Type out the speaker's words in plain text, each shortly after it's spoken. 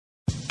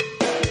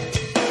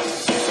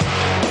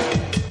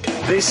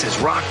This is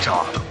Rock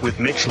Talk with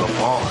Mitch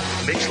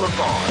LaFon. Mitch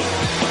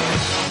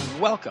LaFon.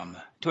 Welcome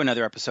to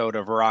another episode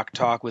of Rock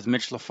Talk with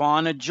Mitch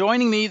LaFon.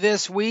 Joining me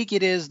this week,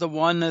 it is the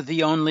one,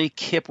 the only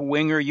Kip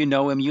Winger. You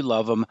know him, you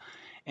love him.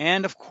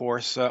 And, of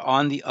course,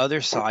 on the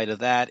other side of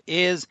that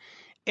is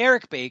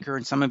Eric Baker.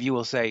 And some of you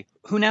will say,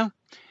 who now?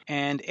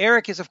 And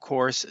Eric is, of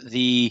course,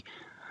 the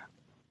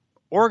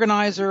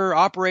organizer,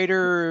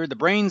 operator, the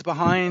brains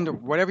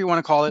behind, whatever you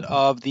want to call it,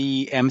 of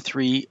the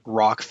M3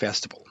 Rock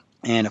Festival.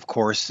 And, of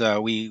course,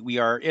 we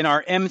are in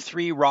our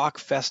M3 Rock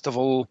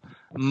Festival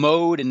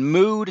mode and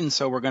mood, and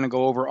so we're going to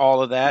go over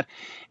all of that.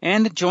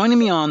 And joining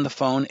me on the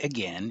phone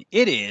again,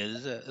 it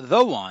is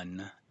the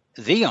one,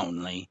 the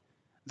only,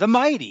 the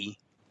mighty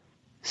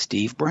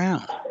Steve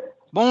Brown.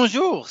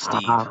 Bonjour,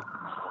 Steve.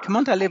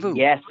 Comment allez-vous?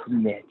 Yes,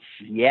 Mitch.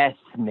 Yes,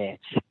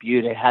 Mitch.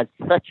 Beauty has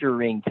such a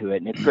ring to it,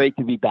 and it's great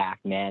to be back,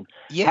 man.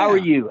 Yeah. How are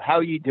you? How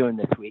are you doing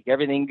this week?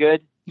 Everything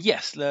good?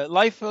 Yes,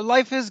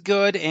 life is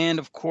good, and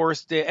of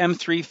course the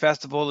M3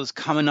 Festival is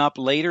coming up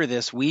later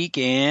this week,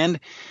 and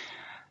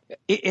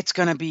it's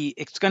gonna be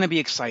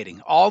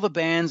exciting. All the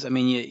bands. I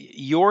mean,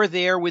 you're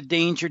there with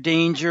Danger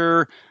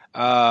Danger.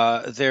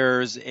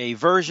 There's a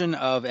version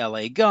of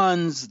LA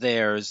Guns.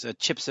 There's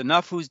Chips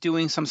Enough who's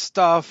doing some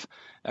stuff.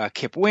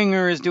 Kip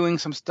Winger is doing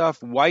some stuff.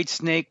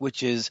 Whitesnake,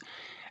 which is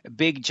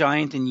big,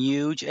 giant, and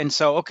huge. And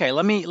so, okay,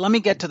 let me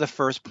get to the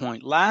first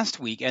point. Last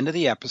week, end of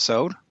the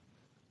episode,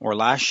 or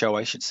last show,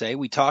 I should say,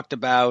 we talked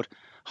about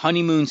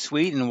Honeymoon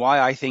Suite and why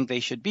I think they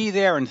should be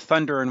there, and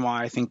Thunder and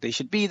why I think they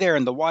should be there,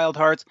 and the Wild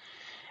Hearts.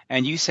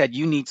 And you said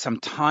you need some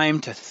time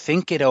to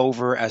think it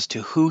over as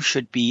to who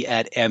should be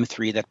at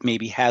M3 that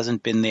maybe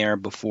hasn't been there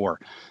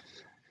before.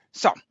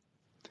 So,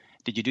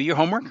 did you do your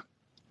homework?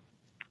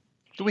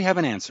 Do we have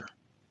an answer?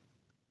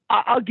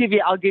 I'll give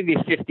you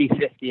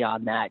 50-50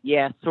 on that.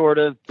 Yeah, sort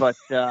of, but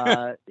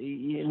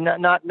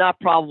not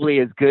probably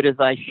as good as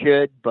I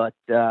should, but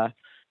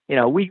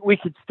we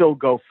could still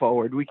go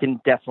forward. We can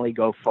definitely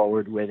go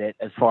forward with it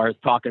as far as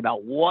talking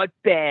about what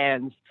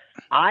bands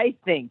I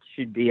think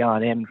should be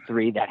on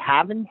M3 that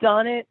haven't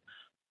done it.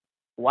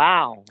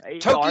 Wow.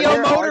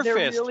 Tokyo Motor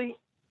Fest. Really?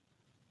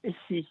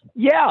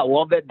 Yeah,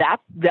 well, that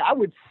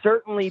would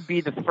certainly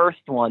be the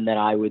first one that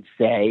I would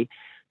say.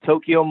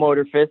 Tokyo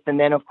Motor Fest, and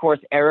then, of course,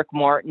 Eric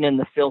Martin and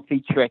the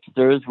Filthy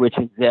Tricksters, which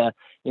is, the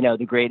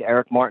great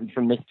Eric Martin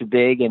from Mr.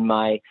 Big and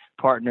my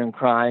partner in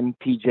crime,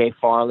 PJ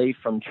Farley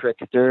from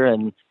Trickster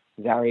and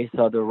various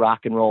other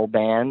rock and roll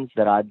bands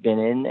that I've been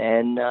in,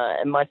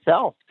 and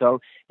myself. So,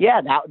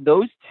 yeah,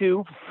 those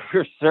two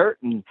for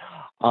certain.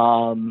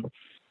 I'm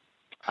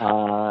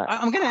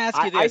going to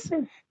ask you this.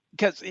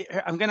 Because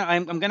I'm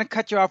gonna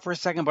cut you off for a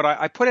second, but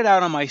I put it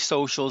out on my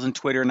socials and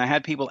Twitter, and I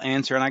had people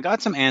answer, and I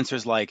got some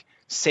answers like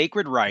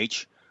Sacred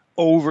Reich,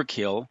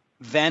 Overkill,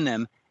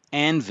 Venom,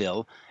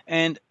 Anvil,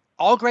 and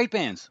all great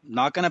bands.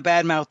 Not gonna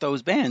badmouth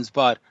those bands,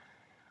 but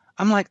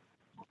I'm like,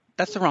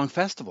 that's the wrong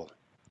festival.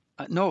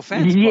 No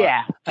offense.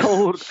 Yeah,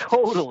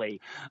 totally.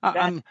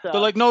 They're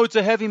like, no, it's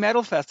a heavy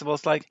metal festival.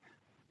 It's like,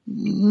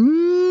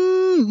 no.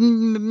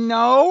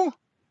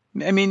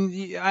 I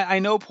mean, I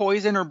know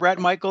Poison or Bret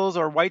Michaels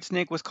or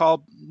Whitesnake was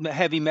called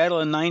heavy metal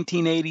in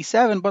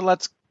 1987, but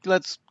let's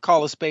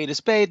call a spade a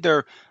spade.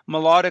 They're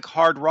melodic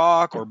hard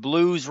rock or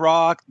blues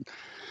rock.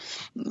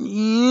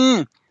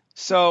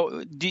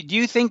 So do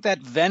you think that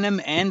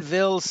Venom,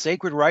 Anvil,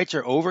 Sacred Reich,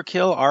 or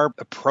Overkill are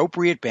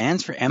appropriate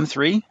bands for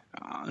M3?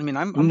 I mean,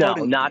 I'm no,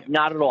 voting. not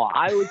at all.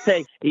 I would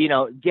say,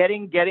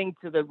 getting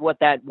to what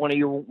that one of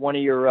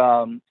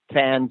your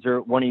fans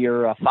or one of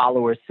your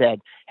followers said,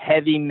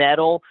 heavy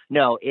metal.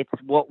 No, it's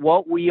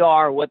what we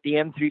are. What the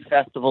M3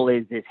 Festival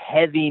is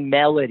heavy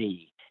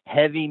melody.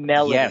 Heavy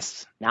melody.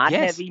 Yes. Not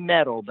heavy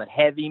metal, but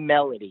heavy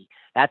melody.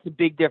 That's a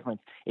big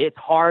difference. It's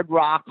hard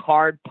rock,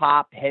 hard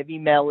pop, heavy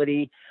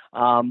melody,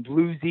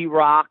 bluesy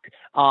rock.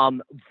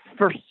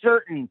 For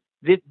certain.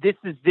 This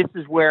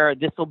is where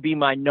this will be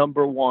my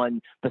number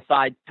one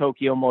besides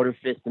Tokyo Motor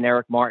Fest and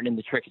Eric Martin and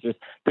the Tricksters.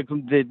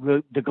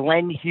 The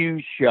Glenn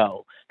Hughes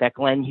show that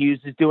Glenn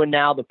Hughes is doing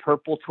now, the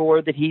Purple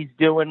Tour that he's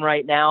doing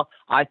right now.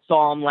 I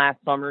saw him last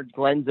summer.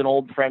 Glenn's an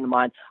old friend of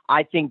mine.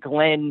 I think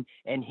Glenn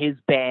and his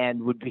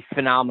band would be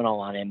phenomenal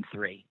on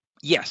M3.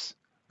 Yes.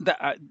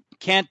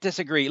 Can't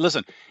disagree.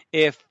 Listen,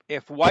 if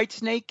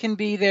Whitesnake can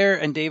be there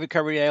and David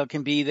Coverdale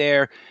can be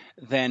there,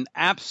 then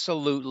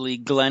absolutely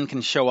Glenn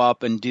can show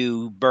up and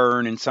do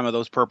Burn and some of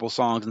those Purple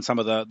songs and some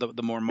of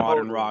the more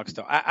modern rock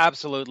stuff.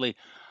 Absolutely.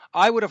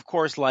 I would, of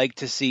course, like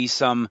to see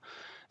some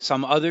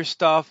other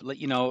stuff,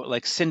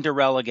 like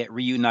Cinderella get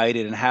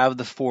reunited and have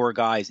the four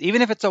guys,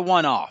 even if it's a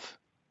one-off.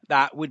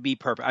 That would be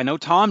perfect. I know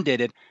Tom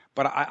did it,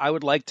 but I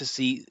would like to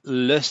see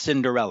Le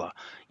Cinderella,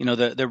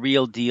 the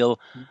real deal.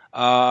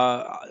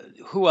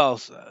 Who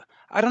else?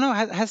 I don't know.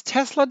 Has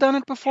Tesla done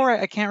it before?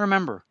 I can't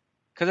remember.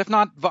 Because if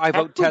not, I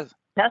vote Tesla.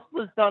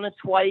 Tesla's done it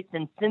twice,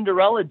 and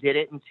Cinderella did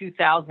it in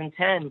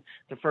 2010,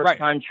 the first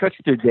time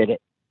Trickster did it.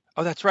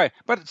 Oh, that's right.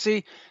 But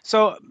see,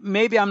 so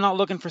maybe I'm not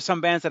looking for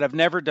some bands that have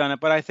never done it,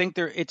 but I think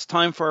it's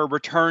time for a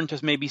return to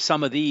maybe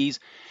some of these.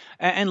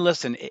 And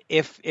listen,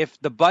 if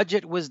the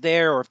budget was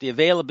there or if the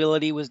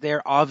availability was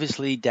there,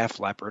 obviously Def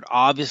Leppard,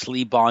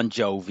 obviously Bon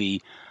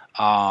Jovi,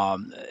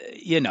 um,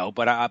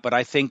 but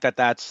I think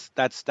that's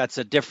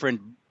a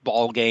different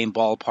ball game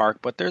ballpark.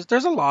 But there's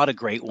a lot of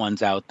great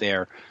ones out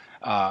there.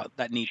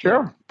 That need,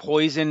 Sure.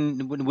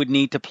 Poison would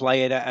need to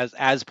play it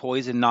as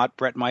Poison, not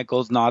Brett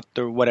Michaels, not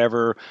the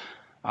whatever,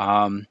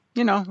 a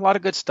lot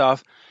of good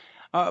stuff.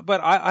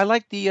 But I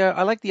like the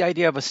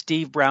idea of a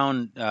Steve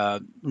Brown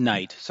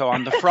night. So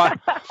on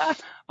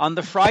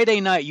the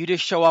Friday night, you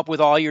just show up with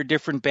all your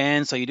different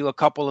bands. So you do a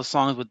couple of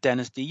songs with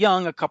Dennis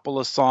DeYoung, a couple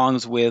of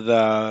songs with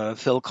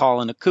Phil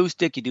Collen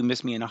acoustic. You do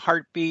Miss Me in a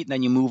Heartbeat, and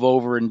then you move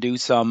over and do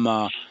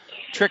some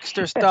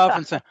Trickster stuff.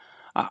 And so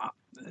uh,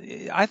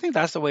 I think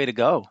that's the way to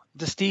go.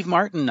 The Steve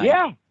Martin night.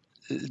 Yeah.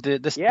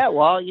 The Yeah,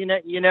 well, you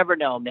never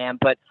know, man.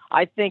 But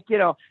I think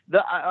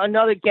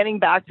another getting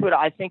back to it.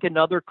 I think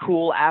another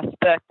cool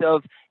aspect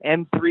of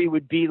M3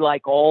 would be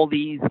like all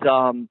these,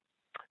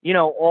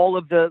 all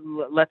of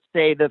the, let's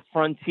say, the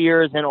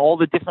Frontiers and all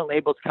the different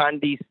labels, kind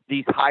of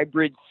these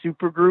hybrid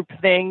supergroup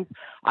things.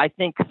 I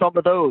think some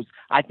of those.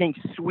 I think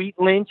Sweet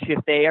Lynch,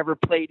 if they ever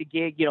played a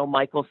gig,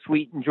 Michael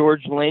Sweet and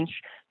George Lynch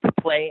to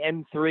play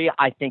M3,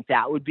 I think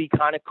that would be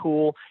kind of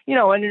cool. In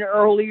an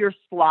earlier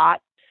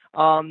slot.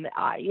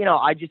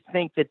 I just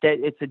think that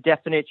it's a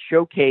definite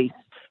showcase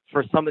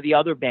for some of the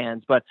other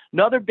bands. But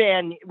another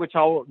band which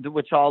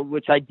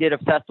I did a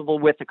festival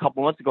with a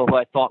couple months ago, who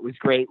I thought was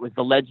great, was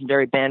the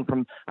legendary band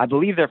from, I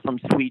believe they're from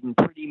Sweden,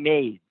 Pretty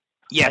Maids.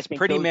 Yes,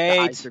 Pretty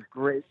Maids are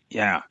great.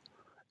 Yeah,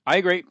 I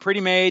agree.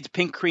 Pretty Maids,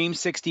 Pink Cream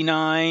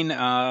 69,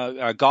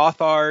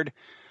 Gothard,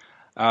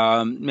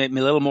 maybe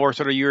a little more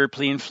sort of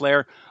European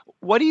flair.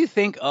 What do you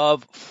think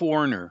of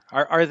Foreigner?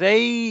 Are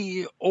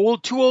they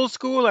too old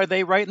school? Are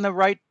they right in the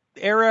right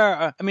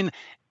era? I mean,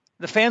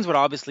 the fans would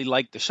obviously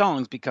like the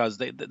songs because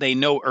they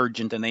know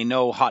Urgent and they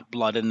know Hot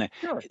Blood, and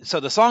Sure. So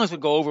the songs would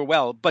go over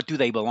well. But do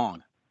they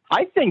belong?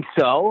 I think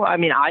so. I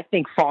mean, I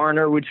think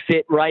Foreigner would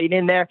fit right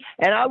in there.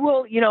 And I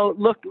will,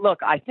 look.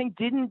 I think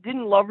didn't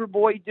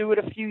Loverboy do it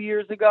a few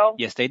years ago?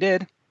 Yes, they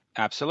did.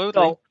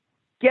 Absolutely. So,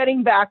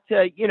 getting back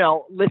to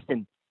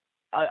listen.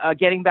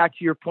 Getting back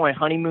to your point,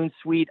 Honeymoon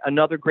Suite,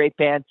 another great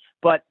band.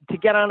 But to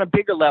get on a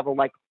bigger level,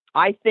 like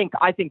I think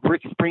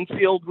Rick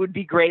Springfield would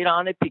be great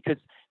on it, because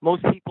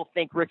most people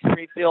think Rick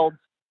Springfield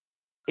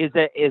is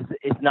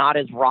not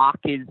as rock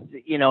as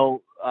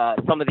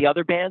some of the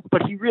other bands,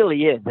 but he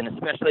really is. And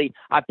especially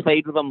I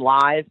played with him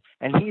live,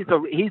 and he's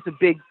a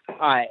big.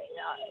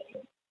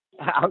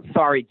 I'm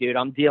sorry, dude.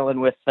 I'm dealing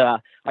with. I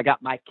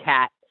got my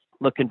cat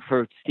looking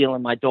for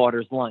stealing my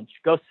daughter's lunch.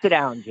 Go sit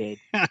down,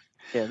 Jade.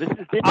 Yeah, this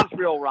is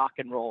real rock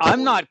and roll.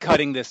 I'm not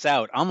cutting this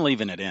out. I'm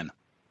leaving it in.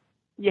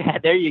 Yeah,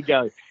 there you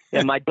go.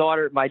 And my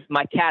daughter,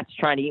 my cat's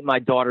trying to eat my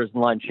daughter's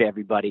lunch,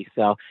 everybody.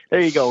 So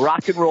there you go.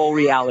 Rock and roll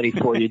reality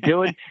for you.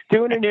 Doing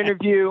an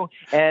interview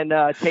and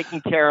taking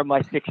care of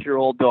my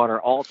 6-year-old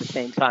daughter all at the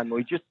same time.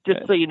 We just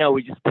so you know,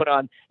 we just put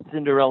on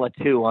Cinderella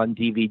 2 on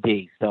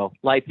DVD. So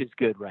life is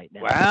good right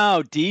now.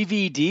 Wow,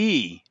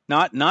 DVD.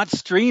 Not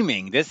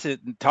streaming. This is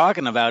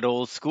talking about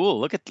old school.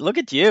 Look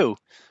at you.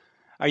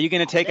 Are you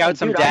going to take out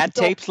some dad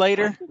tapes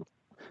later?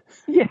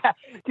 Yeah,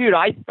 dude,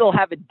 I still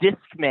have a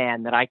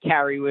Discman that I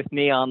carry with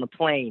me on the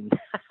plane.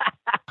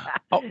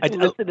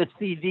 Listen to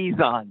CDs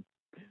on.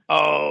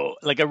 Oh,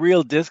 like a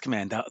real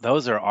Discman.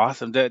 Those are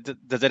awesome.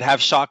 Does it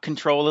have shock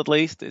control at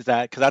least? Is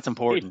that, because that's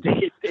important?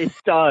 It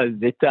does.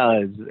 It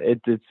does.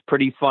 It's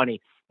pretty funny.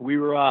 We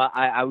were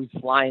I was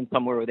flying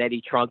somewhere with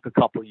Eddie Trunk a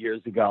couple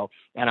years ago,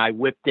 and I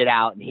whipped it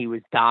out, and he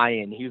was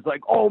dying. He was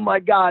like, "Oh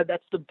my God,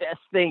 that's the best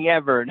thing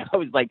ever!" And I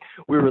was like,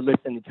 we were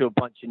listening to a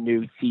bunch of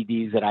new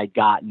CDs that I'd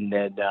gotten,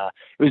 and it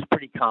was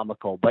pretty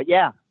comical. But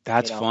yeah,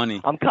 that's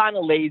funny. I'm kind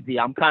of lazy.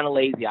 I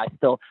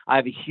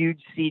have a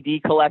huge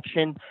CD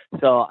collection,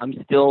 so I'm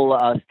still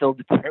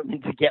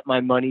determined to get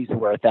my money's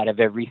worth out of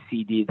every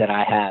CD that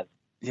I have.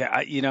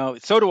 Yeah,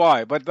 so do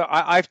I. But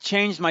I've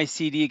changed my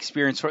CD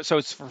experience.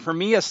 So for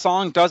me, a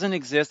song doesn't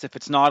exist if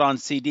it's not on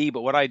CD.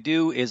 But what I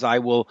do is I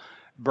will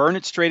burn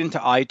it straight into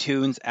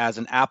iTunes as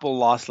an Apple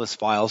lossless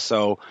file,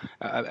 so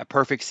a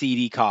perfect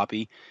CD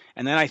copy.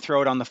 And then I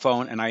throw it on the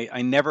phone, and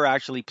I never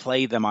actually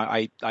play them.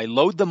 I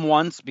load them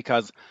once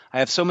because I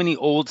have so many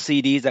old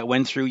CDs that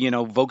went through,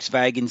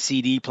 Volkswagen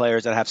CD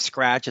players that have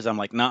scratches. I'm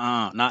like,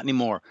 nah, not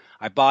anymore.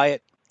 I buy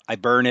it, I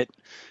burn it,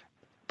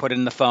 put it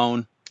in the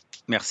phone.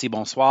 Merci,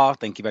 bonsoir.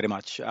 Thank you very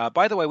much.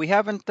 By the way, we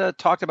haven't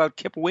talked about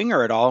Kip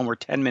Winger at all, and we're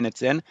 10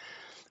 minutes in.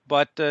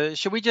 But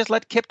should we just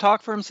let Kip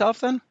talk for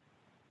himself then?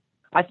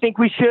 I think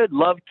we should.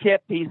 Love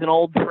Kip. He's an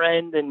old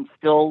friend and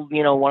still,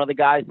 one of the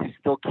guys who's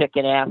still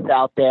kicking ass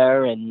out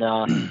there. And,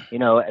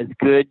 as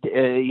good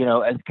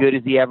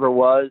as he ever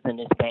was in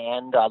his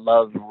band. I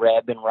love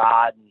Reb and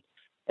Rod.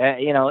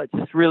 It's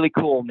just really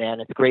cool, man.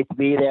 It's great to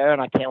be there,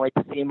 and I can't wait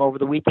to see him over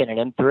the weekend at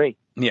M3.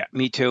 Yeah,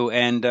 me too.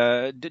 And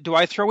do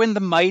I throw in the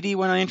Mighty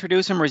when I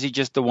introduce him, or is he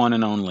just the one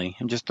and only?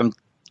 I'm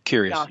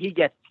curious. No,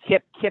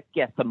 Kip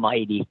gets a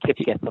mighty. Kip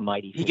gets a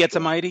mighty. He gets a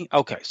mighty?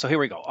 Okay, so here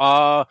we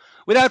go.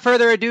 Without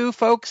further ado,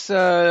 folks,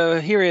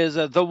 here is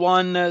the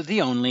one,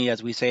 the only,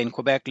 as we say in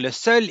Quebec, le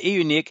seul et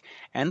unique,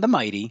 and the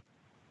mighty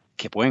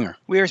Kip Winger.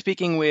 We are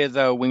speaking with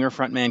Winger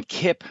frontman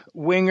Kip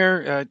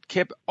Winger.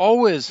 Kip,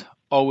 always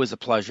a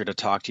pleasure to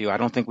talk to you. I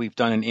don't think we've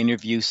done an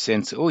interview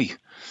since,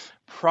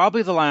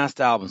 probably the last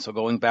album, so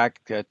going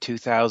back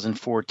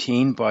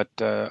 2014,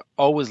 but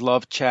always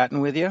love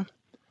chatting with you.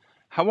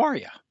 How are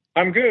you?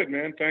 I'm good,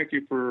 man. Thank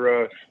you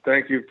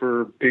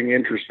for being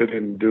interested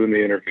in doing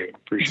the interview.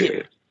 Appreciate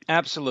it.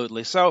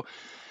 Absolutely. So,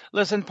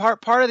 listen,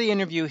 part of the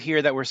interview here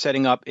that we're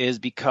setting up is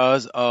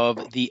because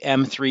of the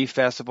M3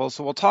 Festival.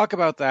 So we'll talk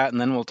about that,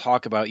 and then we'll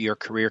talk about your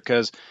career,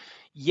 because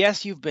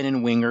yes, you've been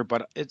in Winger,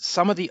 but it's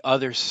some of the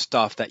other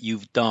stuff that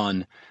you've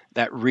done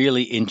that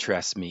really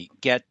interests me.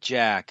 Get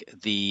Jack,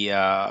 the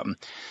album,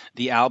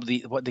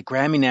 the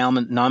Grammy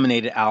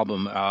nominated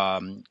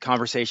album,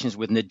 Conversations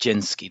with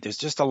Nijinsky. There's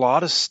just a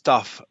lot of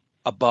stuff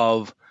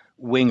above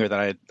Winger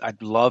that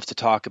I'd love to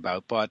talk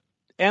about. But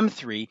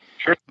M3,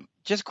 sure.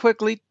 Just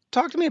quickly,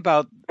 talk to me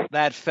about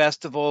that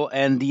festival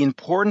and the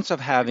importance of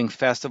having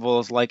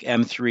festivals like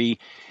M3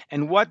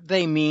 and what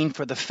they mean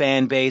for the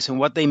fan base and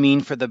what they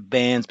mean for the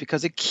bands,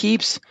 because it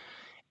keeps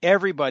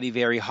everybody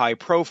very high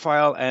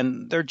profile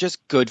and they're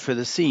just good for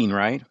the scene,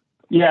 right?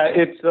 Yeah,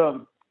 it's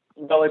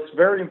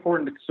very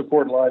important to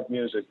support live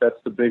music. That's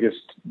the biggest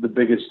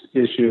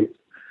issue.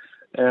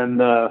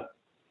 And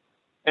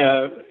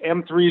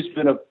M3's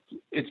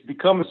it's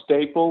become a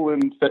staple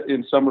in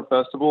summer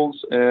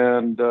festivals,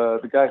 and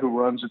the guy who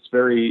runs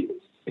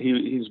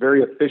he's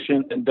very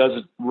efficient and does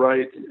it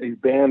right. He's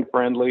band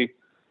friendly.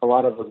 A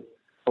lot of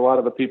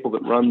the people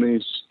that run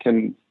these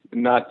can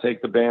not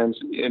take the bands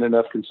in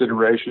enough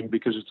consideration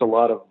because it's a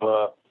lot of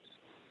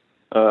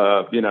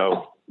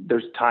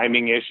there's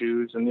timing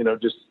issues and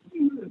just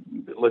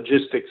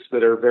logistics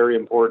that are very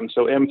important.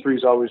 So M3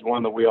 is always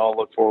one that we all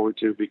look forward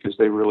to because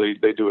they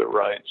do it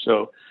right.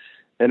 So.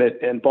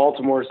 And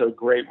Baltimore is a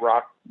great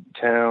rock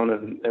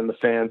town, and the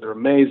fans are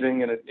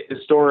amazing. And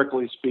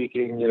historically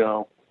speaking,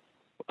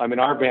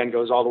 our band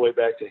goes all the way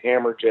back to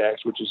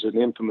Hammerjacks, which is an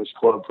infamous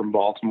club from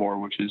Baltimore,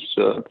 which is,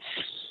 the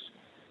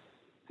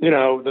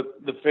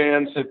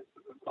fans have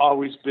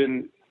always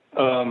been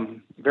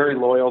very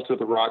loyal to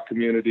the rock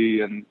community,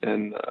 and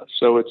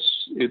so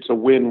it's a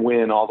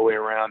win-win all the way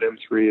around.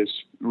 M3 has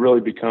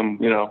really become,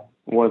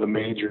 one of the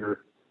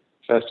major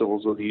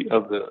festivals of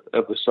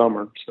the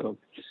summer. So.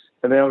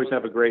 And they always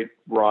have a great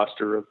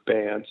roster of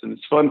bands, and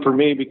it's fun for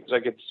me because I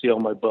get to see all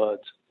my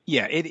buds.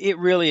 Yeah, it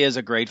really is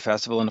a great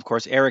festival, and of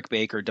course Eric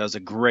Baker does a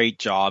great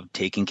job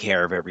taking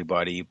care of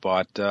everybody.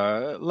 But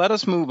let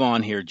us move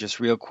on here just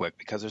real quick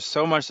because there's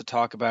so much to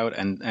talk about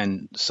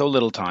and so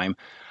little time.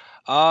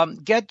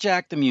 Get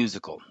Jack the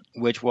Musical,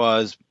 which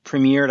was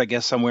premiered, I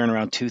guess, somewhere in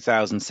around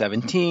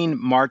 2017.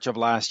 March of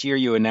last year,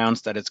 you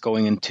announced that it's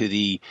going into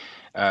the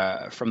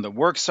from the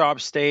workshop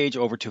stage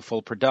over to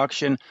full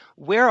production.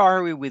 Where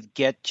are we with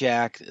Get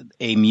Jack,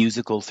 a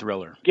musical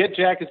thriller? Get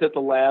Jack is at the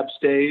lab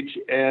stage,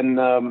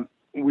 and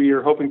we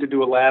are hoping to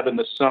do a lab in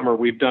the summer.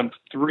 We've done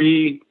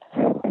 3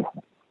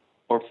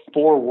 or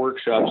 4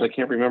 workshops, I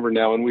can't remember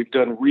now, and we've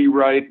done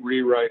rewrite.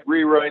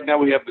 Now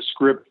we have the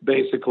script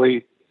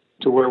basically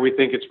to where we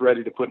think it's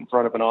ready to put in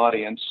front of an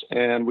audience,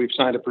 and we've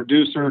signed a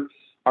producer.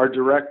 Our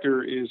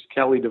director is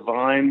Kelly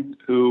Devine,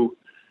 who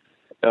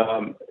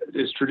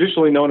is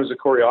traditionally known as a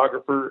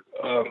choreographer,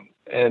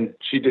 and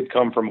she did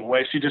Come From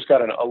Away. She just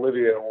got an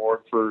Olivier Award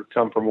for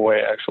Come From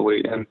Away,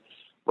 actually, and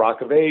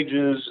Rock of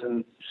Ages,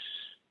 and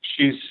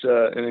she's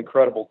an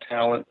incredible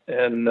talent,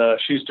 and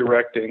she's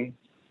directing.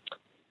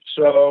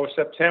 So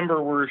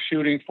September, we're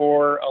shooting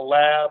for a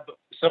lab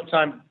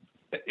sometime,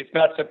 if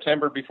not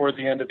September, before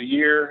the end of the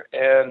year,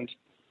 and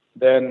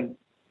then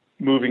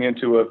moving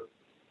into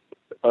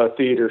a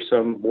theater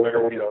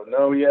somewhere we don't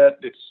know yet.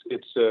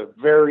 It's a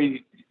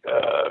very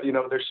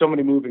there's so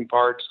many moving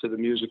parts to the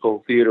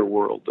musical theater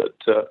world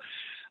that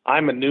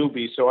I'm a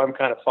newbie, so I'm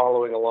kind of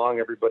following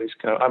along.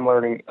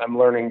 I'm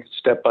learning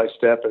step by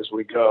step as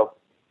we go.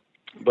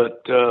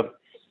 But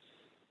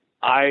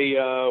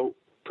I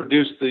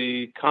produced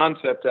the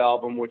concept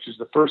album, which is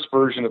the first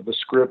version of the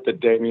script that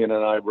Damien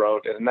and I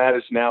wrote, and that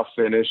is now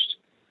finished.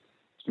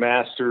 It's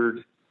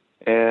mastered,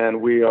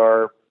 and we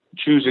are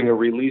choosing a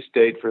release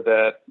date for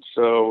that.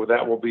 So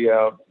that will be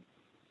out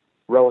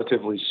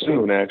relatively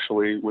soon,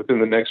 actually, within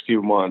the next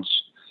few months.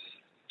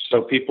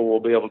 So people will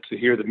be able to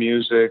hear the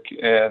music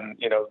and,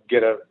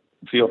 get a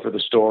feel for the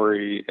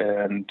story,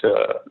 and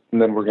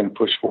then we're going to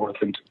push forth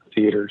into the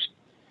theaters.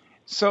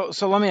 So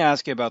let me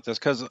ask you about this,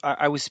 because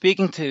I was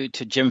speaking to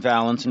Jim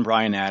Vallance and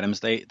Bryan Adams.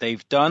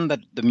 They've done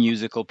the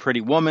musical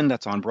Pretty Woman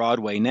that's on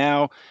Broadway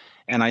now.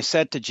 And I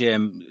said to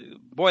Jim,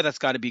 boy, that's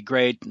got to be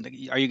great.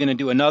 Are you going to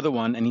do another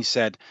one? And he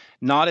said,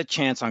 not a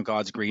chance on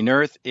God's green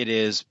earth. It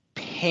is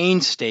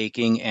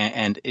painstaking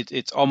and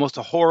it's almost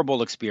a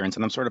horrible experience.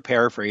 And I'm sort of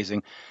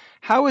paraphrasing.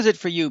 How is it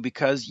for you?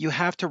 Because you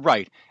have to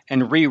write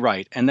and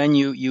rewrite, and then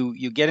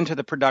you get into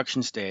the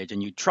production stage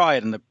and you try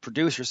it, and the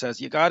producer says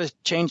you got to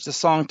change the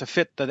song to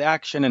fit the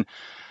action. And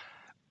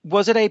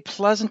was it a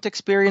pleasant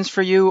experience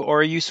for you, or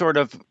are you sort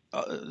of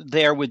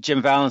there with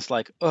Jim Vallance,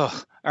 like,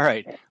 ugh, all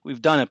right,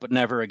 we've done it, but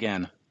never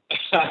again?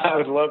 I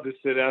would love to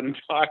sit down and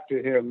talk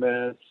to him,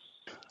 man.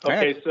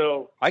 Okay,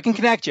 so I can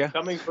connect you.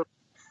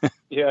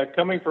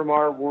 Coming from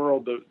our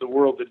world, the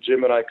world that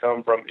Jim and I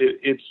come from,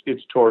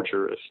 it's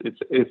torturous.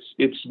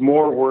 It's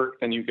more work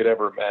than you could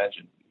ever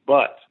imagine.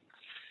 But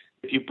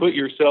if you put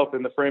yourself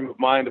in the frame of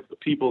mind of the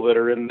people that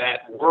are in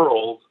that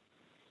world,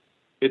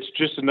 it's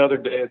just another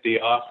day at the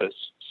office.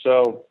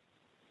 So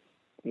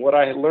what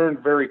I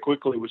learned very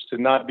quickly was to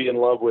not be in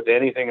love with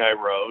anything I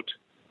wrote,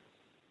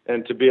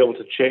 and to be able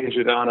to change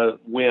it on a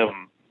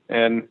whim.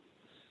 And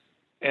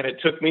it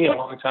took me a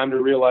long time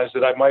to realize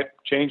that I might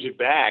change it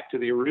back to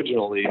the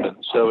original even.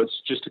 So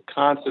it's just a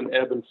constant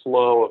ebb and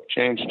flow of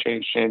change.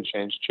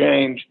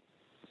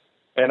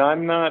 And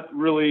I'm not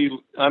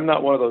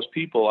one of those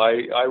people.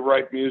 I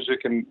write music,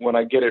 and when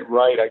I get it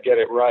right, I get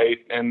it right.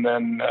 And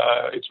then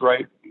it's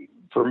right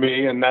for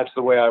me, and that's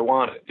the way I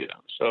want it,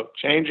 So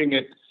changing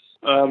it,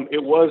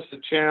 it was a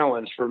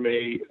challenge for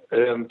me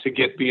to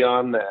get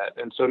beyond that.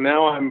 And so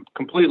now I'm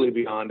completely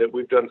beyond it.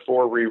 We've done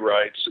 4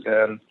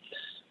 rewrites,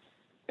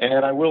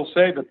 and I will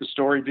say that the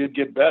story did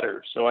get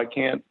better. So I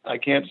can't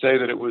say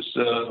that it was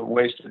a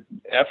wasted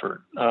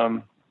effort.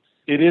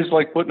 It is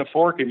like putting a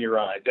fork in your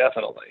eye,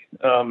 definitely.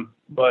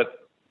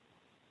 But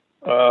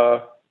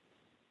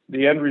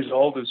the end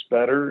result is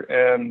better,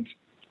 and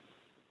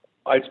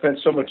I spent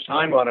so much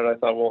time on it. I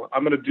thought, well,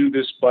 I'm going to do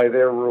this by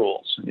their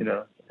rules,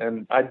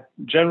 And I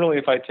generally,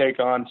 if I take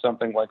on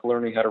something like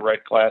learning how to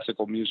write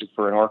classical music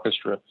for an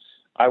orchestra,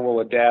 I will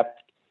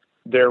adapt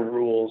their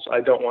rules.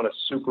 I don't want to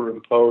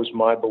superimpose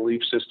my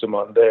belief system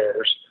on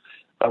theirs.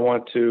 I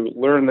want to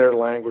learn their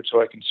language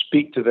so I can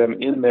speak to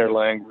them in their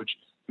language,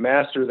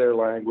 master their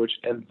language,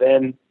 and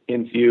then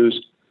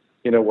infuse,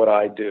 what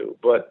I do.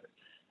 But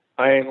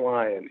I ain't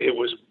lying.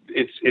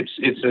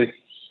 It's a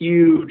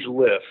huge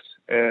lift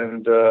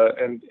and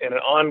an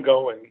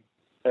ongoing,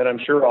 and I'm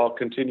sure I'll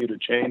continue to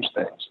change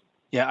things.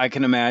 Yeah, I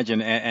can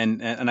imagine,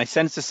 and I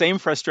sense the same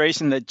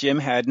frustration that Jim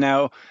had.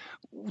 Now,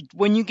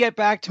 when you get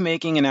back to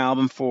making an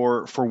album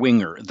for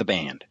Winger, the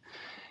band,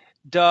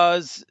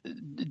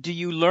 do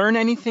you learn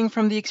anything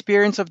from the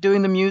experience of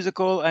doing the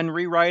musical and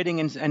rewriting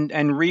and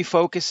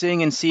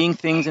refocusing and seeing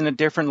things in a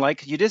different light?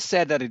 'Cause you just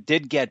said that it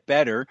did get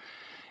better,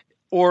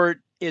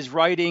 or is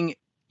writing,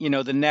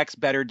 the next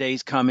Better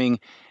Days Coming,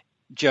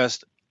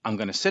 just I'm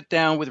going to sit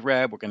down with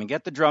Reb, we're going to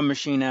get the drum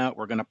machine out,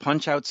 we're going to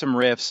punch out some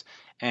riffs,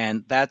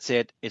 and that's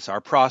it. It's our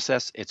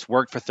process. It's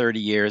worked for 30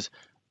 years.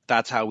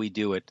 That's how we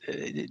do it.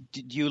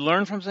 Do you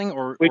learn from something,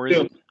 or is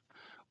it?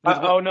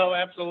 Oh, no,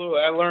 absolutely.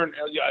 I learned.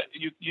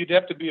 You'd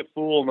have to be a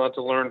fool not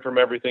to learn from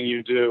everything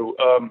you do.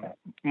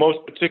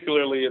 Most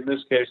particularly in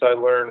this case, I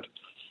learned.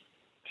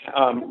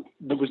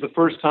 It was the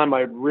first time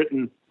I'd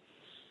written.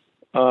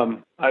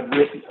 It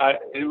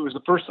was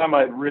the first time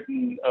I'd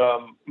written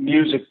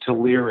music to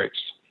lyrics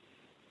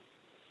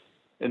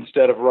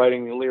instead of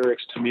writing the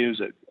lyrics to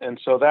music, and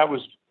so that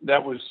was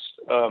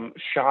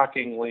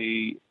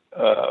shockingly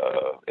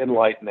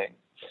enlightening,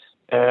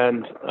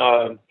 and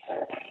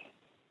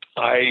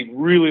I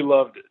really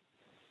loved it.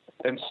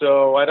 And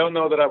so I don't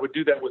know that I would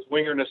do that with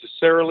Winger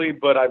necessarily,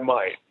 but I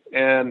might.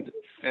 And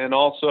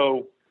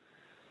also,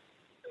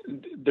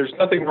 there's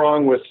nothing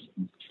wrong with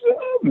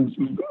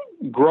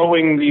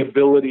growing the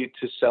ability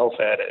to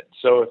self-edit.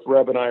 So if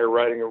Reb and I are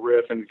writing a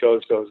riff and it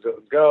goes,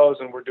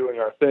 and we're doing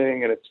our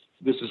thing, and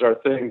this is our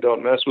thing,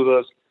 don't mess with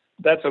us,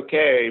 that's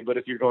okay. But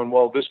if you're going,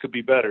 well, this could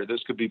be better,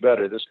 this could be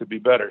better, this could be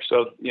better.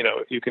 So,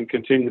 if you can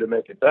continue to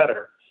make it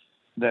better,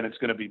 then it's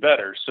going to be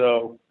better.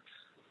 So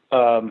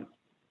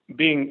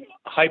being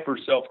hyper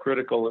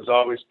self-critical has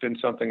always been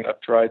something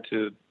I've tried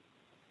to,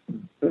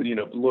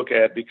 look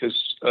at,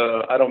 because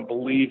I don't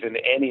believe in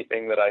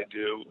anything that I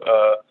do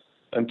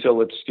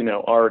until it's,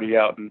 already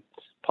out and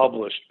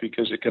published,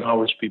 because it can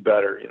always be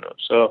better,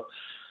 So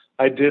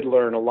I did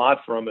learn a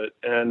lot from it.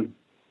 And,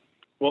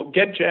 well,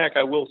 Get Jack,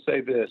 I will say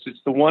this.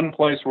 It's the one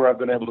place where I've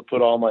been able to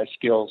put all my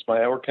skills,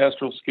 my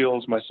orchestral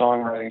skills, my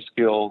songwriting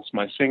skills,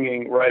 my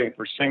singing, writing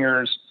for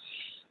singers,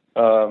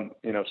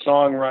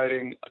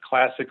 songwriting,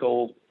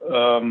 classical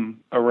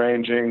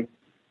arranging,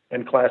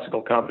 and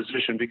classical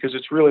composition, because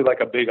it's really like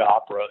a big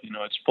opera.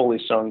 It's fully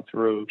sung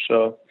through.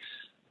 So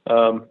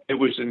it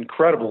was an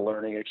incredible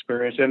learning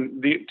experience.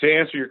 And to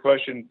answer your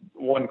question,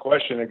 one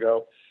question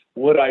ago,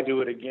 would I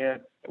do it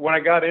again? When I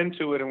got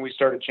into it and we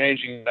started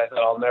changing it, I thought,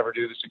 I'll never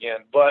do this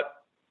again. But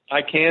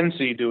I can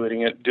see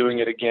doing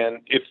it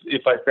again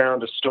if I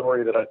found a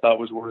story that I thought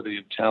was worthy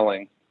of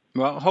telling.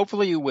 Well,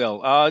 hopefully you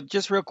will.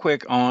 Just real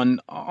quick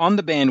on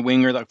the band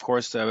Winger, of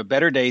course,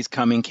 Better Days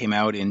Coming came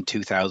out in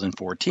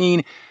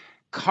 2014.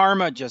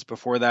 Karma just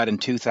before that in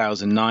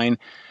 2009.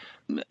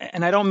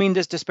 And I don't mean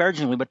this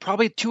disparagingly, but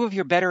probably 2 of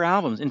your better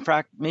albums. In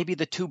fact, maybe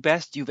the 2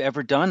 best you've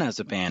ever done as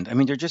a band. I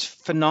mean, they're just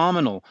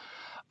phenomenal.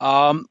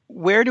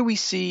 Where do we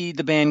see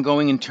the band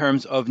going in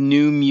terms of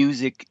new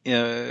music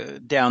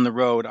down the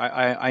road?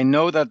 I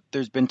know that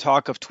there's been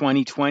talk of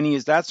 2020.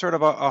 Is that sort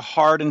of a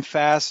hard and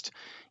fast,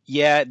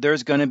 yeah,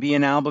 there's going to be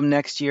an album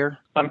next year?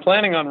 I'm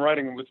planning on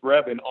writing with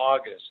Reb in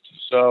August,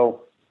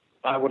 so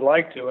I would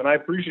like to, and I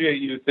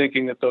appreciate you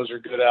thinking that those are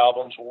good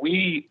albums.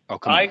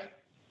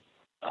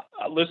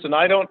 Listen,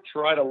 I don't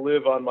try to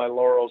live on my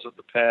laurels of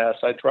the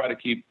past. I try to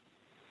keep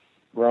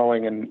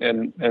growing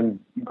and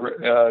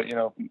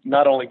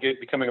not only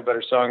becoming a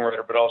better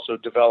songwriter, but also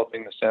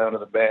developing the sound of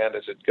the band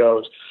as it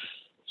goes.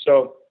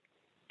 So,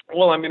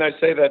 I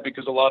say that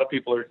because a lot of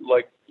people are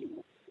like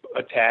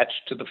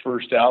attached to the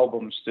first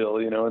album still,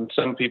 and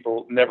some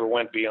people never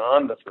went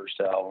beyond the first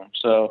album.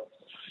 So,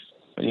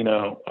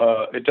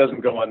 it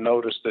doesn't go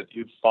unnoticed that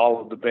you've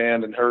followed the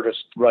band and heard us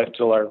right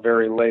till our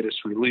very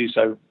latest release.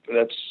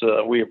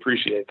 We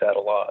appreciate that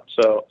a lot.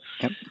 So,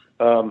 yep.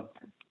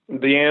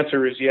 The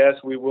answer is yes,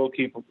 we will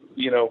keep,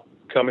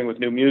 coming with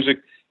new music.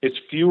 It's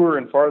fewer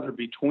and farther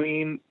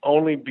between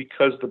only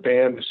because the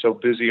band is so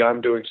busy. I'm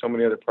doing so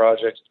many other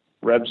projects.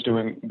 Reb's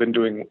been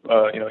doing,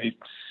 the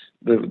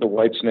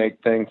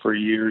Whitesnake thing for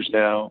years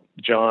now.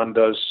 John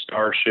does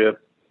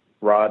Starship.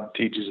 Rod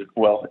teaches it.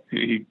 Well,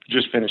 he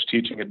just finished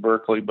teaching at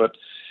Berkeley, but,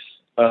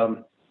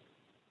 so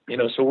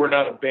we're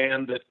not a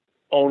band that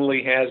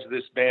only has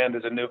this band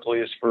as a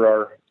nucleus for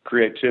our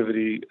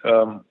creativity.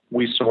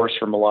 We source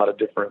from a lot of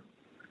different,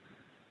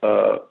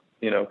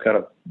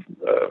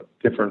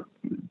 different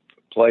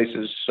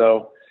places.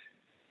 So,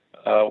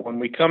 when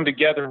we come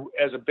together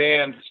as a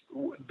band,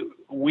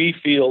 we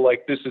feel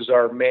like this is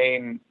our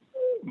main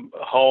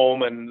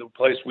home and the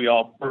place we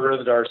all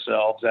birthed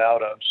ourselves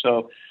out of.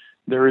 So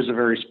there is a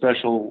very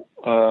special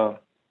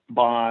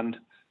bond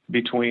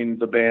between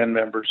the band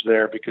members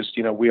there because,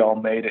 we all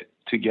made it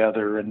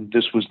together and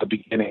this was the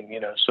beginning,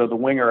 So the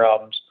Winger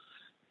albums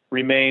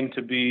remain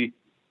to be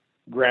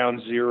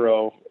ground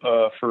zero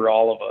for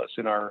all of us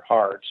in our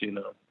hearts,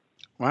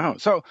 Wow.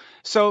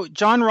 So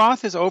John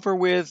Roth is over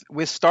with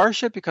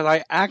Starship because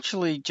I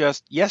actually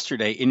just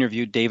yesterday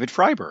interviewed David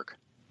Freiberg,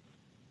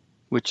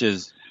 which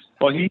is...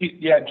 Well,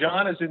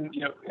 John is in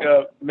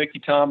Mickey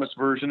Thomas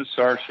version of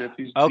Starship.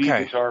 He's the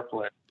guitar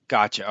player.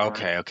 Gotcha.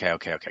 Okay.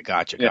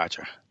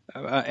 Gotcha.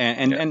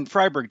 And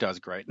Freiberg does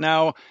great.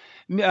 Now,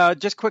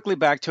 just quickly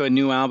back to a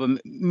new album.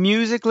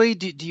 Musically,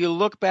 do you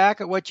look back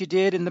at what you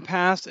did in the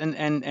past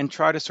and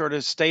try to sort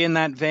of stay in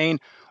that vein?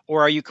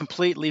 Or are you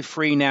completely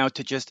free now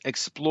to just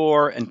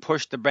explore and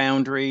push the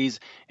boundaries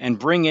and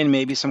bring in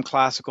maybe some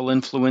classical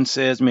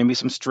influences, maybe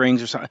some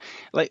strings or something?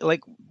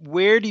 Like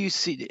where do you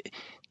see...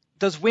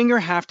 Does Winger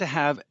have to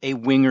have a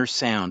Winger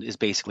sound is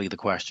basically the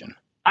question.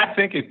 I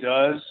think it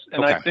does.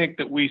 And I think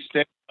that we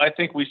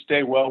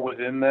stay well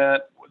within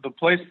that. The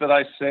place that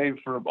I save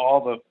for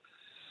all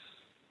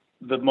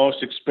the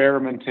most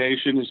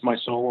experimentation is my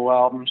solo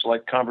albums,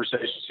 like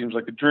Conversation Seems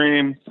Like a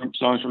Dream,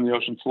 Songs from the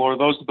Ocean Floor.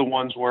 Those are the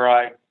ones where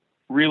I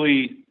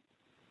really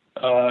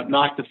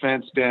knock the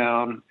fence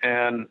down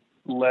and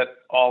let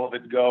all of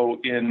it go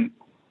in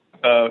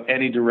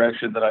any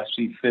direction that I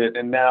see fit.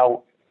 And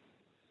now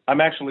I'm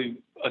actually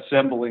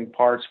assembling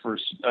parts for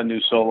a new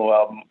solo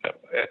album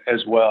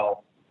as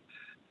well.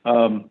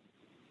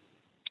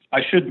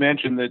 I should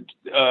mention that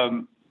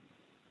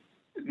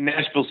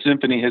Nashville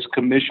Symphony has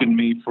commissioned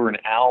me for an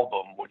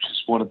album, which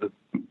is one of the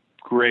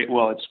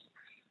it's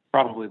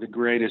probably the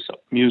greatest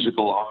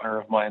musical honor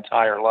of my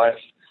entire life.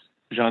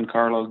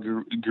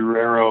 Giancarlo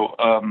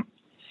Guerrero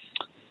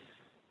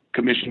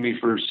commissioned me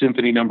for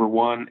Symphony No.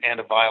 1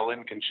 and a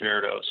violin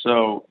concerto.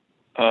 So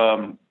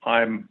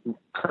I'm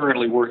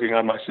currently working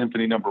on my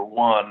Symphony No.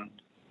 1,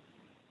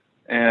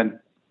 and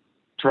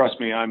trust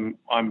me, I'm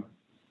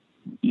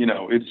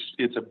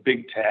it's a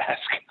big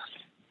task,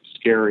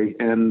 scary,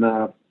 and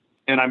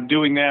I'm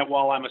doing that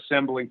while I'm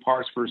assembling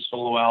parts for a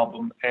solo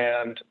album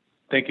and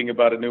thinking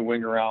about a new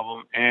Winger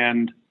album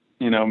and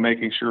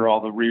making sure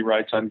all the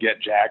rewrites on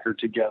Get Jack are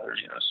together.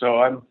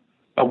 So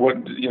I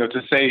would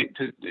to say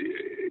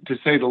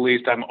the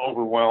least, I'm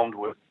overwhelmed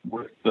with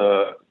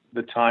the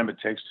time it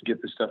takes to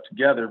get this stuff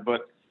together.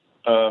 But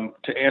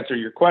to answer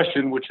your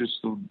question, which is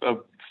a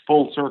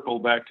full circle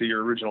back to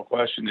your original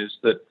question, is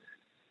that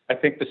I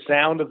think the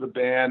sound of the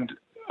band,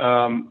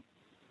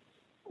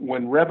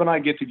 when Reb and I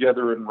get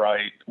together and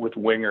write with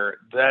Winger,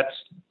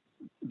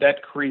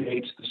 that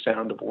creates the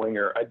sound of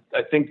Winger.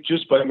 I think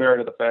just by merit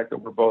of the fact that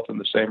we're both in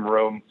the same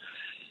room,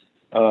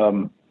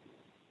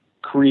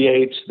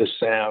 creates the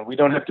sound. We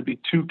don't have to be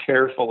too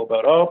careful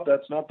about,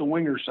 that's not the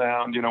Winger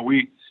sound.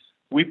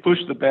 We push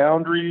the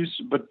boundaries,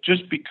 but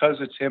just because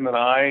it's him and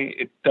I,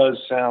 it does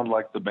sound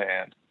like the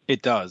band.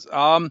 It does.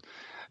 I'm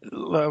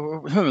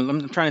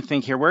trying to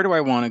think here. Where do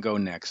I want to go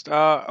next?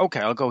 Okay,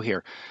 I'll go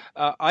here.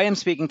 I am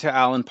speaking to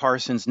Alan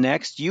Parsons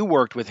next. You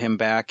worked with him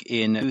back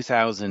in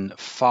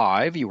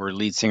 2005. You were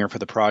lead singer for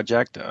the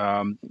project.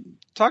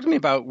 Talk to me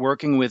about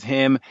working with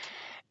him.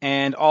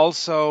 And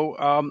also,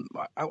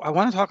 I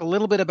want to talk a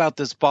little bit about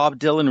this Bob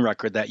Dylan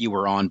record that you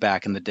were on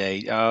back in the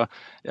day,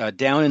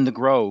 Down in the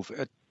Grove.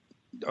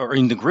 Or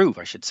in the Groove,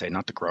 I should say,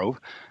 not the Grove,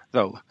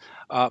 though.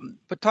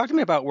 But talk to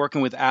me about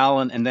working with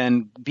Alan and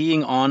then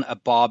being on a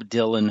Bob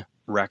Dylan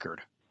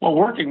record. Well,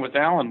 working with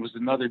Alan was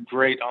another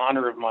great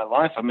honor of my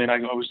life. I mean, I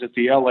was at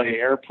the LA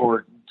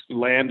airport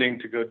landing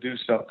to go do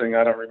something.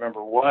 I don't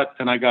remember what.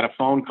 And I got a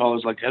phone call. It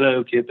was like,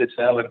 "Hello, Kip, it's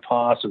Alan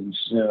Parsons.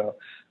 You know,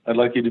 I'd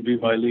like you to be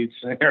my lead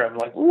singer." I'm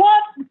like,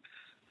 "What?"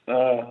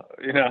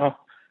 You know,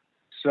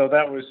 so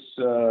that was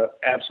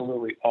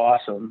absolutely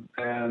awesome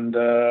and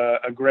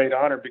a great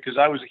honor because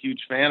I was a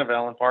huge fan of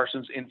Alan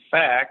Parsons. In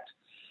fact,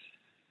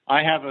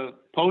 I have a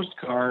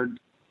postcard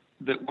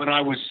that when I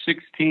was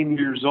 16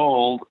 years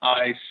old,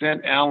 I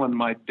sent Alan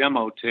my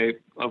demo tape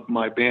of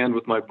my band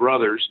with my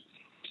brothers.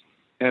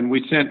 And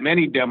we sent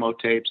many demo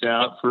tapes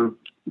out for,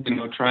 you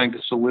know, trying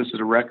to solicit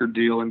a record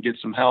deal and get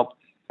some help.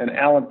 And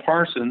Alan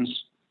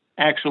Parsons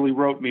actually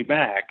wrote me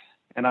back.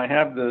 And I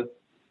have the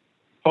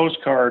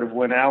postcard of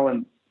when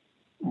Alan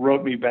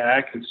wrote me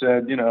back and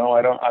said, you know,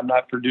 I'm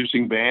not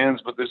producing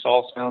bands, but this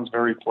all sounds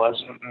very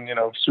pleasant and, you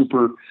know,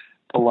 super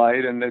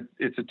polite. And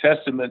it's a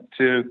testament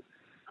to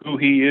who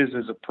he is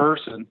as a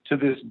person to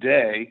this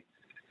day.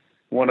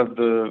 One of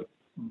the,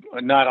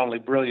 not only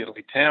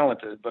brilliantly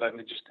talented, but I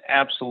mean, just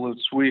absolute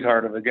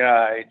sweetheart of a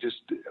guy,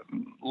 just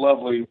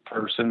lovely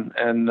person.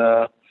 And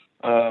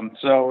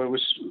so it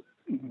was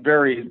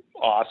very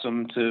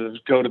awesome to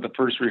go to the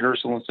first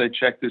rehearsal and say,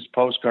 "Check this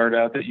postcard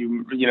out that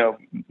you know,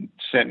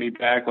 sent me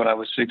back when I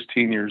was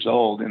 16 years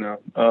old, you know."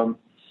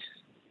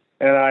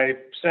 And I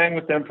sang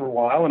with them for a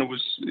while, and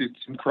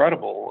it's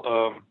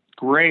incredible.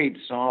 Great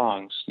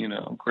songs, you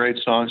know, great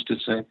songs to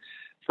sing.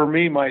 For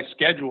me, my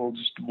schedule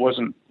just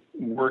wasn't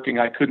working.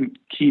 I couldn't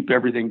keep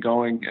everything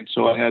going, and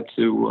so I had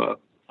to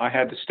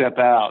step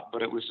out.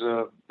 But it was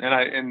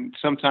and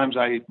sometimes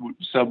I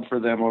sub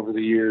for them over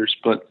the years,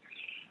 but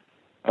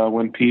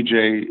when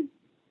PJ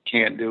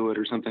can't do it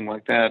or something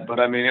like that. But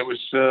I mean, it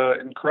was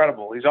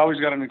incredible. He's always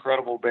got an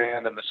incredible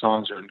band, and the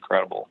songs are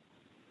incredible.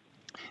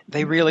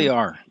 They really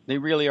are. They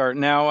really are.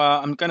 Now,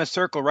 I'm going to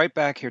circle right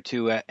back here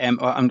to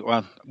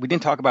we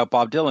didn't talk about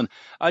Bob Dylan.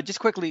 Just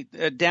quickly,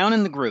 Down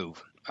in the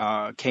Groove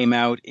came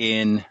out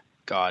in,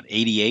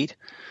 '88.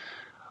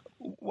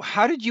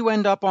 How did you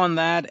end up on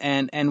that,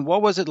 and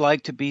what was it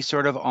like to be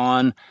sort of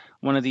on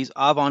one of these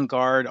one of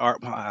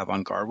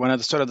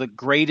the sort of the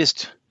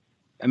greatest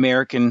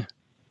American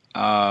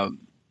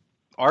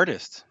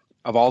artists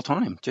of all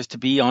time, just to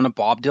be on a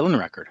Bob Dylan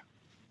record?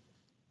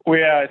 Well,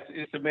 yeah,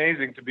 it's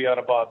amazing to be on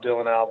a Bob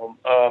Dylan album.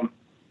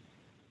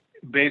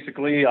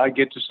 Basically, I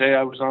get to say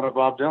I was on a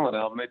Bob Dylan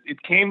album.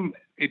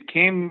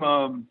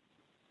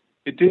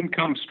 It didn't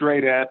come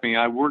straight at me.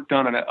 I worked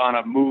on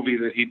a movie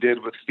that he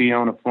did with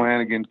Fiona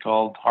Flanagan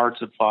called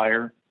Hearts of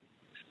Fire,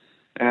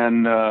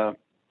 and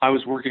I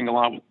was working a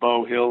lot with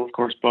Beau Hill. Of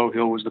course, Beau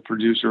Hill was the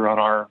producer on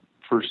our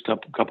first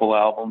couple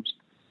albums,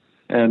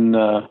 and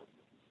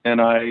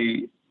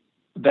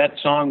that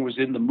song was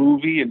in the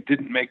movie and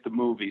didn't make the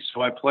movie.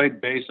 So I played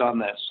bass on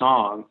that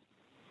song,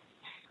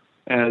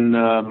 and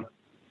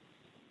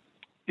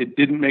it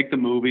didn't make the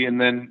movie. And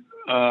then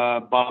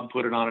Bob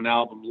put it on an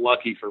album,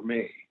 lucky for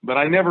me. But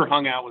I never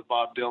hung out with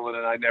Bob Dylan,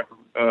 and I never,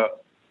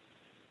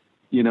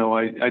 you know,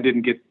 I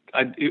didn't get,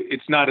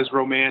 it's not as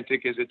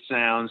romantic as it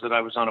sounds that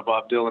I was on a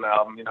Bob Dylan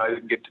album. You know, I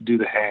didn't get to do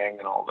the hang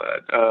and all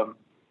that.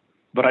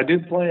 But I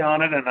did play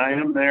on it, and I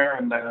am there.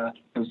 And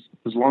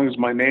as long as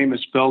my name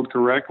is spelled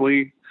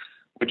correctly,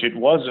 which it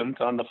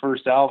wasn't on the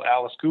first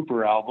Alice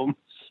Cooper album,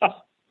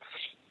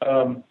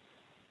 I'm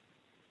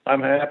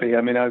happy.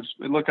 I mean, I'm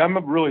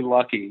really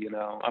lucky, you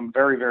know. I'm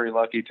very, very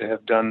lucky to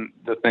have done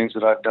the things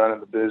that I've done in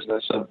the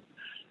business.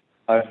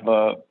 I've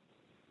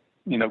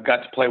you know, got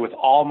to play with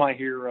all my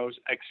heroes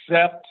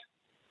except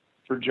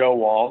for Joe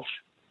Walsh.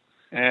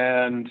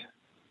 And,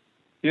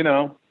 you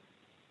know,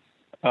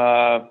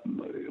 I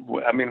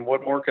mean,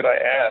 what more could I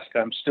ask?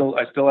 I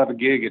still have a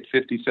gig at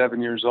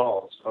 57 years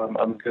old, so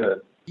I'm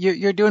good.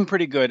 You're doing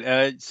pretty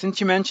good. Since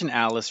you mentioned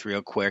Alice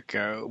real quick,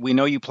 we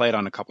know you played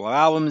on a couple of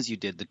albums, you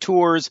did the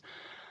tours.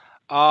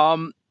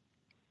 And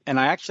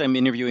I'm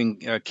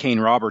interviewing Kane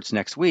Roberts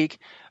next week,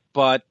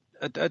 but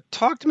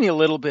talk to me a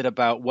little bit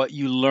about what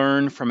you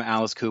learned from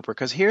Alice Cooper,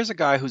 because here's a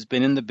guy who's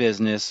been in the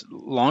business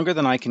longer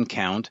than I can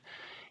count.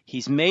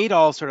 He's made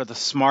all sort of the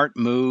smart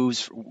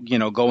moves, you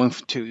know, going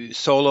to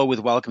solo with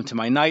Welcome to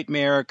My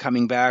Nightmare,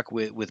 coming back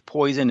with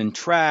Poison and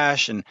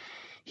Trash, and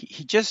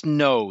he just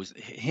knows,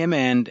 him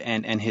and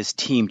his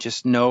team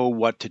just know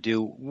what to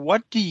do.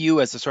 What do you,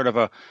 as a sort of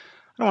I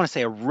don't want to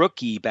say a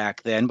rookie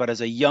back then, but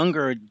as a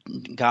younger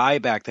guy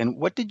back then,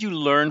 what did you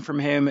learn from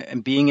him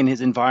and being in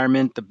his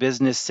environment, the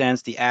business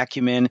sense, the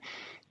acumen?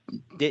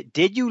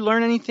 Did you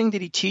learn anything?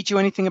 Did he teach you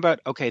anything about,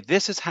 okay,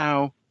 this is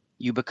how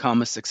you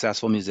become a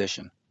successful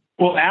musician?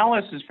 Well,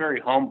 Alice is very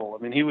humble.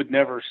 I mean, he would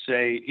never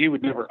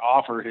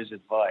offer his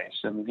advice.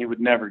 I mean, he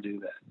would never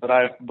do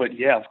that. But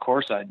yeah, of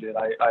course I did.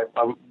 I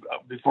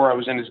before I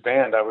was in his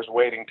band, I was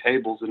waiting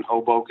tables in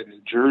Hoboken,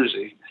 New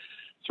Jersey.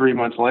 3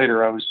 months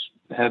later, I was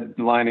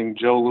headlining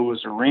Joe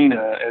Louis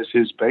Arena as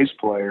his bass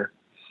player.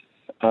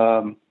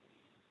 And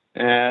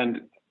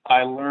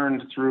I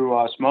learned through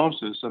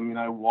osmosis. I mean,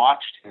 I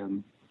watched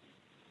him,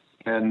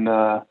 and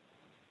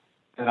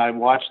and I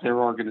watched their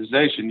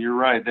organization. You're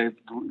right. They're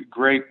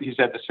great. He's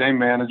had the same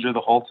manager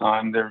the whole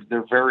time.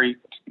 They're very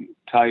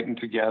tight and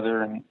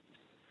together. And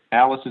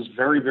Alice is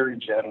very, very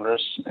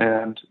generous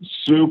and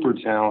super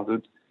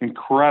talented,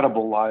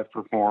 incredible live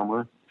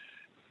performer.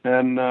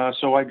 And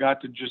so I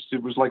got to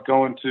it was like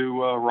going to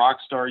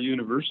Rockstar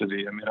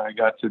University. I mean, I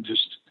got to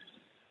just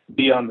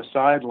be on the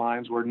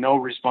sidelines where no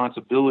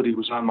responsibility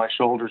was on my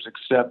shoulders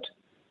except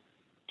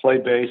play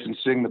bass and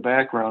sing the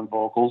background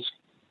vocals.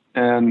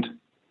 And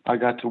I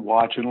got to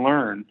watch and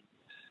learn.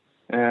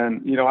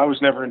 And, I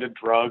was never into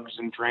drugs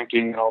and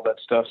drinking and all that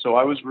stuff. So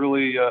I was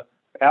really,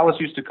 Alice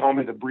used to call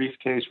me the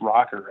briefcase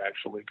rocker,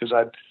 actually, because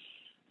I'd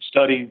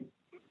study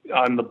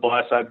on the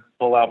bus. I'd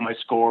pull out my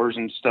scores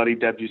and study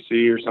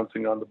Debussy or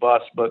something on the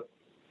bus. But,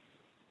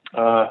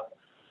 I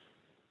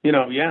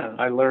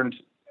learned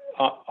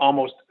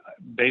almost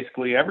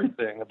basically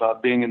everything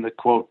about being in the,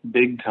 quote,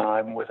 big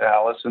time with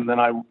Alice. And then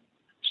I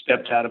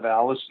stepped out of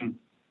Alice and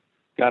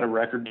got a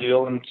record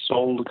deal and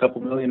sold a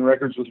couple million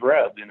records with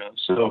Reb,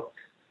 So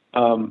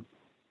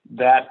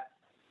that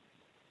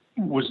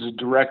was a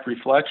direct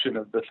reflection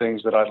of the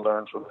things that I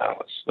learned from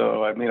Alice.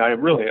 So, I mean, I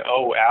really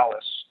owe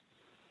Alice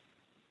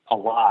a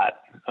lot.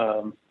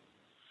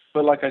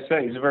 But like I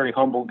say, he's a very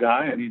humble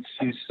guy, and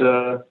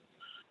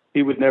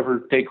he would never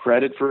take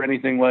credit for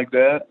anything like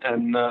that.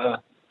 And,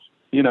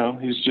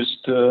 he's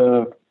just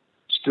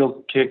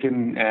still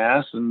kicking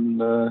ass,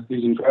 and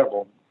he's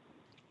incredible.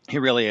 He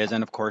really is.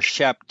 And of course,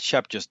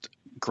 Shep just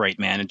great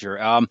manager.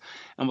 And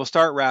we'll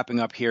start wrapping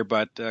up here,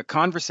 but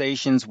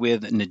Conversations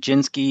with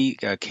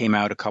Nijinsky came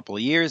out a couple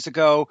of years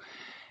ago,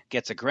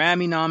 gets a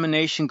Grammy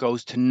nomination,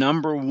 goes to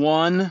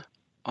 #1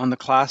 on the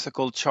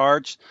classical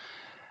charts.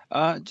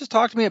 Just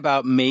talk to me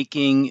about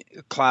making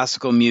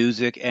classical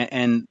music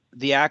and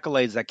the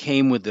accolades that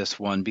came with this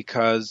one,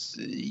 because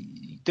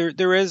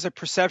there is a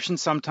perception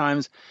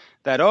sometimes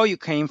that, you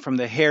came from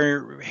the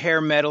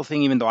hair metal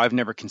thing, even though I've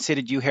never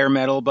considered you hair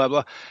metal, blah,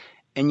 blah.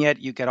 And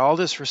yet you get all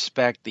this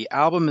respect. The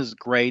album is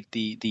great.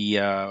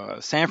 The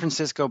San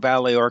Francisco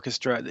Ballet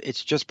Orchestra,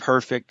 it's just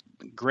perfect.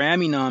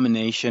 Grammy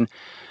nomination.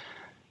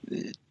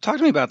 Talk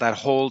to me about that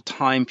whole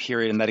time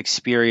period and that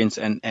experience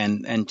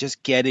and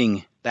just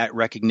getting that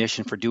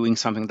recognition for doing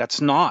something that's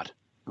not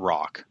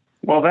rock.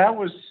 Well, that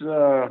was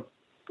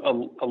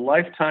a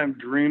lifetime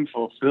dream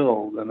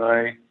fulfilled. And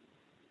I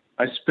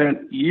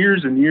spent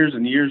years and years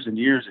and years and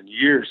years and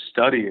years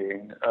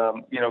studying,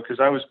 because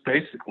I was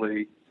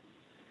basically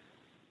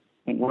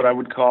what I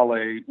would call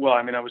I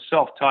was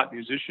self-taught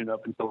musician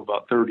up until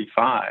about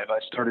 35. I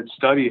started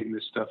studying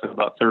this stuff at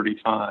about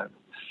 35.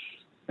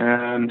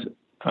 And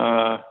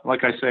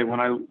like I say, when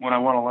I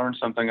want to learn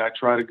something, I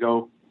try to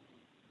go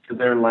to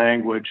their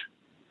language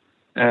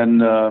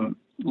and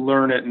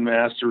learn it and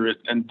master it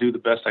and do the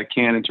best I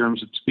can in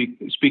terms of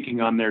speaking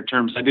on their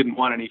terms. I didn't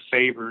want any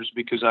favors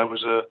because I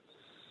was a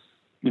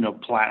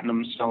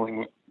platinum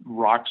selling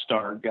rock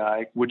star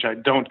guy, which I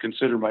don't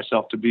consider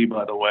myself to be,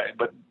 by the way.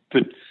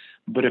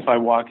 But if I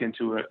walk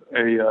into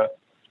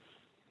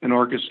an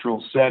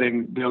orchestral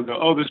setting, they'll go,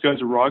 "Oh, this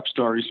guy's a rock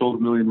star. He sold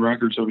 1 million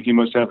records, so he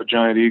must have a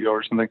giant ego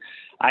or something."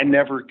 I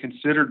never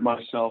considered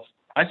myself.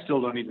 I still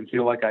don't even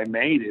feel like I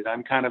made it.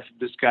 I'm kind of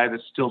this guy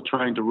that's still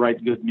trying to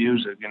write good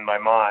music in my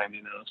mind,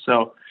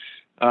 So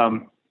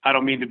I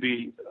don't mean to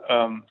be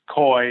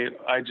coy.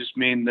 I just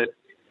mean that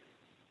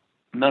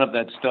none of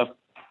that stuff.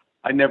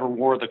 I never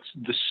wore the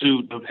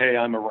suit of, "Hey,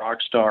 I'm a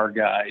rock star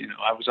guy."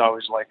 I was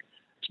always like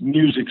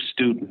music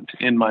student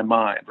in my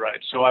mind,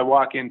 right? So I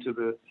walk into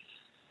the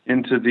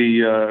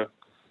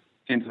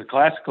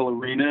classical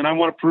arena and I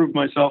want to prove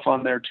myself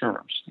on their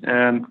terms.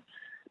 And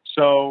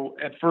so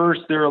at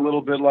first they're a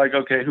little bit like,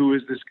 "Okay, who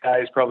is this guy?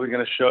 He's probably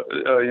going to show,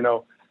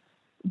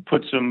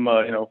 put some,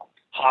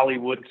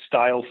 Hollywood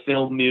style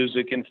film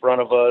music in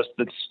front of us.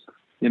 That's,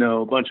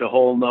 a bunch of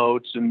whole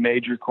notes and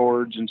major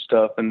chords and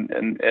stuff." And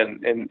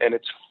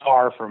it's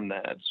far from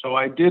that. So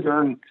I did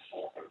earn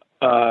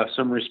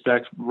some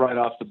respect right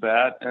off the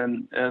bat.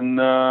 And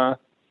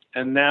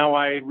now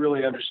I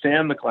really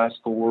understand the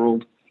classical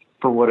world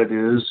for what it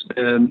is.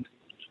 And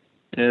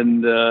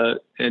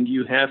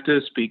you have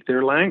to speak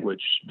their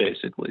language,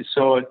 basically.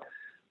 So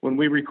when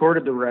we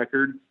recorded the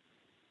record,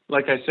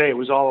 like I say, it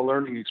was all a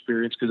learning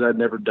experience because I'd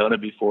never done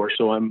it before.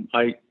 So I'm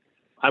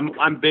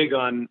big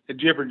on.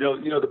 Did you ever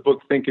know the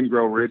book Think and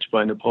Grow Rich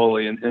by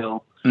Napoleon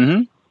Hill?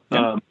 Mm-hmm.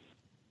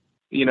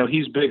 Yeah.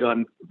 He's big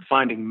on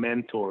finding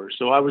mentors.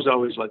 So I was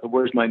always like,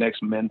 "Where's my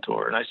next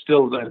mentor?" And I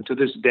still, to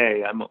this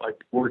day, I'm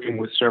like working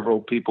with several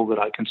people that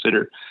I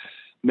consider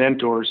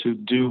mentors who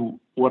do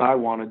what I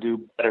want to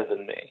do better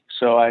than me.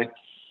 So I,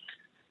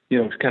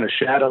 kind of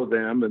shadow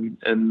them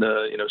and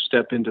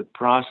step into the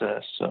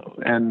process. So,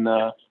 and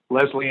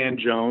Leslie Ann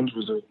Jones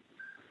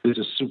is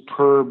a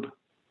superb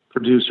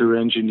producer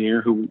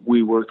engineer who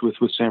we worked with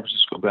San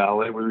Francisco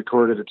Ballet. We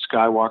recorded at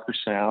Skywalker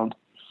Sound,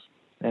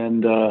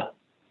 and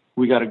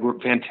we got a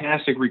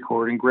fantastic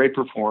recording, great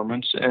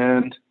performance,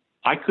 and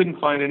I couldn't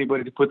find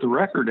anybody to put the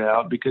record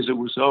out because it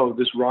was,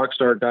 this rock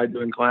star guy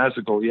doing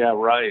classical. Yeah,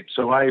 right.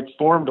 So I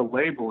formed a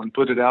label and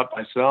put it out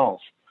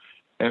myself.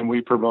 and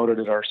we promoted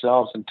it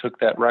ourselves and took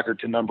that record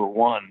to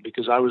 #1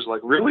 because I was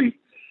like, really?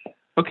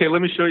 Okay,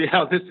 let me show you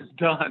how this is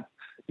done.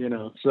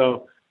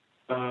 So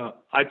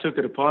I took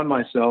it upon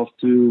myself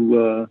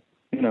to,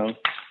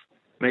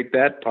 make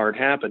that part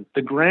happen.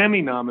 The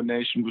Grammy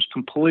nomination was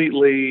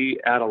completely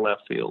out of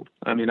left field.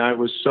 I mean, I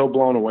was so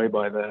blown away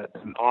by that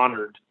and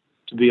honored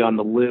to be on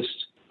the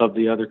list of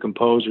the other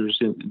composers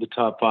in the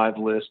top 5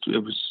 list.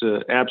 It was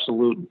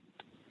absolute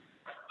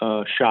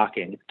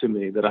shocking to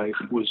me that I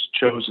was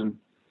chosen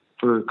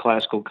for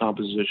classical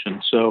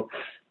composition. So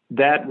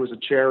that was a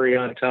cherry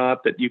on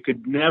top that you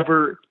could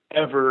never,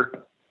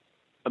 ever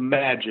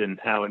imagine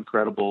how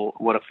incredible,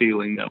 what a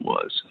feeling that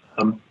was.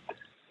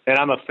 And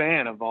I'm a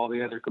fan of all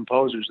the other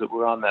composers that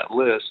were on that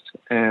list.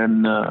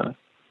 And,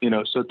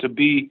 so to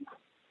be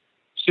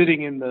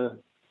sitting in the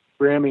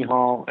Grammy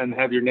Hall and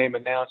have your name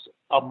announced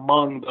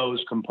among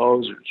those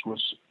composers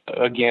was,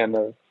 again,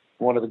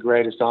 one of the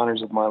greatest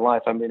honors of my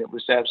life. I mean, it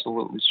was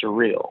absolutely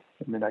surreal.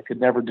 I mean, I could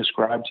never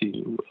describe to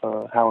you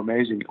how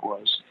amazing it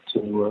was.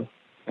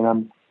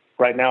 And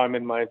right now I'm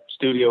in my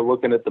studio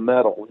looking at the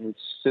medal. It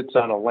sits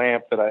on a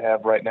lamp that I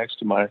have right next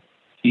to my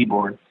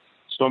keyboard.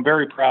 So I'm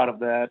very proud of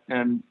that.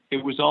 And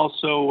it was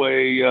also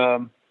a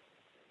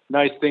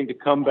nice thing to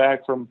come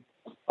back from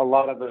a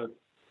lot of the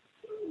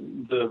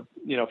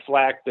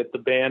flack that the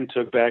band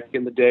took back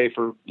in the day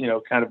for,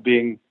 kind of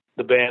being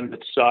the band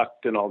that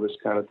sucked and all this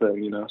kind of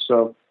thing,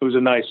 So it was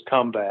a nice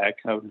comeback,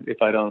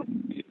 if I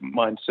don't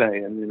mind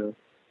saying,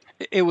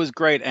 It was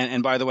great,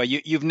 and by the way,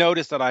 you've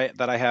noticed that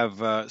I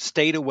have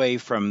stayed away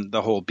from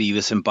the whole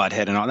Beavis and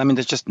Butthead and all. I mean,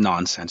 it's just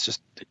nonsense.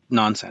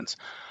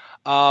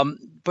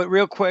 But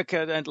real quick,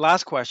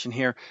 last question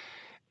here: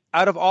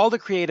 out of all the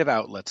creative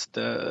outlets,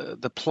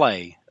 the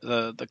play,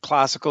 the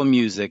classical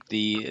music,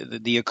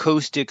 the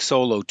acoustic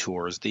solo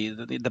tours,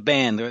 the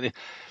band,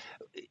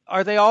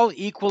 are they all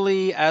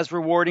equally as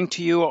rewarding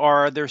to you,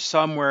 or are there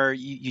some where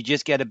you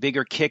just get a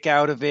bigger kick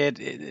out of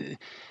it?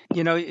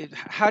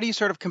 How do you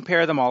sort of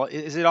compare them all?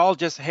 Is it all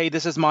just, hey,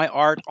 this is my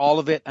art, all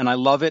of it, and I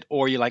love it?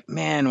 Or you're like,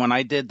 man, when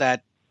I did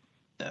that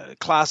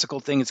classical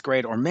thing, it's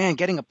great. Or, man,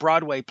 getting a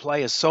Broadway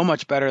play is so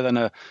much better than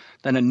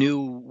a new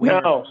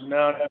winner. No.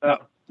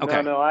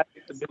 Okay. No.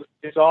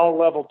 It's all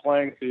level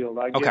playing field.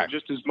 I get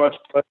just as much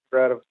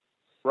pleasure out of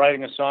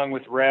writing a song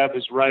with Reb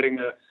as writing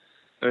a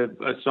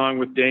song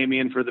with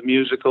Damien for the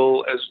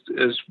musical, as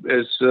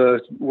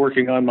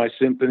working on my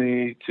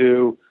symphony,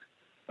 to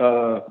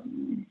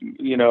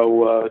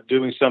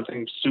doing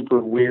something super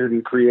weird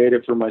and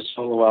creative for my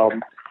solo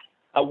album.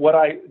 A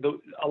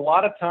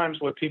lot of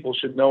times what people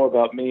should know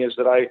about me is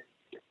that I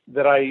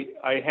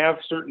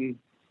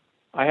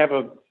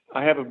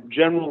have a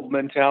general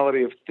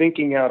mentality of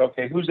thinking out,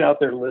 okay, who's out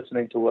there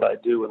listening to what I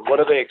do and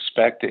what are they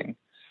expecting?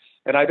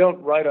 And I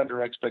don't write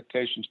under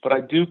expectations, but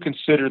I do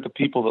consider the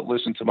people that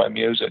listen to my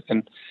music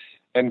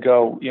and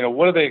go,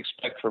 what do they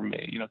expect from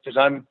me? Because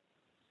I'm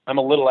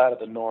a little out of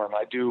the norm.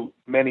 I do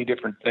many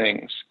different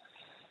things.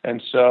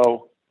 And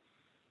so,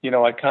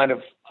 I kind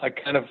of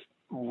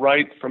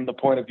write from the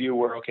point of view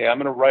where, okay, I'm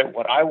going to write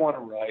what I want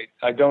to write.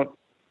 I don't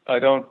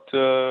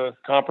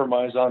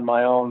compromise on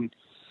my own,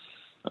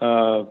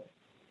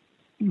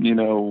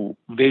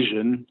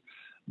 vision,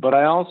 but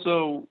I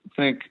also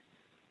think,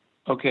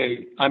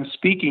 okay, I'm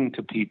speaking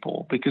to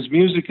people because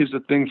music is a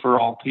thing for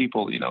all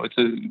people.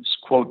 It's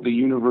quote, the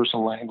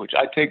universal language.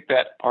 I take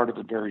that part of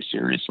it very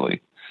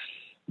seriously,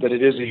 that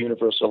it is a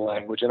universal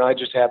language. And I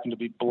just happen to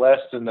be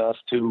blessed enough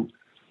to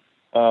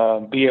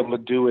be able to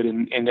do it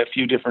in a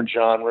few different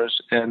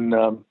genres. And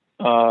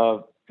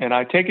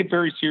I take it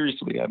very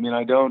seriously. I mean,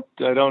 I don't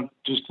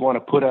just want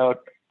to put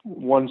out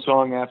one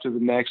song after the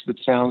next that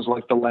sounds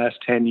like the last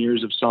 10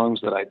 years of songs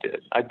that I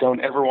did. I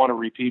don't ever want to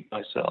repeat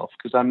myself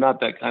because I'm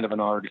not that kind of an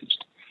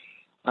artist.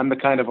 I'm the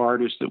kind of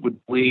artist that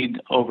would bleed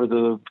over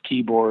the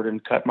keyboard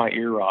and cut my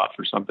ear off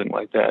or something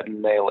like that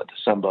and nail it to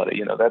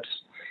somebody.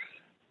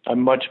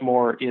 I'm much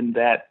more in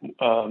that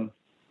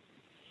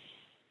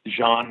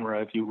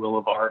genre, if you will,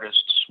 of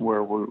artists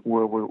where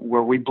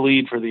we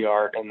bleed for the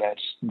art, and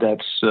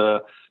that's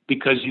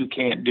because you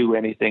can't do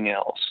anything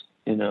else.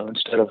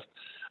 Instead of,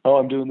 oh,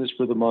 I'm doing this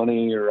for the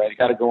money, or I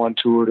got to go on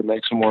tour to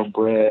make some more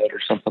bread, or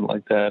something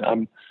like that.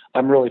 I'm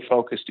really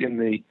focused in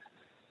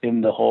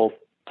the whole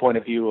point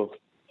of view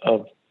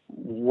of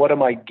what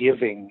am I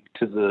giving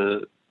to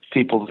the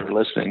people that are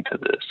listening to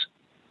this.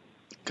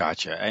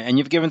 Gotcha. And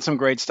you've given some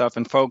great stuff.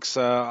 And folks,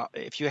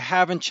 if you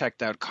haven't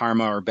checked out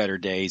Karma or Better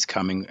Days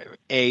coming,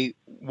 A,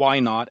 why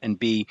not? And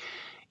B,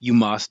 you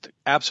must.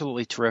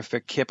 Absolutely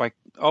terrific. Kip,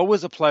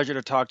 always a pleasure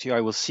to talk to you.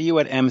 I will see you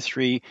at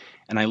M3,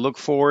 and I look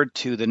forward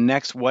to the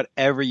next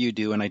whatever you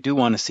do. And I do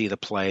want to see the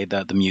play,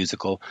 the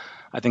musical.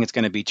 I think it's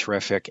going to be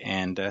terrific.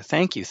 And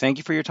thank you. Thank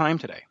you for your time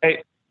today.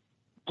 Hey,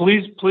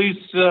 please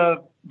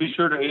be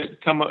sure to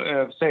come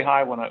say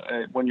hi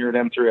when you're at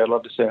M3. I'd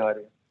love to say hi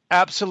to you.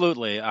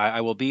 Absolutely.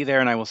 I will be there,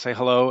 and I will say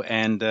hello.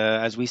 And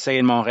as we say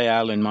in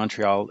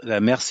Montreal,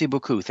 merci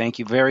beaucoup. Thank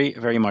you very,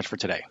 very much for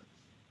today.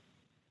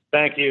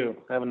 Thank you.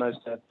 Have a nice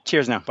day.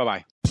 Cheers now.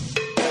 Bye-bye.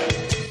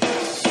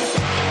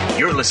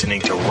 You're listening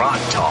to Rock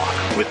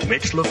Talk with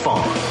Mitch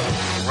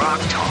LaFon.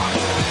 Rock Talk.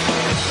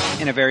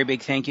 And a very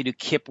big thank you to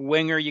Kip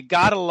Winger. You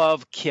gotta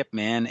love Kip,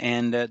 man.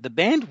 And the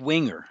band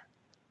Winger.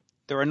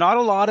 There are not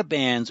a lot of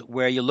bands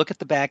where you look at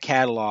the back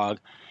catalog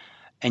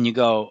and you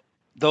go,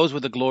 those were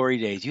the glory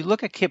days. You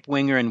look at Kip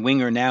Winger and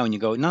Winger now and you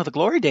go, no, the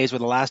glory days were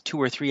the last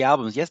 2 or 3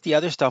 albums. Yes, the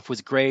other stuff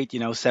was great,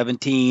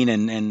 17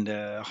 and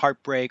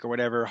Heartbreak or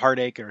whatever,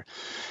 Heartache,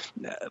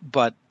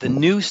 but the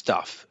new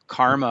stuff,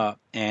 Karma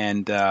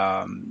and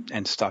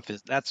stuff,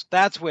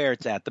 that's where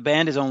it's at. The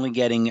band is only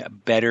getting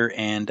better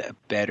and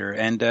better.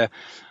 And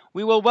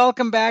we will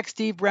welcome back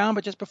Steve Brown,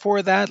 but just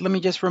before that, let me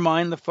just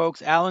remind the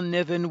folks, Alan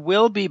Niven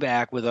will be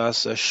back with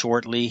us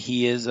shortly.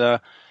 He is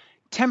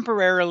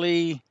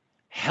temporarily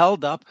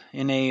held up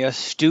in a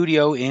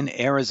studio in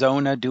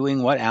Arizona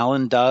doing what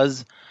Alan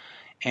does,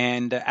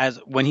 and as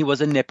when he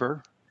was a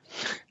nipper,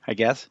 I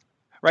guess,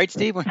 right,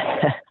 Steve?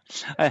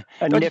 A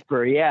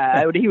nipper,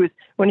 yeah.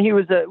 When he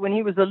was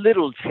a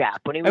little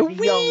chap, when he was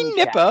a young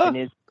nipper chap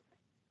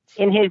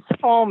in his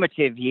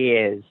formative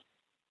years.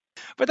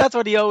 But that's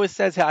what he always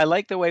says. I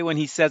like the way when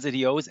he says it,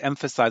 he always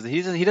emphasizes.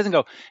 He doesn't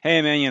go,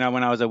 "Hey man,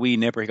 when I was a wee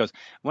nipper." He goes,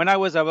 "When I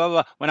was a blah,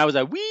 blah, when I was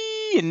a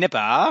wee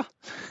nipper."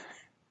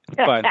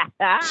 But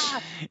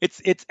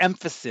it's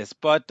emphasis.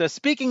 But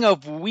speaking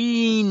of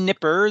wee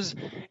nippers,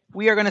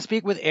 we are going to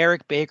speak with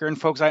Eric Baker. And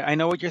folks, I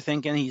know what you're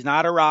thinking. He's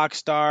not a rock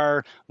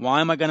star. Why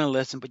am I going to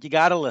listen? But you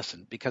got to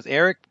listen because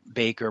Eric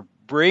Baker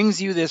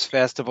brings you this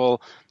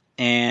festival.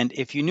 And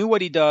if you knew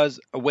what he does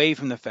away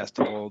from the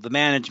festival, the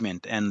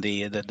management and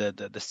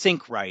the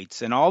sync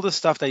rights and all the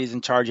stuff that he's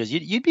in charge of,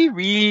 you'd be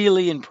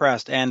really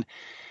impressed. And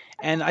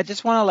I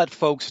just want to let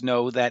folks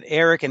know that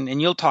Eric,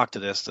 and you'll talk to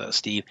this,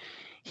 Steve,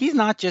 he's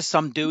not just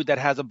some dude that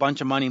has a bunch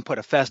of money and put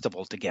a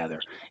festival together.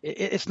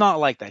 It's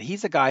not like that.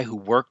 He's a guy who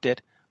worked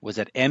it, was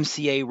at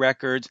MCA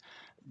Records,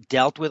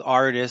 dealt with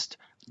artists,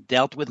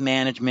 dealt with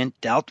management,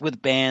 dealt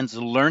with bands,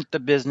 learned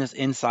the business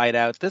inside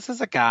out. This is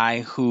a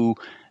guy who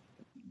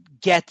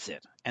gets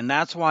it. And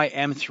that's why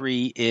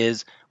M3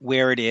 is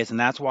where it is. And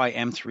that's why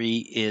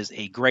M3 is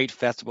a great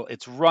festival.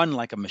 It's run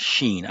like a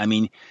machine. I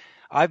mean,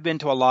 I've been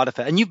to a lot of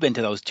and you've been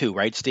to those too,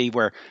 right, Steve,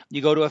 where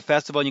you go to a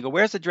festival and you go,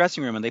 where's the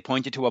dressing room? And they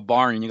point you to a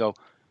barn and you go,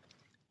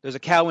 there's a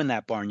cow in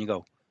that barn. You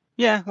go,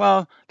 yeah,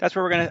 well, that's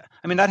where we're going to.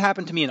 I mean, that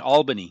happened to me in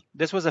Albany.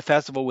 This was a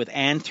festival with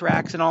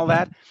anthrax and all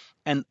that.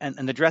 And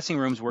the dressing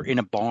rooms were in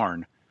a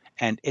barn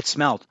and it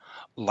smelled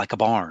like a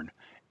barn.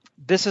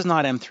 This is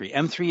not M3.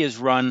 M3 is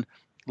run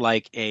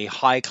like a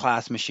high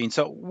class machine.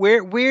 So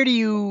where do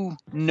you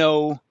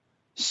know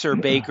Sir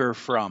Baker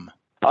from?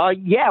 Well,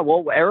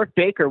 Eric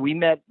Baker, we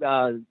met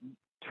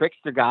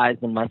Trickster guys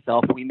and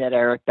myself. We met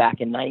Eric back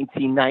in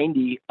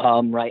 1990,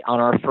 right on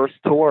our first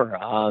tour.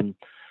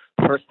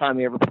 First time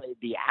we ever played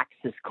the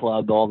Axis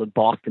Club. All the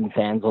Boston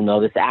fans will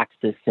know this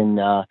Axis in,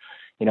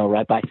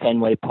 right by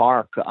Fenway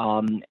Park.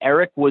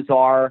 Eric was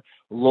our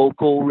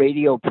local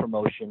radio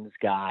promotions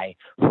guy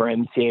for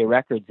MCA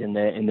Records in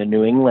the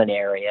New England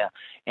area,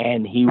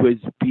 and he was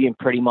being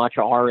pretty much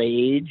our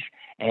age.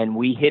 And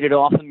we hit it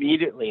off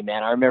immediately,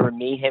 man. I remember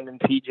him and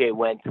PJ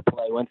went to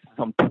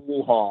some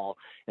pool hall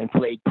and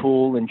played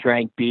pool and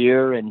drank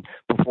beer and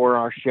before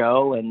our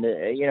show. And,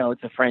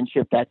 it's a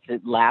friendship that's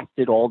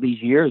lasted all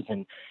these years.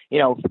 And,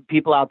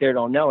 people out there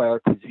don't know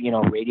Eric was,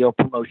 radio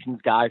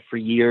promotions guy for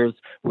years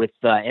with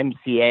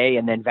MCA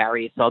and then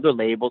various other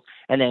labels.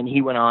 And then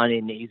he went on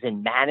and he's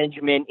in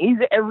management. He's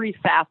every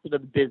facet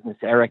of the business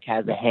Eric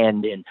has a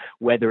hand in,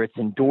 whether it's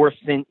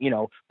endorsement,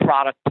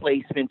 product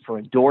placement for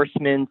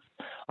endorsements,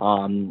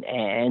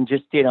 and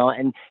just,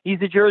 and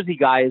he's a Jersey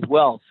guy as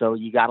well. So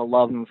you got to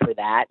love him for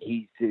that.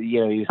 He's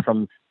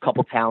from a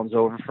couple towns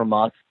over from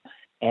us.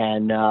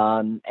 And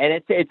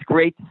it's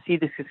great to see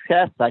the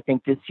success. I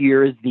think this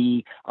year is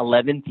the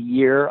 11th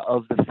year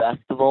of the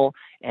festival,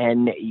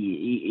 and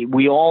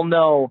we all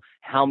know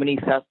how many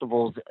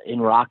festivals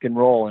in rock and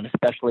roll, and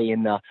especially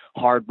in the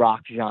hard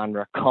rock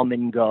genre, come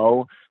and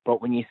go.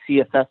 But when you see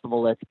a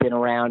festival that's been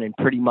around and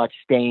pretty much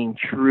staying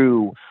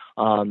true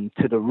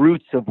to the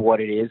roots of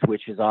what it is,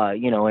 which is an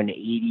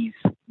 80s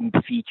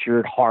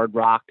featured hard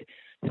rock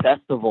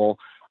festival,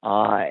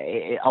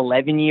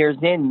 11 years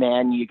in,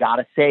 man, you got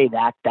to say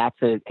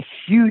that's a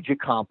huge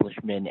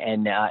accomplishment.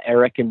 And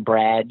Eric and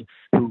Brad,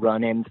 who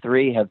run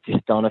M3, have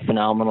just done a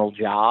phenomenal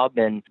job,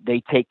 and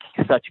they take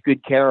such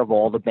good care of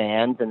all the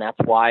bands. And that's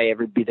why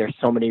there's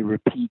so many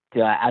repeat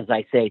offenders,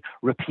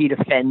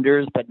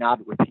 but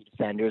not repeat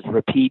offenders,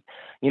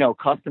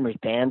 customers,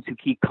 bands who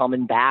keep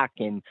coming back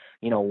and,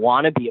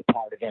 want to be a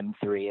part of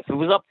M3. If it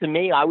was up to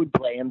me, I would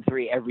play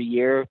M3 every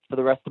year for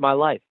the rest of my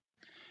life.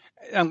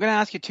 I'm going to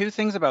ask you two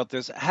things about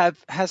this.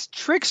 Has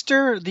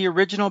Trickster, the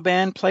original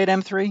band, played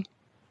M3?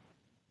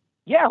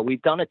 Yeah,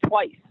 we've done it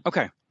twice.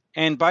 Okay.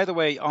 And by the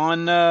way,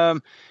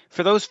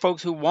 for those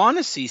folks who want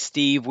to see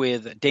Steve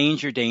with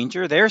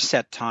Danger, their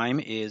set time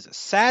is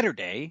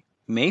Saturday,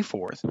 May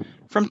 4th,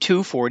 from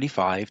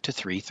 2:45 to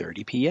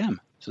 3:30 p.m.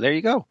 So there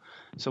you go.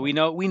 So we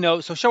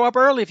know. So show up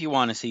early if you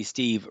want to see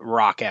Steve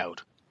rock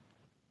out.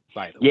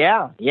 by the way.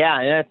 Yeah,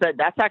 and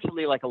that's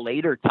actually like a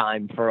later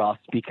time for us,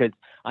 because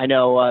I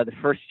know the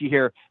first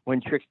year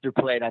when Trickster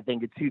played, I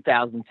think in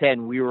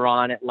 2010, we were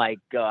on at like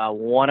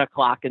 1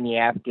 o'clock in the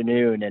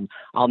afternoon, and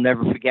I'll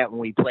never forget when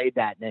we played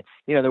that. And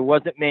there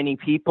wasn't many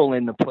people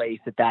in the place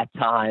at that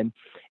time,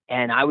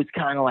 and I was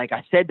kind of like,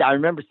 I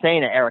remember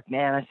saying to Eric,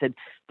 man, I said,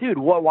 dude,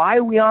 why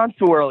are we on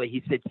so early?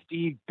 He said,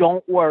 Steve,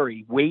 don't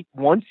worry, wait,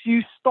 once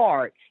you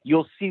start,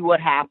 you'll see what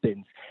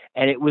happens.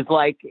 And it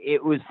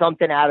was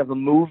something out of a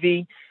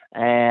movie.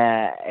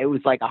 It was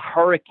like a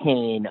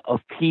hurricane of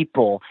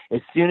people.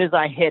 As soon as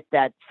I hit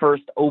that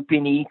first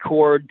open E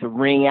chord to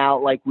ring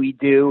out like we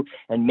do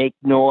and make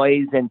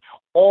noise, and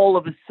all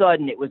of a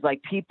sudden it was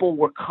like people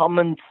were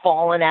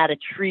falling out of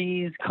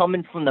trees,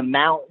 coming from the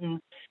mountains.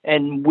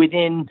 And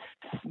within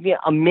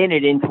a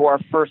minute into our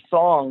first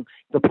song,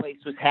 the place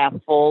was half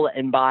full.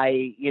 And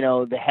by,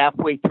 the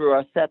halfway through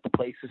our set, the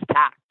place was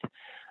packed.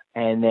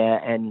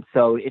 And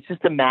so it's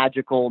just a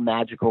magical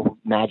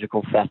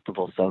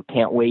festival. So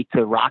can't wait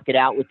to rock it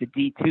out with the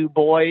D2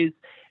 boys.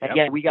 Yep.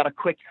 Again, we got a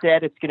quick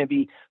set. It's going to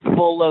be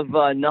full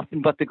of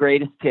nothing but the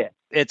greatest hits.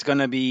 It's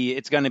gonna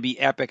be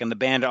epic, and the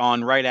band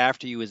on right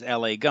after you is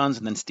L.A. Guns,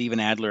 and then Steven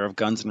Adler of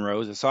Guns N'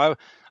 Roses. So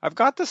I've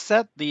got the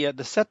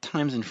set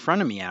times in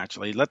front of me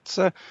actually. Let's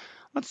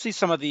see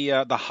some of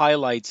the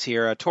highlights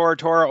here. Tora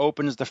Tora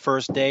opens the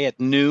first day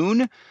at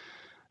noon.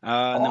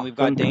 And then we've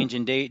got Danger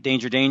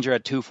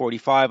at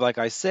 2:45, like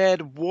I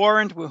said.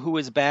 Warrant, who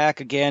is back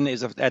again,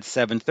 is at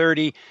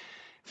 7:30.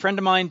 Friend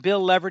of mine,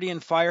 Bill Leverty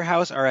and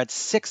Firehouse are at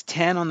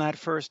 6:10 on that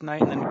first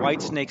night, and then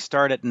Whitesnake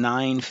start at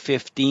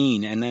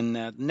 9:15. And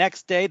then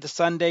next day, the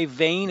Sunday,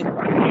 Vane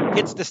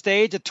hits the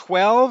stage at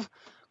 12.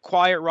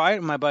 Quiet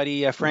Riot, my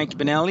buddy Frank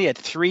Benelli at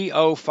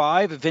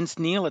 3:05. Vince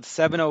Neil at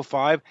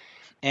 7:05.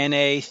 And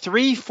a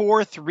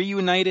 3/4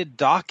 reunited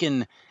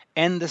Dokken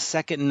end the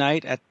second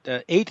night at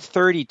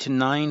 8:30 to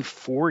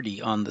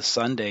 9:40 on the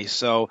Sunday.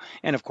 So,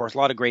 and of course, a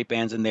lot of great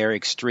bands in there: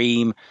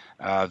 Extreme,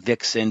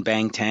 Vixen,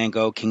 Bang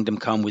Tango, Kingdom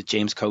Come with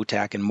James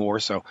Kotak, and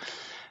more. So,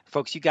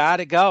 folks, you got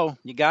to go.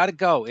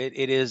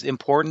 It is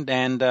important.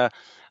 And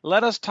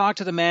let us talk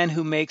to the man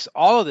who makes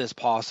all of this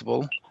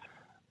possible,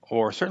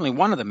 or certainly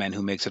one of the men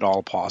who makes it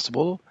all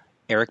possible,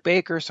 Eric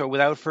Baker. So,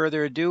 without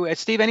further ado,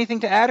 Steve,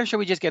 anything to add, or should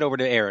we just get over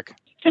to Eric?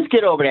 Just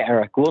get over to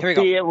Eric.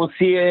 We'll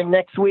see you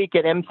next week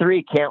at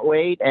M3. Can't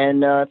wait.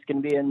 And it's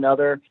going to be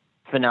another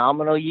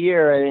phenomenal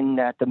year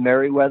at the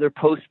Merriweather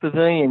Post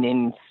Pavilion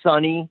in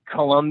sunny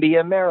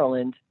Columbia,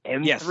 Maryland.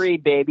 M3, yes.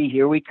 Baby,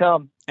 here we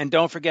come. And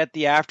don't forget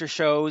the after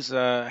shows.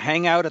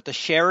 Hang out at the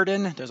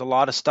Sheridan. There's a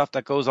lot of stuff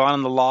that goes on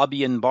in the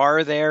lobby and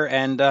bar there.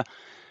 And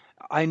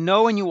I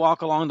know when you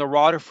walk along the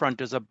waterfront,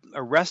 there's a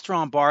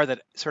restaurant bar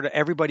that sort of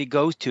everybody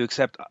goes to,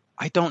 except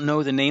I don't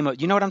know the name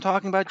of. You know what I'm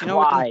talking about? Do you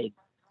know Clyde's, yeah.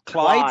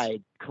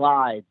 Clyde?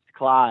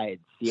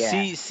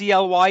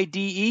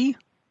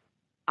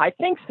 I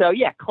think so,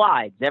 yeah,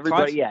 Clyde's.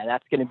 Everybody, yeah,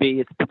 that's going to be,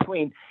 it's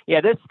between,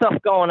 there's stuff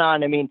going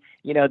on. I mean,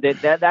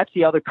 that's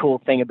the other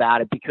cool thing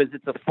about it, because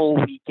it's a full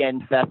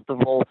weekend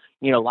festival.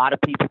 A lot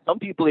of people, some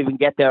people even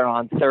get there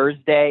on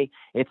Thursday.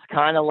 It's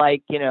kind of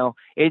like,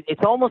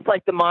 it's almost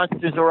like the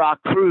Monsters of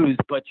Rock cruise,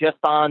 but just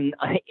on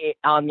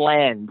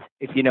land,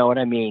 if you know what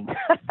I mean.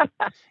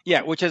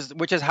 Yeah, which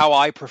is how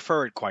I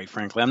prefer it, quite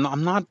frankly.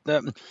 I'm not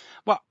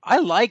well, I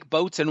like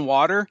boats and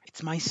water.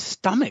 It's my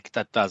stomach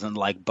that doesn't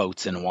like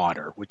boats and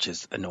water, which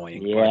is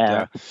annoying.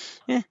 Yeah.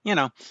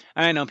 But,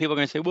 I know people are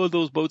going to say, well,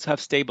 those boats have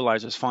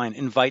stabilizers. Fine,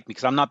 invite me,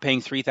 because I'm not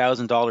paying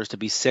 $3,000 to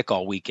be sick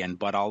all weekend,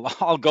 but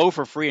I'll go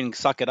for free and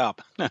suck it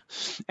up.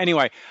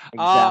 Anyway.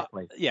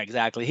 Exactly. Yeah,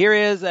 exactly. Here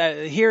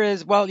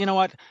is, well, you know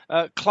what?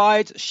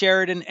 Clyde's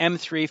Sheridan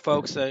M3,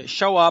 folks.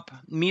 Show up,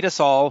 meet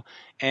us all.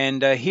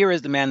 And here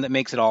is the man that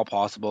makes it all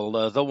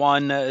possible. The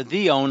one,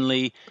 the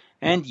only,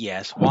 and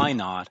yes, why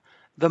not?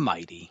 The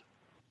mighty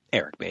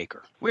Eric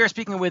Baker. We are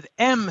speaking with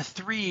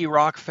M3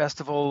 Rock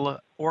Festival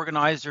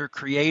organizer,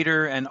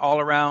 creator, and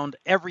all-around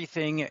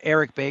everything,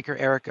 Eric Baker.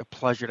 Eric, a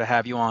pleasure to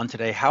have you on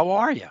today. How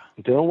are you?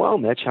 Doing well,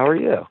 Mitch. How are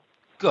you?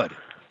 Good.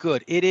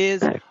 It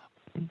is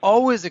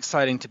always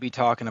exciting to be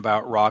talking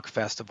about rock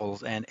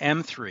festivals, and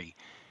M3,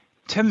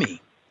 to me,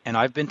 and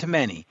I've been to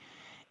many,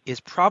 is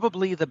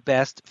probably the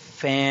best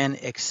fan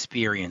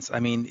experience. I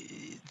mean,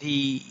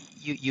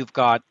 you've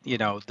got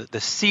the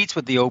seats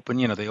with the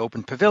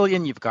open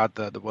pavilion. You've got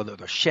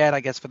the shed, I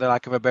guess, for the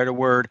lack of a better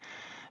word.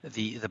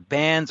 The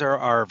bands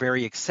are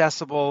very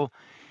accessible.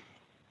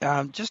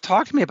 Just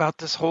talk to me about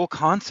this whole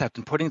concept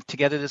and putting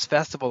together this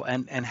festival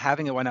and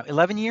having it.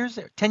 11 years,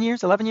 10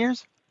 years, 11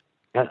 years.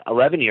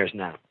 11 years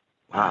now.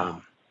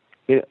 Wow.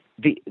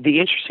 The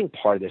interesting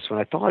part of this, when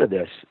I thought of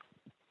this,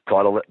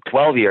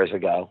 12 years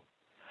ago.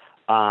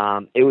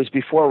 It was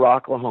before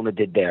Rocklahoma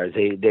did theirs.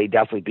 They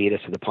definitely beat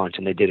us to the punch,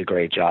 and they did a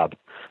great job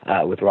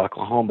with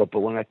Rocklahoma. But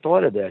when I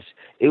thought of this,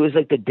 it was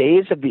like the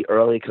days of the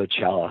early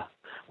Coachella,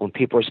 when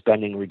people were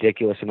spending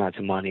ridiculous amounts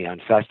of money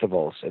on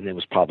festivals, and it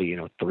was probably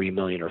 $3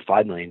 million or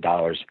 $5 million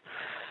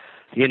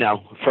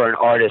for an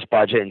artist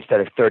budget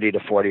instead of 30 to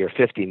 40 or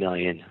 50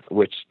 million,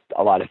 which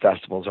a lot of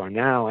festivals are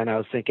now. And I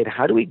was thinking,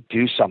 how do we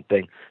do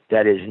something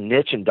that is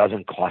niche and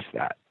doesn't cost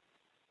that?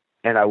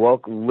 And I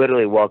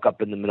literally woke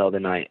up in the middle of the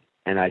night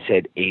and I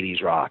said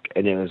 80s rock.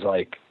 And it was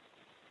like,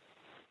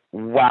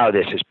 wow,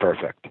 this is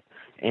perfect.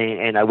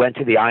 And I went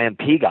to the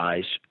IMP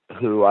guys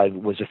who I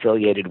was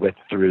affiliated with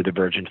through the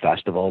Virgin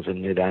Festivals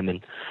and knew them.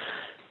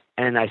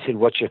 And I said,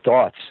 what's your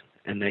thoughts?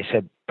 And they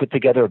said, put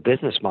together a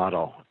business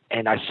model.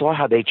 And I saw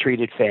how they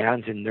treated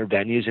fans in their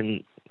venues,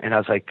 and I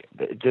was like,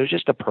 they're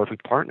just a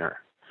perfect partner.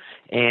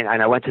 And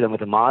I went to them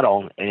with a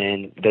model,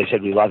 and they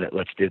said, we love it.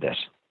 Let's do this.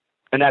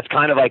 And that's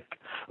kind of like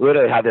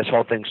literally how this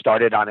whole thing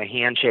started, on a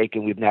handshake,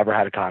 and we've never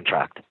had a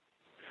contract.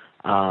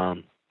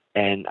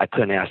 And I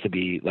couldn't ask to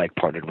be like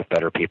partnered with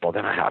better people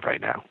than I have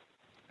right now.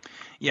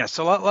 Yeah,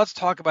 so let's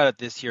talk about it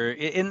this year.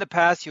 In the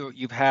past,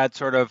 you've had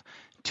sort of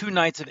 2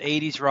 nights of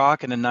 80s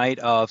rock and a night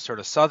of sort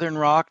of Southern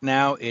rock.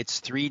 Now it's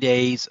 3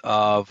 days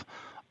of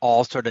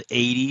all sort of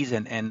 80s,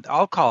 and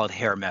I'll call it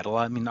hair metal.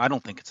 I mean, I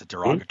don't think it's a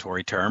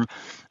derogatory term,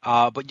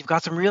 but you've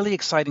got some really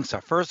exciting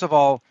stuff. First of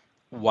all,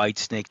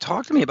 Whitesnake.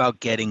 Talk to me about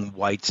getting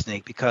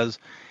Whitesnake, because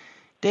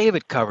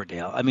David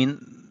Coverdale, I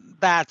mean,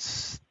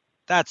 that's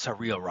a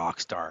real rock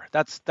star.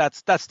 That's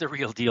the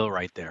real deal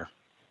right there.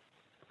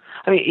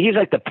 I mean, he's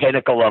like the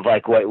pinnacle of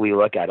like what we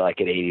look at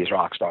like at 80s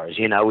rock stars.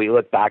 We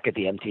look back at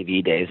the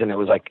MTV days, and it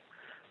was like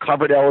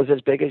Coverdale was as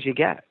big as you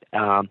get.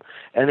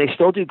 And they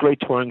still do great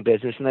touring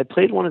business, and they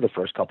played one of the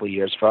first couple of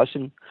years for us,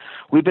 and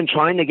we've been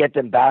trying to get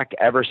them back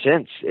ever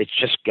since. It's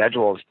just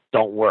schedules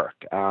don't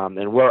work.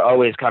 And we're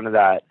always kind of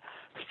that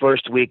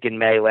first week in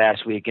May,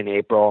 last week in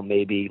April,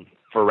 maybe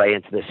foray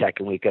into the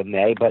second week of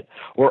May, but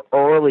we're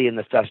early in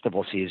the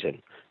festival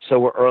season. So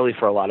we're early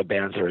for a lot of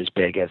bands that are as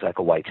big as like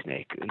a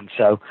Whitesnake. And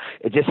so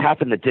it just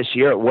happened that this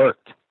year it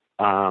worked.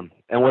 And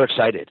we're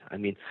excited. I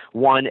mean,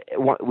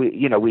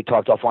 we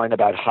talked offline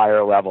about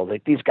higher level.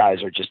 Like these guys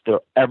are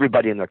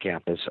everybody in their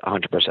camp is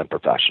 100%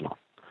 professional,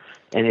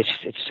 and it's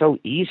so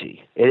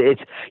easy.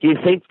 You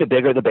think the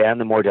bigger the band,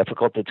 the more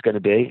difficult it's going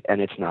to be,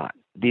 and it's not.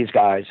 These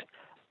guys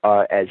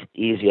are as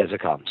easy as it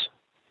comes,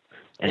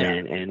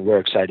 and we're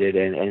excited.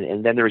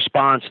 And then the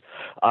response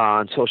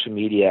on social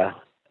media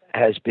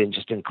has been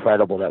just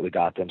incredible that we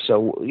got them.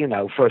 So,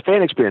 for a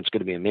fan experience, it's going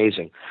to be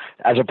amazing.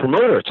 As a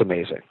promoter, it's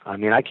amazing. I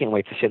mean, I can't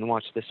wait to sit and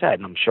watch the set,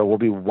 and I'm sure we'll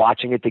be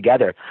watching it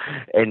together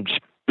and just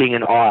being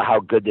in awe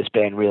how good this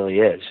band really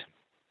is.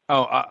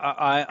 Oh,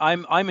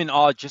 I'm in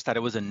awe just that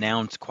it was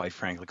announced, quite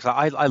frankly, because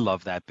I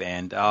love that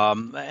band.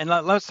 And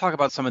let's talk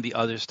about some of the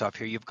other stuff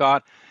here. You've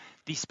got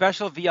the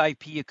special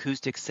VIP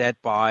acoustic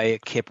set by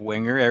Kip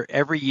Winger.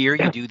 Every year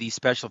you do these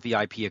special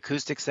VIP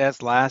acoustic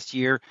sets. Last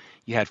year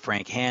you had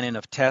Frank Hannon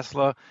of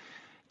Tesla.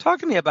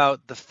 Talk to me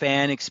about the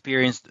fan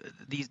experience,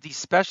 these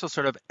special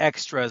sort of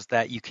extras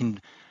that you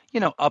can,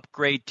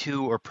 upgrade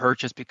to or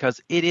purchase, because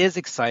it is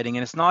exciting.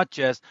 And it's not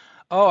just,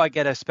 I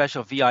get a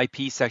special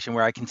VIP section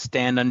where I can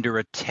stand under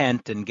a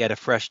tent and get a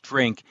fresh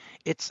drink.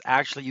 It's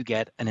actually you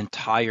get an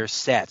entire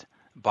set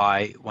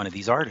by one of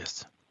these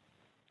artists.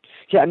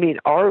 Yeah, I mean,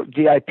 our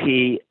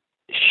VIP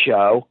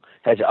show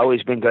has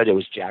always been good. It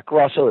was Jack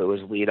Russell. It was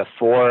Lita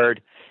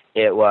Ford.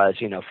 It was,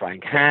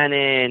 Frank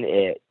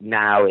Hannon.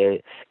 Now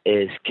it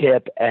is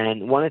Kip.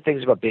 And one of the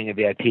things about being a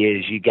VIP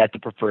is you get the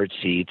preferred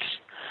seats.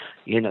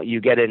 You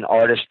get an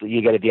artist,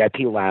 you get a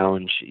VIP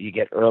lounge, you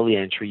get early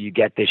entry, you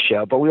get this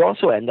show. But we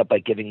also end up by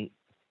giving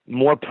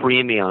more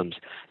premiums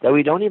that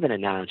we don't even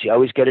announce. You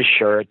always get a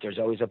shirt. There's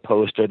always a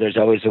poster. There's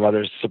always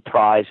another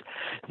surprise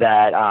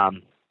that our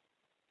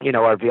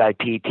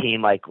VIP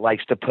team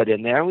likes to put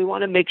in there. And we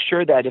want to make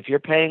sure that if you're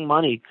paying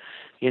money,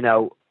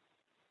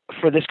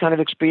 for this kind of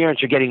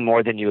experience, you're getting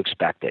more than you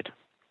expected.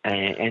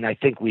 And I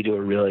think we do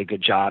a really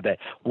good job at,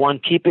 one,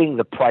 keeping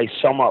the price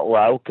somewhat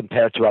low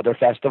compared to other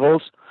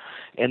festivals,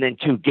 and then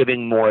 2,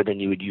 giving more than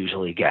you would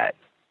usually get.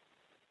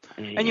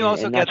 And you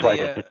also get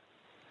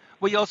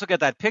you also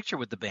get that picture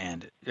with the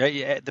band.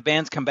 Right? The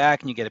bands come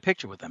back and you get a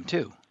picture with them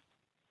too.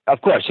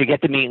 Of course, you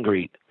get the meet and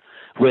greet,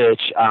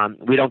 which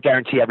we don't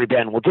guarantee every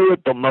band will do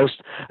it, but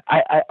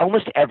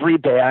almost every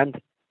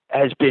band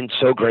has been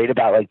so great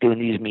about doing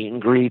these meet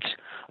and greets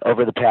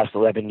over the past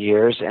 11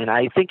 years. And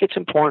I think it's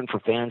important for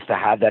fans to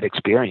have that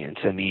experience.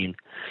 I mean,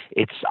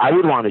 I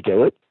would want to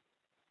do it.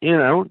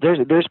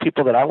 There's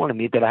people that I want to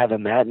meet that I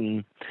haven't met,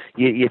 and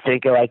you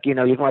think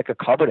even like a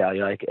Coverdale,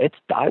 you're like,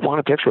 I want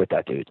a picture with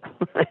that dude.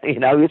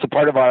 It's a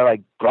part of our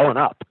growing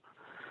up.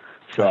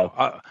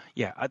 So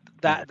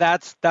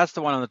that's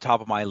the one on the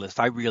top of my list.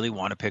 I really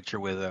want a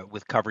picture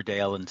with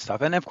Coverdale and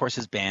stuff, and of course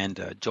his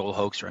band, Joel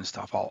Hoekstra and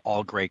stuff,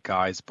 all great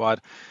guys. But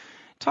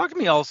talk to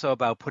me also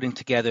about putting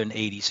together an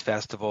 80s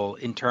festival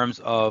in terms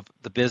of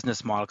the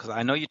business model, because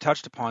I know you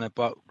touched upon it,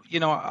 but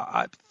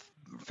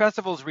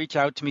festivals reach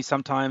out to me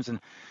sometimes, and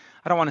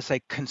I don't want to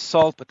say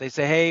consult, but they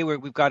say, hey,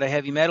 we've got a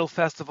heavy metal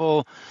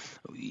festival.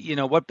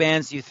 What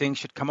bands do you think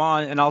should come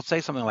on? And I'll say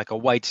something like a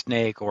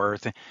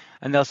Whitesnake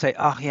and they'll say,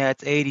 oh, yeah,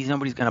 it's 80s.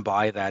 Nobody's going to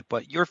buy that.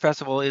 But your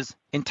festival is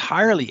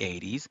entirely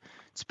 80s.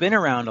 It's been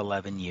around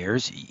 11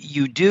 years.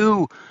 You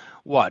do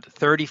what,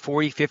 30,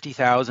 40,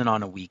 50,000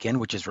 on a weekend,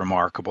 which is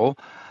remarkable.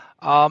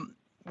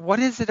 What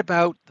is it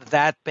about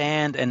that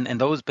band and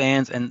those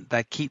bands and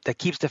that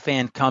keeps the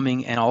fan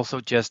coming, and also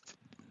just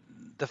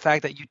the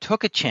fact that you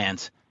took a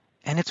chance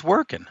and it's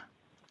working?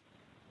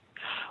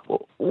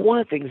 Well, one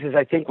of the things is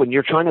I think when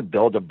you're trying to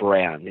build a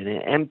brand,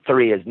 and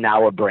M3 is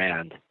now a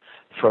brand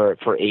for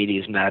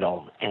 80s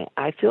metal, and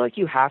I feel like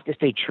you have to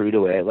stay true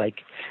to it.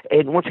 Like,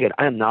 and once again,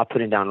 I am not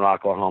putting down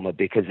Rocklahoma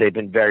because they've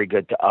been very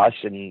good to us,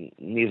 and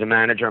he's a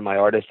manager and my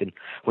artist, and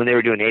when they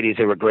were doing 80s,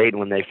 they were great, and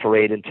when they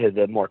forayed into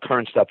the more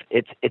current stuff,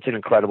 it's an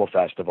incredible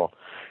festival.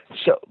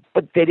 So,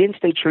 but they didn't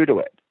stay true to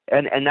it.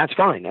 And that's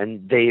fine,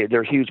 and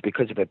they're huge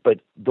because of it.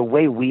 But the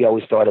way we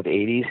always thought of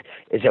 80s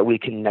is that we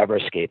can never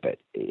escape it.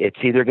 It's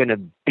either going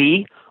to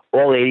be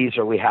all 80s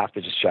or we have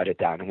to just shut it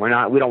down. And we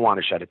don't want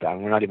to shut it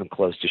down. We're not even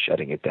close to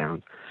shutting it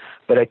down.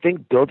 But I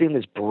think building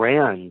this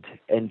brand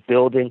and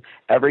building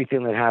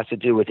everything that has to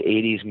do with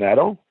 80s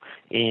metal,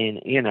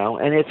 and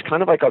it's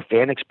kind of like a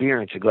fan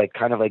experience. It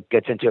kind of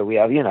gets into it. We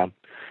have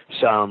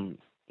some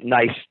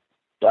nice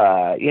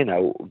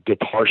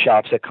guitar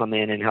shops that come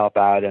in and help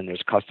out, and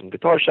there's custom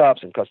guitar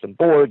shops and custom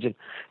boards, and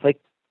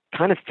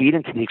kind of feed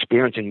into the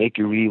experience and make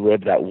you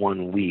relive that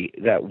one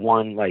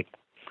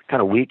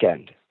kind of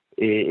weekend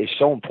is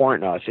so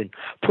important to us. And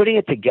putting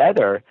it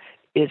together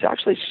is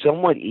actually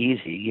somewhat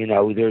easy.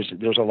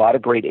 There's a lot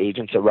of great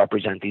agents that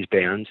represent these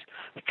bands.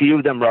 Few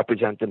of them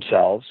represent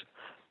themselves,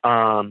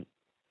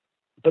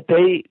 but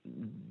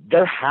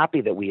they're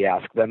happy that we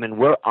ask them, and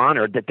we're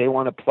honored that they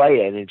want to play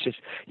it. And it's just,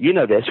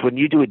 this, when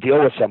you do a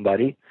deal with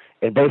somebody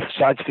and both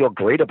sides feel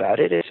great about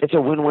it, it's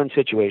a win-win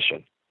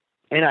situation.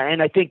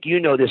 And I think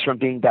this from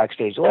being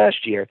backstage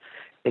last year,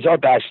 is our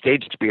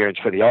backstage experience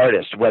for the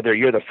artist. Whether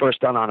you're the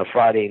first on a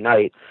Friday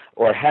night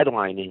or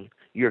headlining,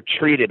 you're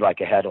treated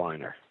like a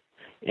headliner.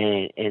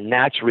 And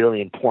that's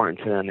really important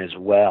to them as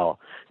well,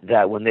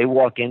 that when they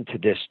walk into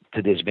this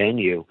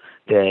venue,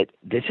 that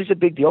this is a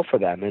big deal for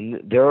them. And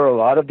there are a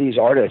lot of these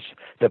artists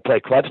that play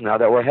clubs now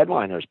that were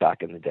headliners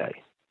back in the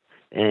day.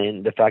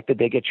 And the fact that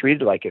they get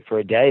treated like it for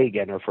a day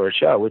again or for a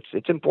show,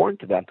 it's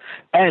important to them.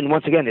 And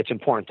once again, it's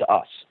important to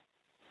us.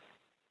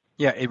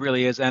 Yeah, it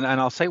really is. And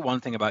I'll say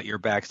one thing about your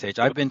backstage.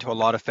 I've been to a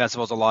lot of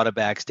festivals, a lot of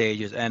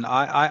backstages, and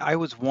I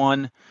was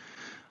one,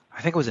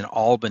 I think it was in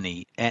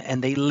Albany,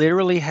 and they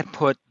literally had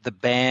put the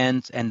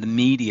bands and the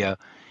media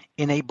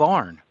in a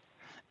barn,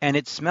 and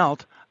it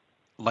smelled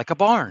like a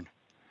barn.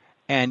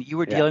 And you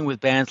were dealing with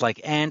bands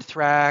like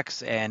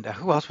Anthrax, and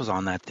who else was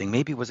on that thing?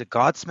 Maybe was it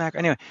Godsmack?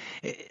 Anyway,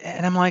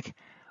 and I'm like,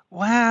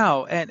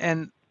 wow.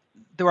 And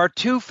there are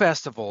two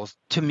festivals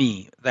to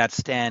me that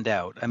stand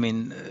out. I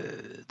mean,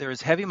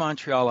 there's Heavy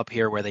Montreal up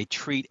here where they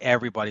treat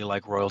everybody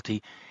like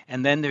royalty,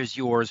 and then there's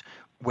yours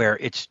where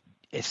it's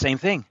same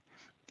thing.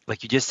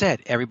 Like you just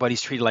said,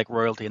 everybody's treated like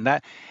royalty,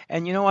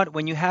 and you know what?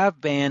 When you have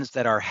bands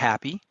that are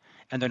happy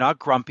and they're not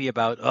grumpy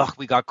about,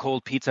 we got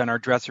cold pizza in our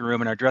dressing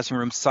room and our dressing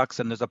room sucks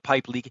and there's a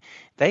pipe leak,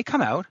 they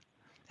come out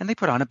and they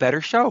put on a better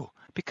show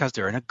because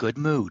they're in a good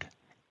mood.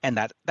 And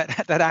that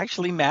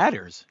actually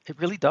matters. It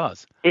really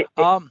does. It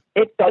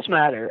does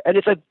matter. And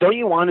it's like, don't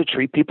you want to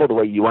treat people the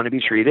way you want to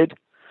be treated?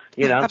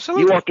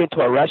 Absolutely. You walk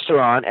into a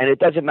restaurant, and it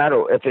doesn't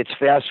matter if it's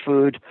fast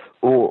food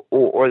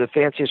or the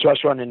fanciest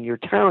restaurant in your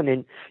town,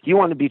 and you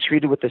want to be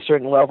treated with a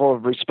certain level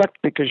of respect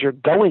because you're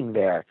going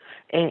there.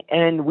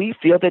 And we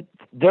feel that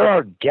they're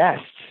our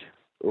guests.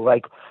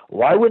 Like,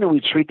 why wouldn't we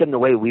treat them the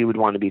way we would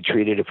want to be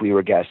treated if we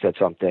were guests at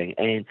something?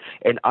 And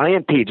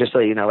IMP, just so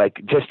you know,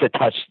 just to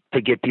touch,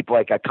 to get people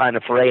a kind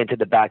of foray into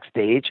the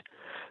backstage,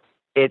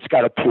 it's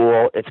got a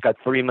pool, it's got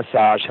 3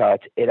 massage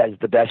huts, it has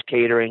the best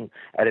catering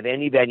out of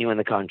any venue in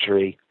the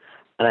country.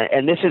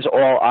 And this is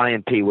all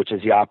IMP, which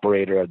is the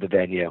operator of the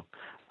venue.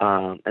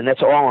 And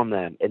that's all on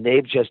them. And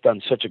they've just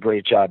done such a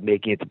great job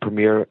making it the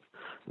premier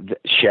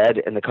shed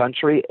in the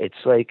country. It's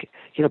like,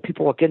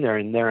 people walk in there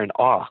and they're in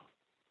awe.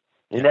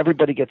 And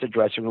everybody gets a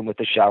dressing room with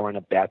a shower and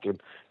a bathroom.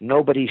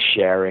 Nobody's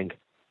sharing.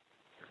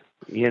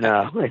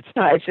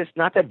 It's just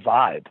not that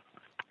vibe.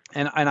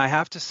 And I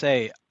have to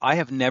say, I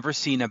have never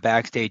seen a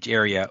backstage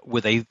area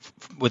with a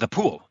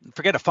pool.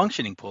 Forget a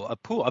functioning pool, a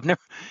pool. I've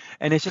never,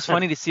 and it's just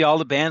funny to see all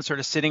the bands sort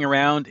of sitting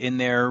around in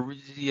their,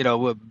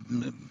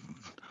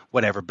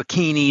 whatever,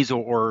 bikinis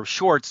or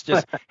shorts,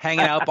 just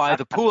hanging out by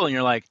the pool, and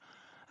you're like,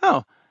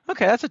 oh,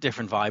 okay, that's a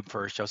different vibe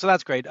for a show. So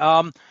that's great.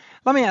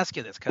 Let me ask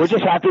you this. We're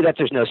just happy that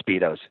there's no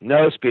Speedos.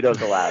 No Speedos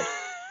allowed.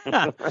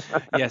 Yeah,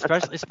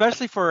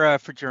 especially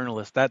for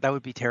journalists, that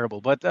would be terrible.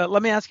 But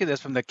let me ask you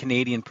this from the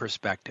Canadian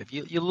perspective.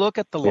 You look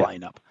at the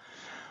lineup,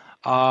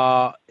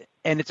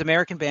 and it's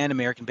American band,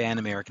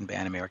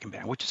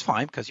 which is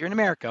fine because you're in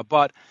America.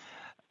 But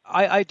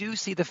I do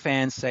see the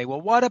fans say,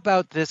 well, what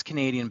about this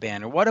Canadian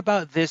band, or what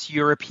about this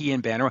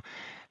European band? Or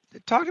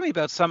talk to me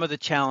about some of the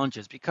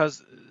challenges,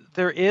 because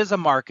there is a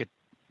market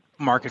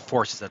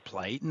forces at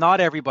play.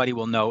 Not everybody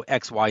will know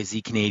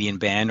XYZ Canadian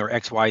band or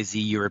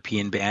XYZ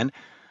European band.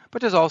 But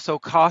there's also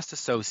cost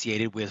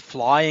associated with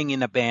flying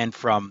in a band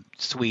from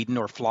Sweden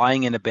or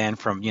flying in a band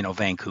from,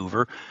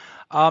 Vancouver.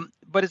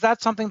 but is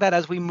that something that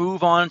as we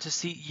move on to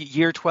see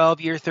year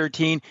 12, year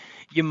 13,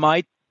 you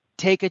might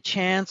take a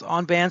chance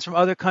on bands from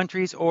other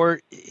countries, or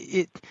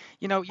you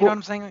know what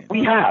I'm saying?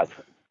 We have.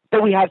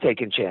 But we have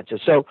taken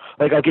chances. So,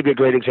 like, I'll give you a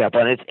great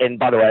example. And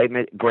by the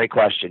way, great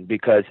question,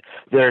 because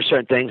there are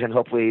certain things, and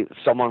hopefully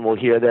someone will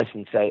hear this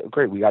and say, oh,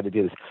 great, we got to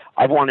do this.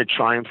 I've wanted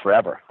Triumph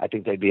forever. I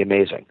think they'd be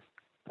amazing.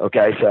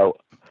 Okay, so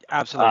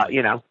absolutely,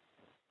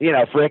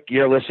 if Rick,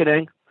 you're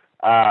listening,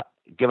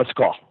 give us a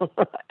call.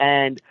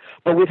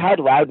 But we've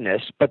had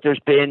Loudness, but there's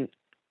been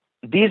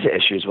these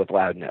issues with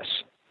Loudness.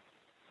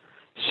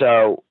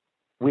 So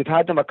we've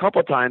had them a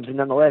couple of times, and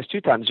then the last 2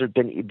 times there've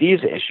been these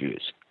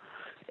issues.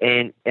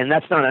 And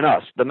that's not on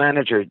us. The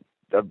manager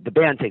of the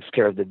band takes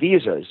care of the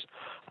visas.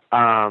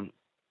 And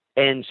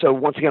so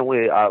once again,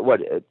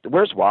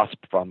 where's Wasp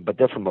from? But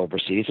they're from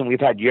overseas. And we've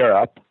had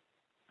Europe,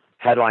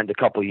 headlined a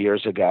couple of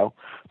years ago.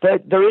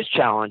 But there is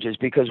challenges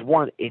because,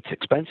 one, it's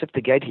expensive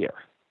to get here.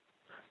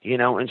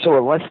 And so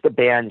unless the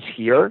band's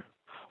here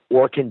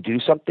or can do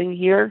something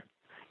here,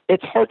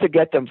 it's hard to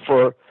get them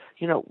for,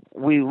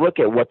 we look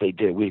at what they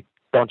do. We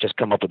don't just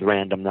come up with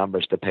random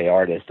numbers to pay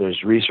artists.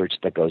 There's research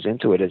that goes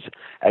into it,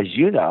 as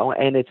you know,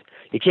 and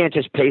you can't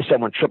just pay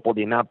someone triple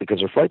the amount because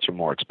their flights are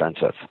more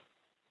expensive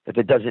if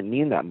it doesn't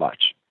mean that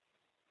much.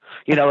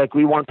 Like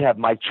we want to have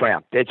Mike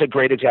Tramp. It's a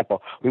great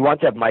example. We want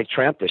to have Mike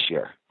Tramp this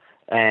year,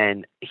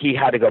 and he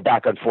had to go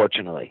back,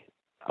 unfortunately,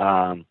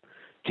 to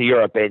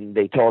Europe, and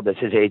they told us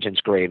his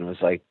agent's great and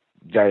was like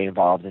very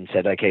involved and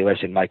said, okay,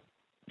 listen, Mike,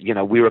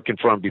 we were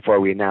confirmed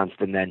before we announced,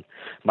 and then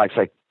Mike's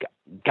like,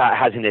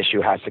 has an issue,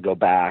 has to go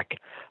back,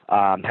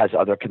 has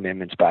other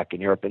commitments back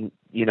in Europe. And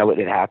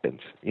it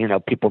happens.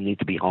 People need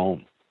to be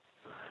home.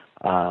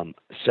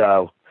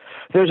 So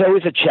there's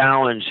always a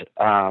challenge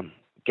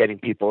getting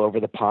people over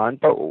the pond.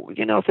 But,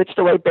 if it's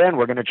the right band,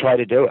 we're going to try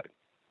to do it.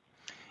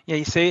 Yeah,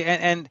 you see,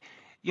 and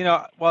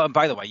well,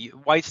 by the way,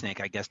 Whitesnake,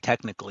 I guess,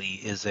 technically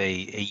is a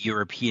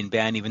European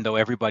band, even though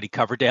everybody,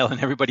 Coverdale and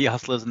everybody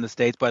else lives in the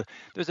States. But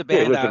there's a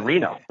band in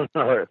Reno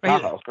or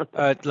Tahoe.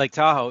 Like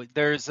Tahoe.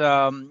 There's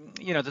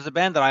there's a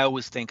band that I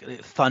always think,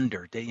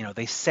 Thunder.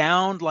 They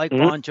sound like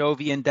Bon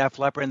Jovi and Def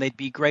Leppard, and they'd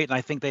be great. And I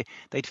think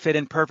they'd fit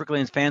in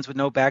perfectly as fans would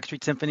know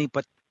Backstreet Symphony.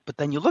 But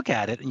then you look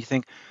at it and you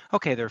think,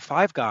 okay, there are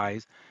 5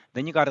 guys.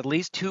 Then you got at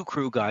least 2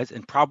 crew guys,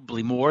 and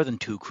probably more than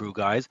 2 crew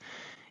guys.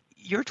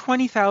 You're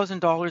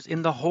 $20,000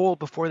 in the hole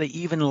before they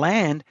even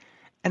land,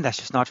 and that's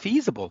just not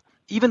feasible.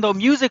 Even though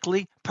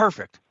musically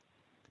perfect,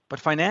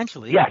 but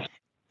financially, yes,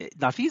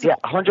 not feasible.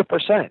 Yeah,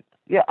 100%.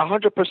 Yeah,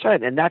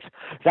 100%. And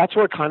that's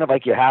where kind of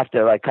like you have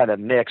to like kind of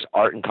mix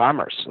art and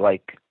commerce.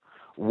 Like,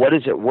 what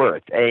is it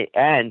worth?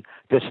 And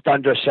does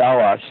Thunder sell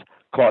us,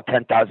 call it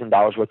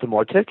 $10,000 worth of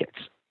more tickets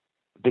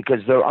because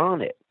they're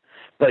on it?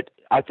 But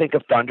I think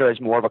of Thunder as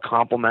more of a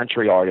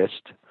complimentary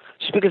artist,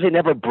 just because they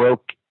never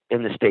broke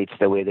in the States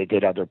the way they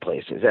did other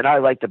places. And I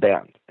like the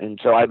band. And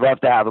so I'd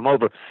love to have them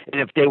over. And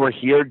if they were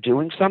here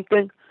doing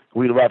something,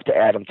 we'd love to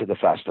add them to the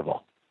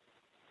festival.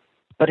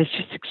 But it's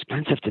just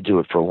expensive to do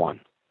it for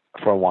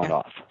a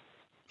one-off.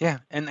 Yeah,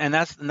 and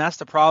that's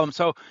the problem.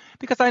 So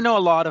because I know a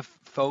lot of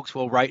folks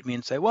will write me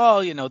and say,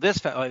 well,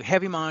 this like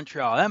Heavy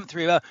Montreal,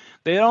 M3,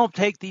 they don't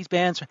take these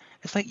bands.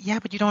 It's like, yeah,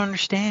 but you don't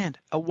understand.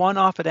 A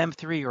one-off at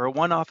M3 or a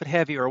one-off at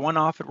Heavy or a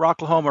one-off at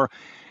Rocklahoma or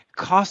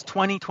cost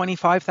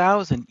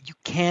 $25,000. You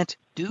can't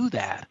do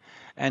that.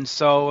 And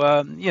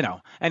so,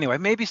 anyway,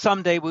 maybe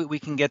someday we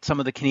can get some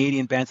of the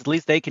Canadian bands. At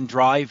least they can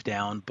drive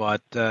down,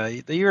 but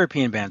the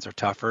European bands are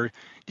tougher.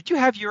 Did you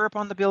have Europe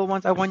on the bill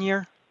one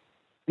year?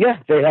 Yeah,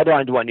 they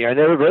headlined one year, and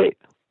they were great.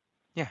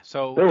 Yeah,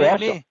 so they were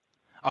awesome.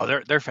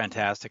 Oh, they're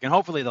fantastic, and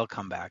hopefully they'll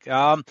come back.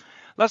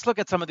 Let's look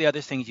at some of the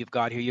other things you've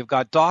got here. You've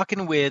got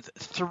Dokken with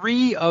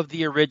 3 of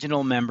the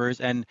original members,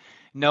 and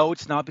no,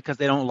 it's not because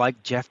they don't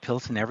like Jeff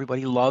Pilson.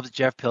 Everybody loves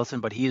Jeff Pilson,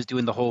 but he is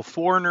doing the whole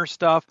Foreigner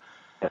stuff.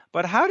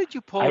 But how did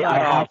you pull that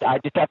off? I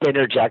just have to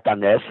interject on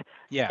this.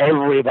 Yeah.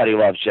 Everybody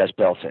loves Jeff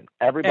Pilson.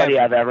 Everybody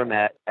I've ever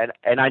met,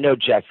 and I know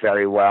Jeff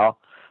very well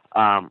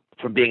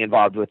from being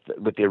involved with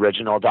the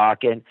original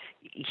Dokken.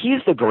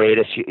 He's the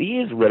greatest. He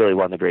is literally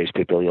one of the greatest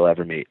people you'll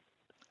ever meet.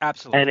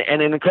 Absolutely.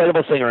 And an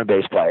incredible singer and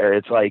bass player.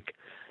 It's like,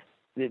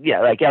 yeah,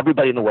 like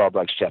everybody in the world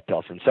likes Jeff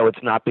Pilson. So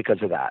it's not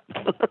because of that.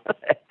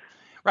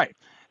 Right.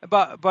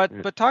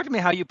 But talk to me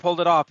how you pulled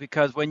it off,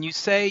 because when you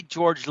say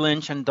George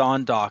Lynch and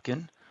Don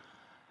Dokken,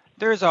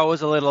 there's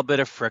always a little bit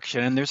of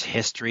friction, and there's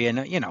history, and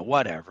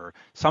whatever.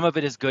 Some of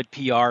it is good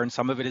PR, and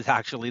some of it is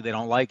actually they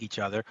don't like each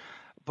other.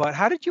 But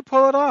how did you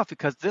pull it off?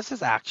 Because this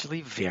is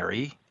actually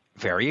very,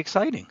 very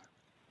exciting.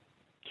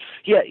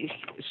 Yeah.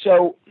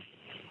 So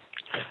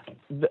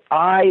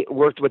I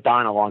worked with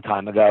Don a long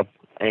time ago,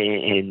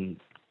 and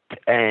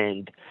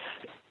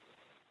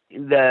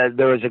there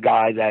was a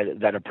guy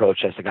that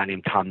approached us, a guy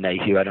named Tom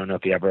Mayhew. I don't know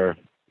if you ever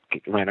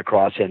ran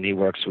across him. He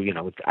works,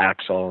 with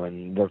Axl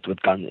and worked with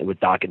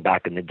Dokken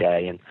back in the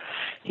day. And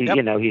he,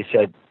 Yep. He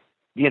said,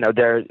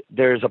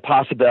 there's a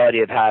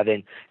possibility of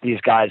having these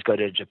guys go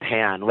to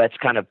Japan. Let's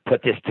kind of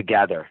put this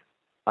together.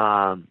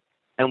 And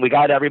we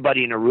got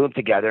everybody in a room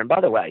together. And by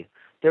the way,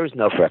 there was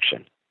no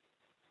friction.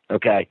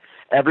 Okay,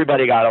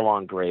 everybody got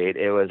along great.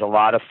 It was a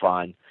lot of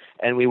fun,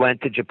 and we went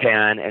to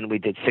Japan and we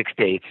did 6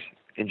 dates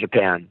in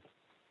Japan,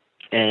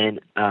 and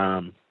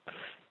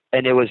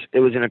it was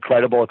an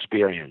incredible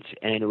experience.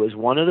 And it was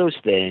one of those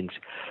things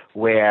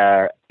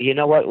where, you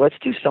know what, let's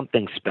do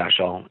something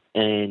special,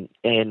 and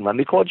let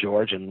me call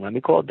George and let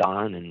me call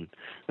Don and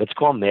let's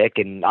call Mick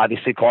and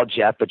obviously call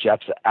Jeff, but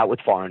Jeff's out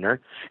with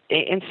Foreigner,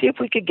 and see if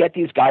we could get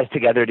these guys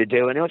together to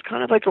do. And it was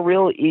kind of like a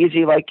real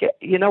easy, like,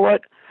 you know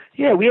what,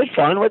 yeah, we had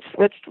fun.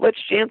 Let's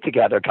jam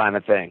together kind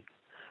of thing.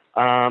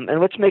 And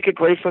let's make it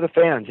great for the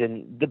fans.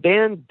 And the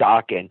band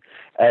Dokken,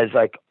 as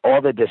like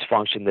all the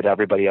dysfunction that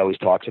everybody always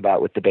talks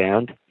about with the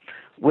band,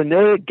 when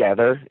they're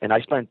together, and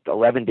I spent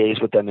 11 days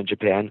with them in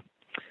Japan,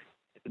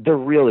 they're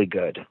really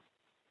good.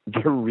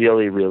 They're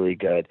really, really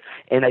good.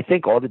 And I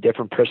think all the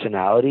different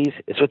personalities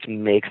is what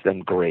makes them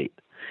great.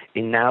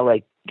 And now,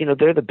 like, you know,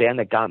 they're the band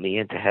that got me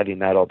into heavy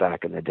metal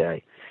back in the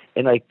day.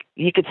 And like,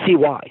 you could see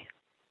why,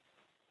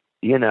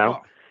 you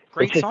know. Oh,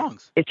 great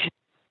songs.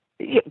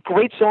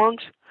 Great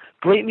songs,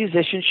 great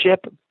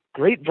musicianship,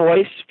 great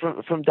voice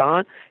from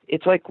Don.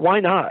 It's like,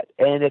 why not?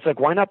 And it's like,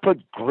 why not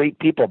put great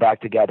people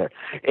back together?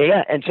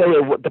 Yeah, and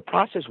so the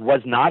process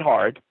was not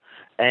hard,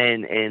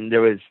 and there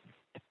was,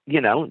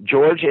 you know,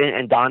 George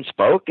and Don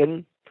spoke,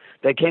 and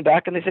they came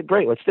back and they said,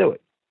 great, let's do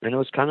it. And it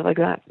was kind of like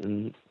that.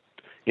 And,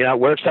 you know,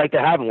 we're excited to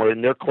have them. We're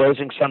in their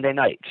closing Sunday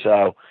night,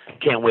 so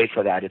can't wait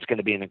for that. It's going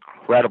to be an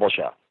incredible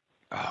show.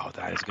 Oh,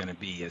 that is going to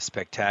be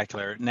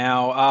spectacular.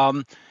 Now,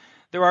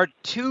 there are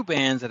 2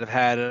 bands that have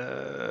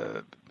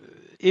had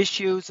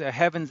issues.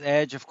 Heaven's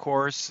Edge, of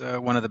course,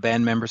 one of the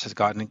band members has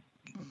gotten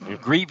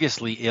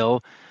grievously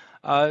ill.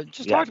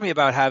 Just talk to me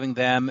about having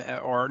them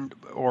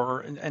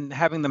and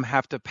having them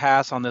have to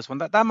pass on this one.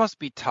 That must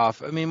be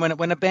tough. I mean,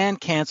 when a band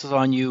cancels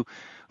on you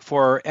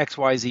for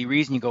XYZ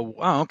reason, you go,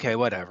 oh, okay,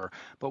 whatever.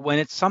 But when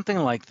it's something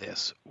like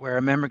this, where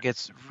a member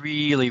gets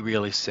really,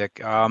 really sick,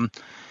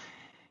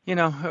 you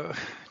know,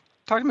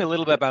 talk to me a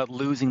little bit about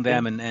losing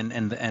them and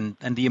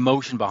the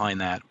emotion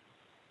behind that.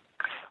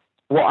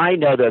 Well, I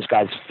know those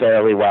guys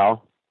fairly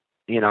well.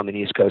 You know, I'm an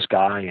East Coast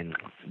guy, and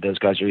those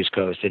guys are East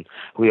Coast, and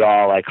we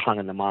all like hung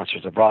in the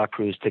Monsters of Rock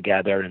cruise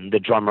together. And the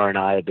drummer and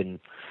I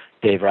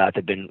Dave Rath,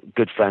 have been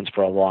good friends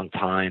for a long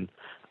time.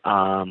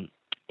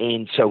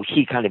 And so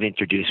he kind of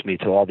introduced me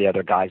to all the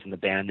other guys in the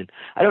band. And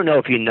I don't know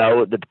if you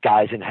know the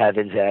guys in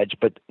Heaven's Edge,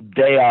 but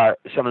they are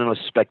some of the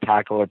most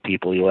spectacular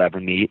people you'll ever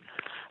meet.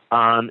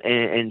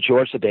 And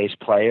George, the bass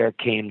player,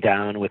 came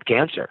down with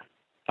cancer.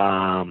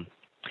 And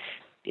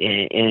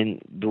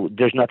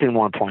there's nothing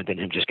more important than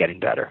him just getting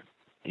better,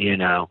 you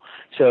know?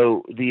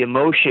 So the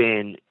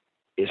emotion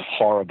is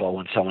horrible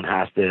when someone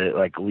has to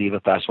like leave a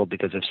festival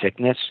because of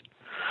sickness.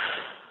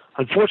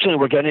 Unfortunately,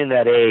 we're getting to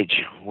that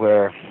age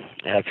where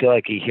I feel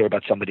like you hear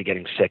about somebody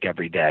getting sick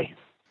every day.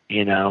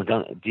 You know,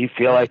 do you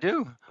feel like? I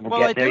do.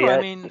 Well, I do. I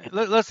mean,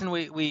 listen,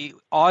 we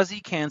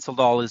Ozzy canceled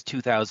all his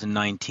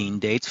 2019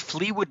 dates.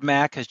 Fleetwood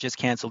Mac has just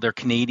canceled their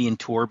Canadian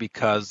tour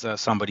because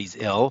somebody's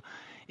ill.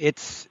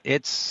 It's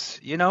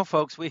you know,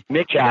 folks,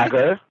 Mick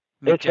Jagger.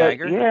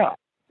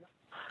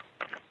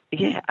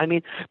 Yeah. I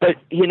mean, but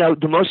you know,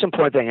 the most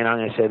important thing, and I'm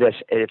going to say this,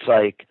 it's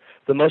like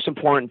the most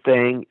important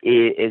thing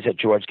is that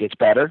George gets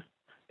better.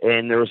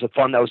 And there was a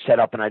fund that was set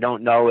up, and I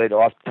don't know it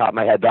off the top of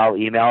my head, but I'll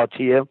email it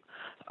to you.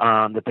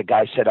 That the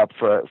guy set up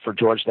for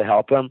George to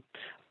help him.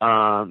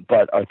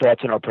 But our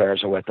thoughts and our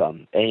prayers are with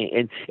him.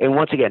 And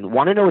once again,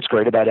 want to know what's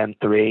great about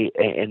M3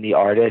 and the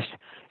artist?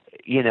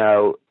 You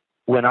know,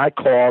 when I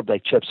called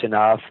like Chips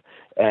Enough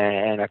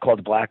and I called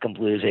the Black and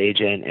Blues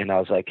agent and I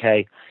was like,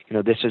 hey, you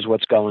know, this is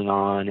what's going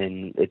on,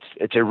 and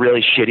it's a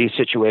really shitty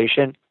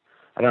situation.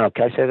 I don't know.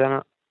 Can I say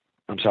that?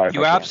 I'm sorry.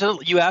 You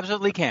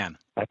absolutely can.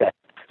 Okay.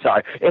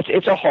 Sorry,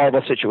 it's a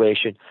horrible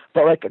situation.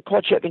 But like,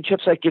 call Chip, and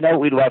Chip's like, you know,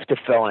 we'd love to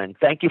fill in.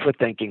 Thank you for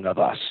thinking of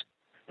us.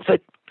 It's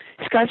like,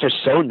 these guys are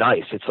so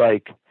nice. It's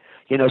like,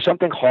 you know,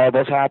 something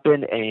horrible's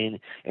happened, and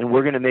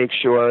we're going to make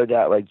sure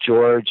that like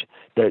George,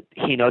 that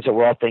he knows that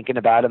we're all thinking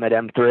about him at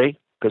M3,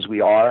 because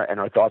we are, and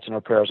our thoughts and our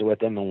prayers are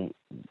with him, and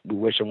we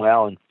wish him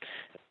well.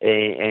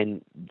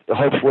 And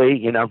hopefully,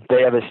 you know,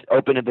 they have an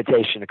open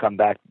invitation to come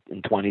back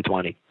in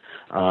 2020.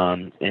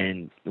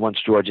 And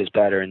once George is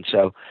better. And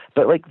so,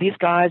 but like these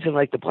guys and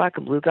like the Black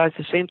and Blue guys,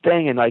 the same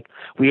thing. And like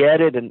we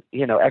added, and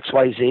you know,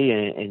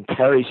 XYZ and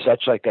Terry's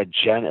such like a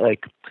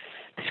like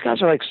these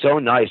guys are like so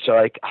nice. So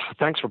like, oh,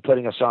 thanks for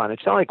putting us on.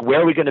 It's not like,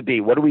 where are we going to be?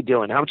 What are we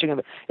doing? How much are we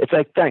going to, it's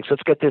like, thanks,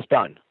 let's get this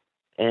done.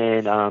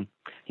 And,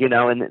 you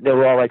know, and they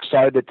were all like,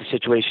 sorry that the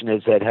situation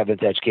is that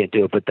Heaven's Edge can't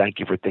do it, but thank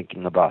you for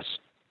thinking of us.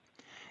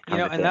 You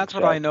know, and that's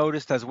what I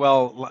noticed as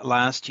well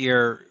last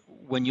year.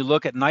 When you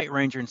look at Night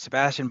Ranger and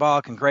Sebastian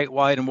Bach and Great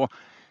White, and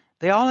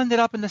they all ended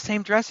up in the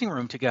same dressing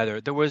room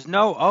together. There was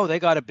no, oh, they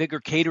got a bigger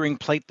catering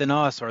plate than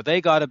us, or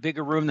they got a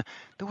bigger room.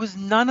 There was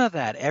none of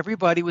that.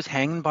 Everybody was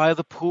hanging by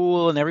the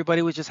pool, and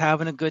everybody was just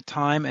having a good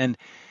time. And,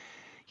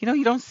 you know,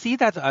 you don't see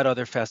that at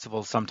other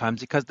festivals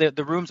sometimes because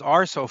the rooms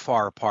are so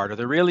far apart. Or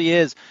there really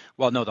is,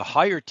 well, no, the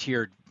higher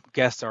tiered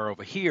guests are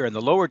over here, and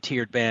the lower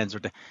tiered bands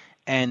are.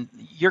 and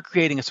you're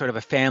creating a sort of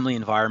a family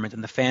environment,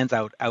 and the fans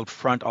out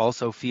front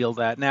also feel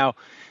that. Now,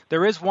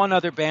 there is one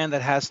other band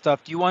that has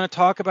stuff. Do you want to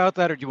talk about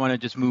that, or do you want to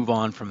just move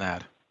on from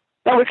that?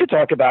 No, we could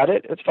talk about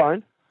it. It's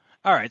fine.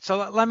 All right,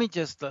 so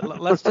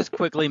let's just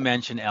quickly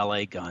mention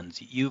LA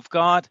Guns. You've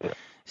got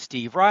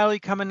Steve Riley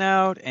coming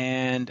out,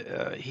 and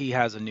he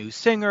has a new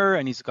singer,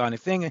 and he's got a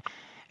thing,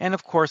 and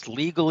of course,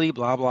 legally,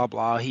 blah blah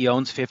blah. He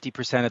owns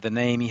 50% of the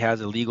name. He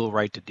has a legal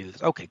right to do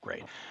this. Okay,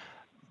 great.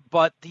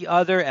 But the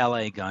other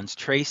LA Guns,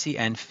 Tracy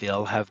and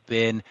Phil, have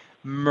been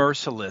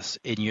merciless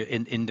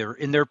in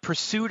their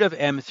pursuit of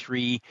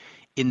M3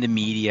 in the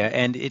media,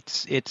 and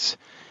it's.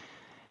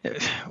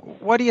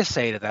 What do you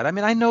say to that? I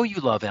mean, I know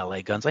you love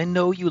LA Guns. I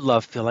know you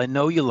love Phil. I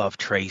know you love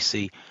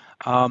Tracy.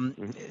 A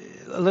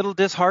little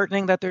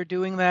disheartening that they're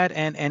doing that,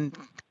 and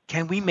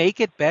can we make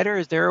it better?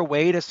 Is there a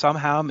way to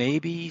somehow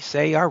maybe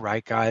say, all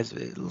right, guys,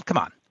 come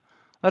on,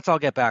 let's all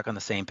get back on the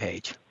same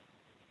page?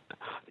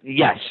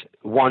 Yes.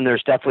 One,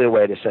 there's definitely a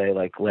way to say,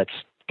 like, let's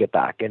get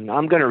back. And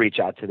I'm going to reach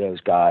out to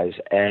those guys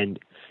and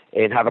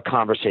have a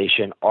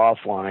conversation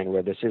offline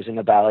where this isn't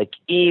about, like,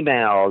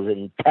 emails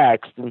and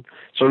text. And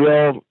it's a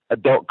real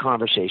adult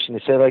conversation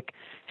to say, like,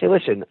 hey,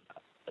 listen,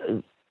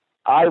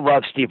 I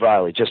love Steve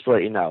Riley, just to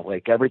let you know.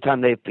 Like, every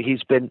time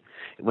he's been,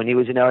 when he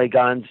was in LA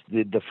Guns,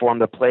 the form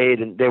they played,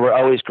 and they were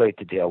always great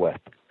to deal with.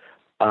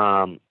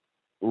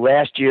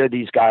 Last year,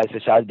 these guys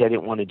decided they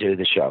didn't want to do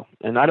the show.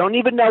 And I don't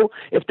even know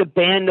if the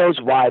band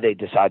knows why they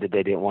decided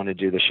they didn't want to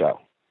do the show.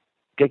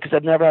 Okay, because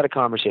I've never had a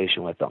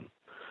conversation with them.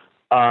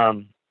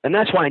 And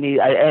that's why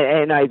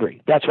I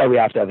agree. That's why we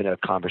have to have a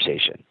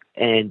conversation.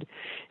 And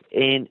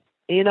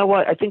you know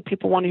what? I think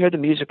people want to hear the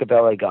music of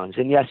LA Guns.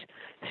 And yes,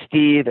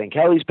 Steve and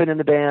Kelly's been in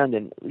the band.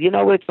 And,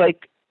 it's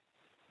like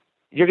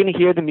you're going to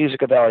hear the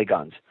music of LA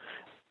Guns.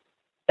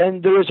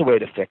 And there is a way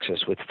to fix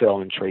this with Phil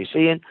and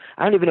Tracy. And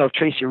I don't even know if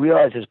Tracy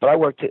realizes, but I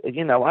worked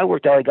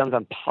LA Guns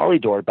on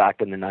Polydor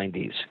back in the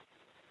 90s.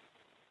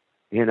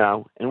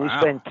 And we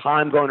spent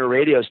time going to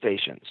radio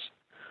stations.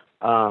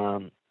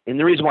 And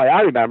the reason why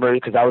I remember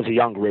it, because I was a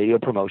young radio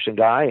promotion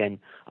guy and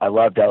I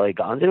loved LA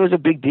Guns. And it was a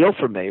big deal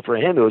for me. For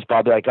him, it was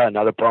probably like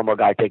another promo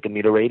guy taking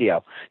me to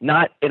radio.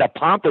 Not in a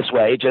pompous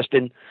way, just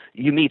in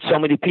you meet so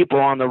many people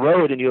on the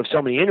road and you have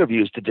so many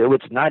interviews to do.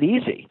 It's not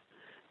easy.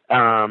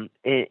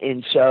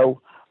 And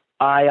so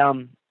I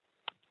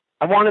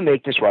want to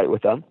make this right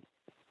with them.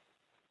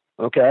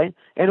 Okay.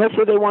 And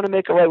hopefully they want to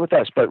make it right with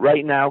us. But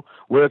right now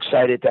we're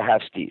excited to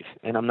have Steve,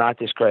 and I'm not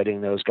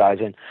discrediting those guys.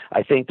 And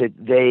I think that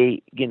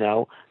they,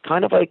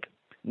 kind of like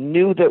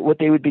knew that what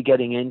they would be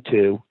getting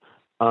into.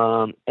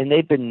 And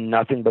they've been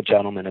nothing but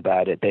gentlemen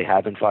about it. They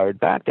haven't fired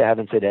back. They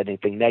haven't said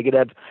anything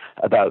negative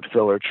about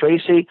Phil or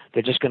Tracy.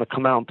 They're just going to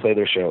come out and play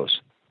the show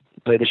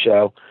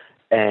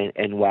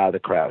and wow the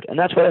crowd. And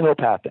that's what I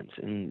hope happens.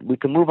 And we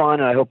can move on.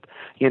 And I hope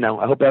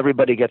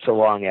everybody gets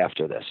along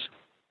after this.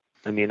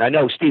 I mean, I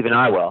know Steve and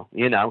I will,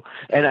 and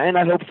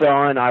I hope Phil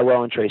and I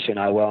will, and Tracy and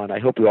I will, and I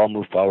hope we all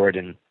move forward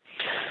and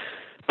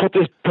put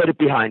it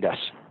behind us,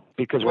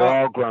 because we're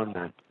all grown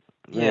men.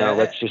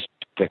 Let's just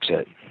fix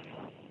it.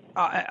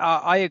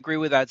 I agree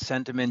with that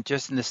sentiment,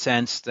 just in the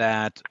sense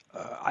that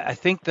I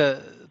think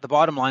the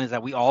bottom line is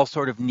that we all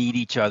sort of need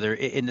each other,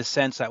 in the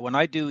sense that when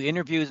I do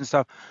interviews and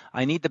stuff,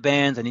 I need the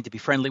bands. I need to be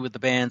friendly with the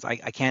bands. I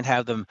can't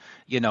have them,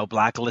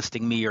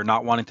 blacklisting me or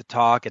not wanting to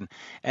talk.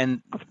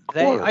 And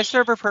I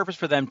serve a purpose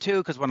for them too,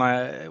 because when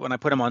I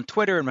put them on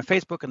Twitter and my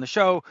Facebook and the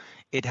show,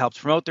 it helps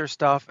promote their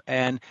stuff.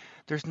 And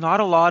there's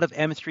not a lot of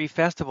M3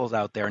 festivals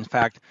out there. In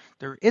fact,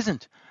 there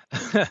isn't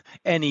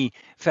any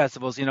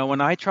festivals.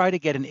 When I try to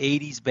get an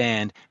 80s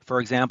band, for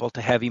example,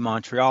 to Heavy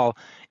Montreal,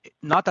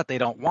 not that they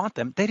don't want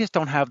them, they just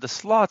don't have the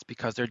slots,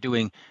 because they're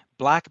doing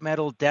black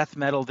metal, death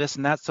metal, this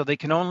and that, so they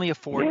can only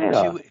afford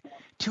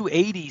two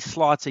 80s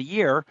slots a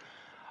year.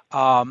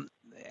 And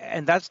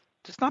that's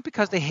just not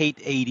because they hate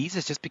 80s,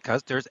 it's just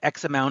because there's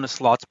X amount of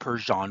slots per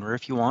genre,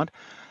 if you want.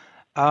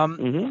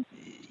 And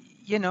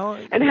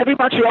Heavy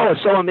Montreal is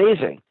so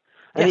amazing.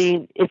 I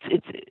mean, it's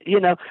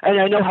and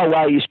I know how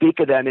well you speak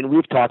of them, and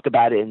we've talked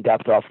about it in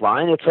depth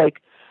offline. It's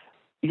like,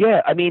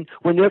 I mean,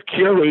 when they're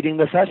curating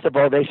the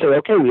festival, they say,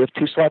 okay, we have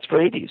 2 slots for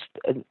 80s,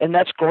 and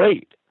that's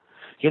great,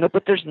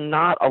 but there's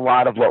not a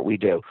lot of what we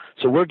do.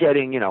 So we're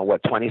getting,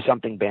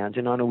 20-something bands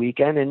in on a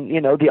weekend, and,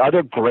 the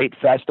other great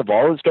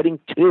festival is getting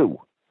 2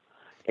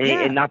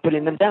 and not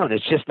putting them down.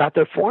 It's just not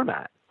their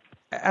format.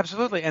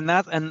 Absolutely, and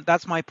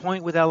that's my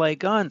point with LA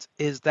Guns,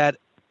 is that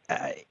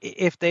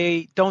if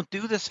they don't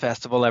do this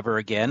festival ever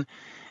again,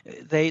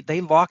 they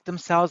lock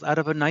themselves out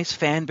of a nice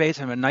fan base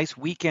and a nice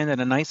weekend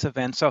and a nice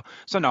event. So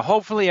no,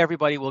 hopefully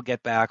everybody will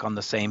get back on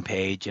the same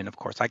page. And of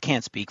course, I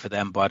can't speak for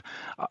them, but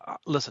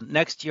listen,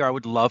 next year I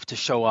would love to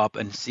show up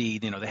and see,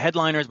 the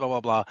headliners, blah,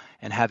 blah, blah,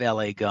 and have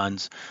LA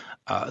Guns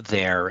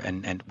there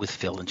and with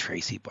Phil and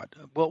Tracy. But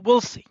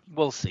we'll see.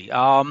 We'll see.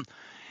 Of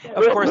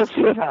course, let's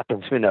see what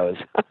happens. Who knows?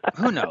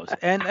 Who knows?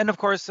 And of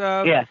course,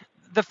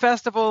 the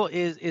festival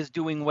is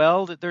doing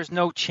well. There's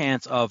no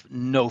chance of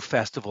no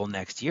festival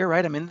next year,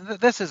 right? I mean,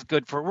 this is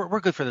good we're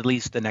good for at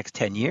least the next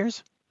 10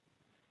 years.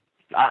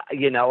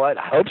 You know what?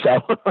 I hope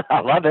so.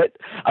 I love it.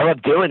 I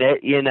love doing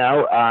it. You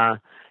know,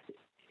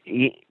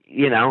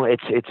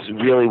 it's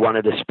really one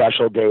of the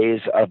special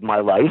days of my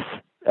life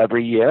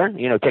every year.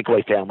 You know, take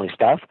away family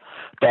stuff,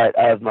 but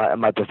of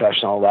my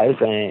professional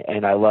life,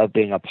 and I love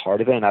being a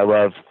part of it. And I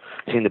love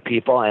seeing the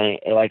people. And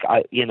like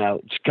can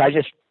I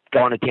just go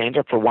on a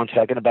tangent for 1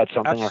 second about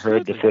something Absolutely. I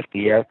heard the 5th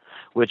year,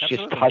 which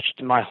Absolutely. just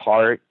touched my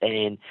heart.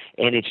 And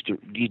it's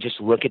you just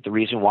look at the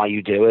reason why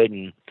you do it.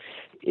 And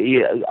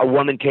a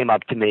woman came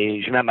up to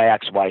me. She met my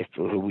ex-wife,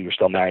 who we were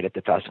still married at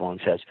the festival,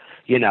 and says,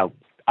 my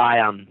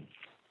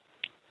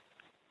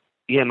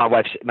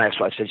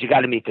ex-wife says, you got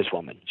to meet this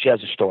woman. She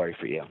has a story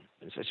for you.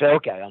 And so I said,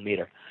 okay, I'll meet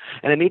her.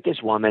 And I meet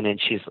this woman, and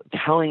she's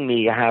telling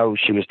me how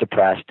she was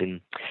depressed,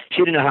 and she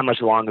didn't know how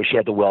much longer she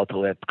had the will to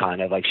live,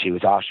 kind of like she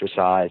was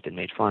ostracized and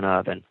made fun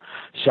of, and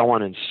so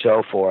on and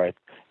so forth.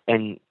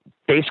 And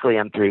basically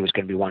M3 was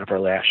going to be one of her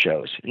last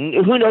shows. And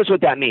who knows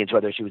what that means,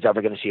 whether she was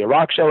ever going to see a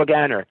rock show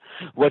again or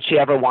what she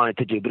ever wanted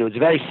to do. But it was a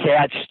very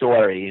sad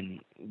story and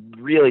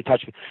really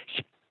touched me.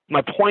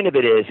 My point of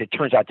it is, it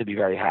turns out to be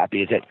very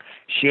happy, is that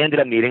she ended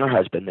up meeting her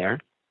husband there.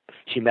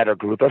 She met her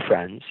group of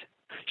friends.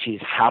 She's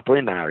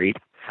happily married,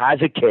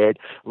 has a kid.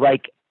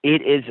 Like,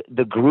 it is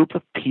the group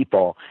of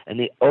people and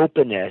the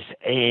openness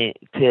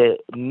to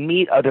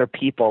meet other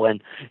people.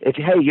 And if,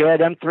 hey, you're at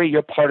M3,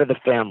 you're part of the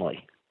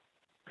family.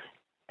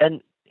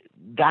 And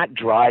that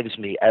drives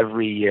me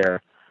every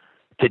year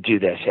to do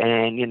this.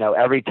 And,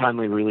 every time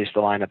we release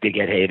the lineup, you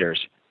get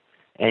haters.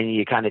 And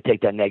you kind of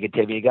take that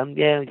negativity. You go,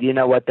 yeah, you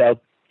know what,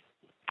 though?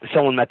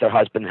 Someone met their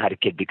husband and had a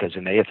kid because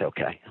of me. It's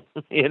okay,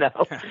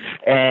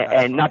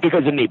 and not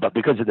because of me, but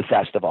because of the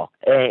festival.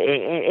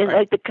 And Right.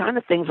 like the kind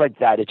of things like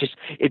that,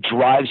 it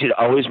drives you to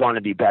always want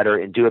to be better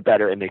and do it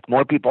better and make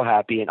more people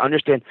happy and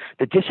understand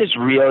that this is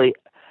really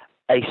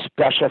a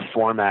special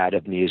format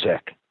of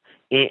music.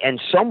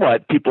 And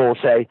somewhat, people will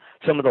say,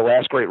 some of the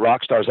last great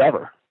rock stars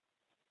ever,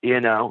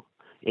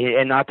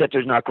 and not that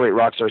there's not great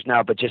rock stars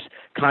now, but just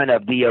kind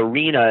of the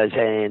arenas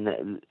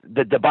and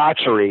the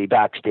debauchery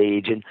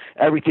backstage and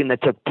everything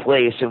that took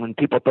place. And when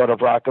people thought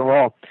of rock and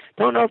roll,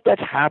 don't know if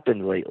that's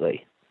happened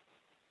lately.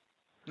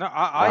 No,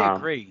 I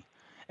agree.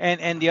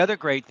 And the other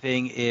great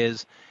thing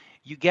is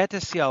you get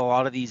to see a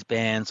lot of these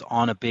bands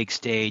on a big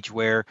stage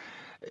where,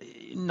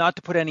 not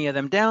to put any of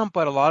them down,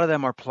 but a lot of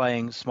them are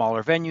playing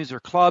smaller venues or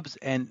clubs,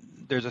 and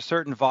there's a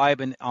certain vibe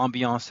and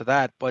ambiance to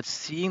that. But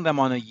seeing them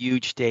on a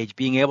huge stage,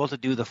 being able to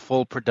do the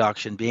full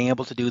production, being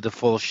able to do the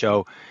full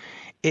show,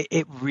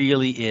 it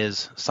really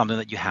is something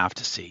that you have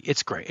to see.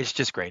 It's great. It's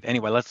just great.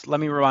 Anyway, let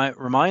me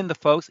remind the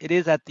folks, it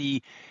is at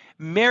the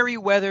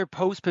Merriweather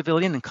Post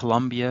Pavilion in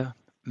Columbia,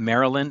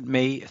 Maryland,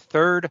 May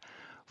 3rd,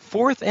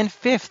 4th, and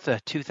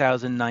 5th,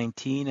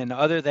 2019. And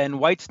other than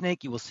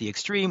Whitesnake, you will see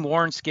Extreme,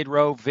 Warren, Skid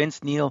Row,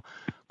 Vince Neil,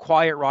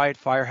 Quiet Riot,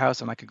 Firehouse,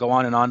 and I could go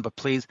on, but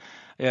please,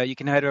 you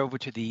can head over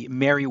to the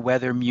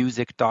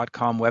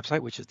merriweathermusic.com website,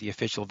 which is the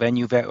official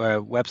venue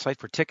website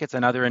for tickets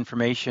and other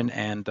information.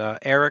 And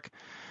Eric,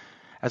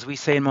 as we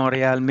say in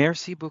Montreal,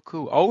 merci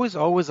beaucoup. Always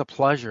a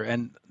pleasure.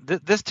 And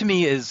this to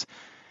me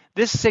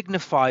this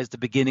signifies the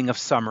beginning of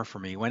summer for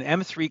me. When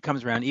M3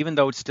 comes around, even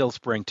though it's still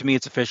spring, to me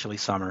it's officially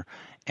summer.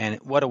 And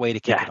what a way to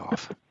kick it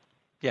off.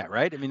 Yeah,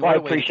 right? I mean, I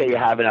appreciate you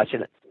having us.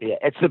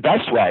 It's the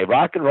best way.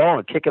 Rock and roll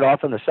and kick it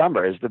off in the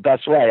summer is the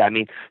best way. I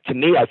mean, to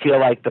me, I feel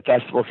like the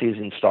festival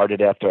season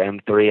started after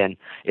M3, and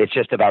it's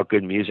just about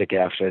good music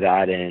after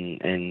that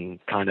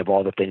and kind of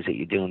all the things that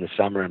you do in the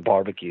summer and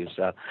barbecue.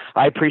 So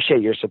I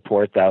appreciate your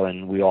support, though,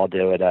 and we all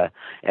do it.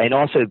 And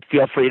also,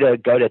 feel free to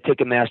go to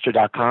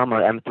Ticketmaster.com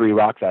or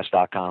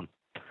M3Rockfest.com.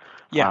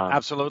 Yeah,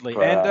 absolutely.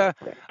 And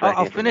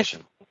I'll finish.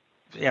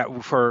 Yeah,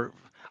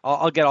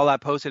 I'll get all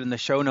that posted in the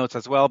show notes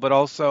as well. But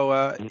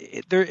also,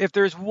 if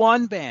there's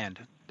one band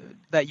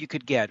that you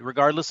could get,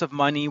 regardless of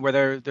money,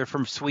 whether they're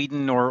from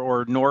Sweden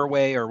or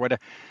Norway or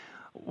whatever,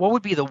 what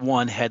would be the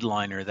one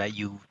headliner that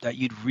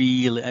you'd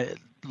really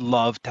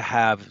love to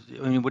have?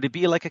 I mean, would it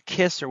be like a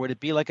Kiss, or would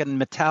it be like a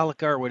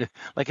Metallica, or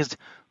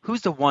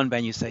who's the one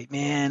band you say,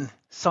 man,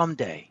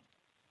 someday,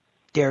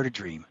 dare to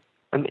dream?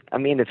 I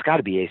mean, it's got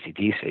to be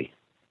AC/DC.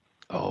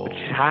 Oh,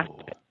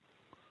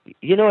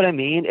 you know what I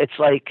mean? It's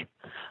like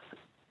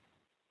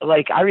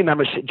I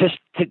remember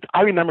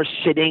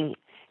sitting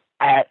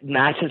at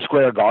Madison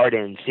Square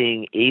Garden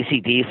seeing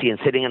AC/DC and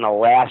sitting in the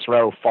last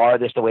row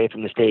farthest away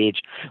from the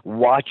stage,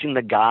 watching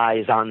the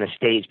guys on the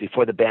stage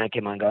before the band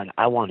came on, going,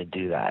 I want to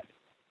do that.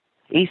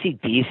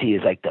 AC/DC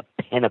is like the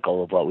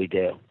pinnacle of what we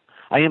do.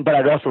 I mean, but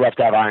I'd also love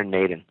to have Iron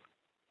Maiden.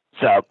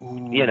 So,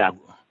 yeah,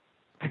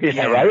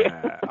 right?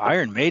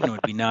 Iron Maiden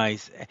would be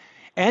nice.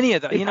 Any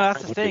of the,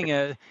 that's the thing.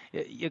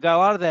 You got a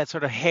lot of that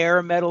sort of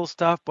hair metal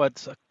stuff,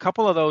 but a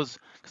couple of those,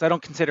 because I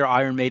don't consider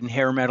Iron Maiden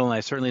hair metal, and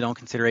I certainly don't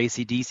consider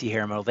AC/DC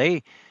hair metal.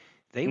 They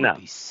would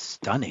be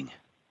stunning.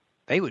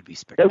 They would be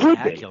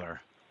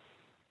spectacular.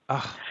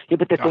 Oh, yeah,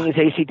 but the thing is,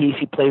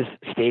 AC/DC plays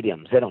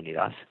stadiums. They don't need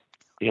us.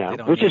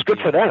 Which is good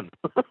for them.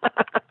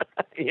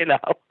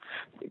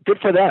 Good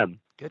for them.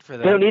 Good for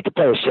them. They don't need to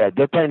play a shed.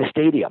 They're playing a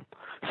stadium.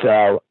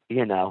 So,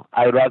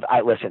 I'd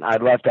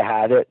love to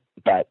have it,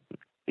 but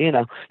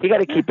You got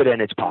to keep it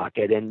in its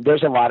pocket. And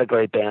there's a lot of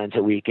great bands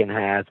that we can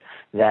have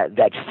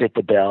that fit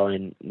the bill.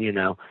 And,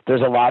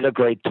 there's a lot of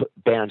great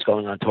bands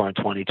going on tour in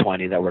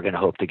 2020 that we're going to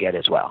hope to get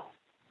as well.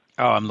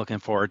 Oh, I'm looking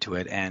forward to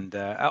it. And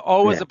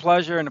always a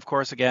pleasure. And, of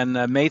course, again,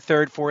 May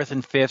 3rd, 4th,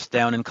 and 5th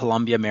down in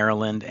Columbia,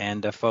 Maryland.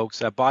 And,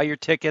 folks, buy your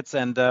tickets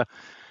and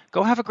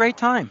go have a great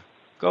time.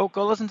 Go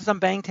listen to some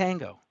Bang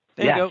Tango.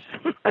 There you go.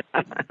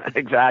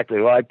 Exactly.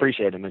 Well, I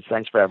appreciate it, Mitch.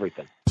 Thanks for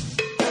everything.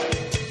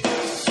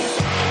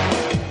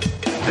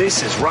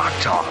 This is Rock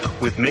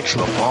Talk with Mitch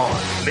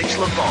LaFon. Mitch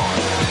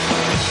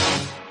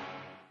LaFon.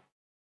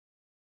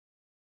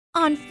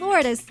 On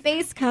Florida's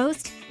Space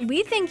Coast,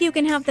 we think you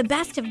can have the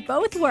best of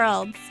both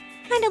worlds.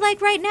 Kind of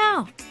like right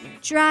now.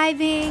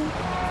 Driving,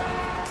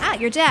 at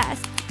your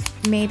desk,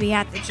 maybe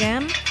at the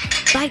gym,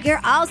 but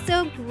you're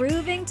also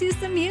grooving to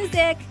some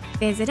music.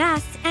 Visit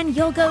us and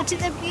you'll go to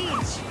the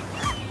beach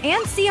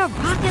and see a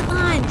rocket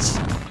launch.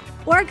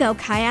 Or go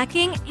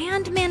kayaking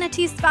and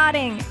manatee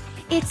spotting.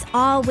 It's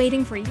all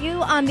waiting for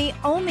you on the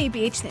only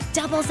beach that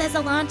doubles as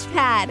a launch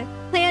pad.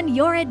 Plan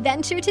your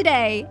adventure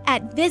today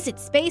at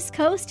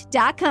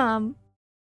visitspacecoast.com.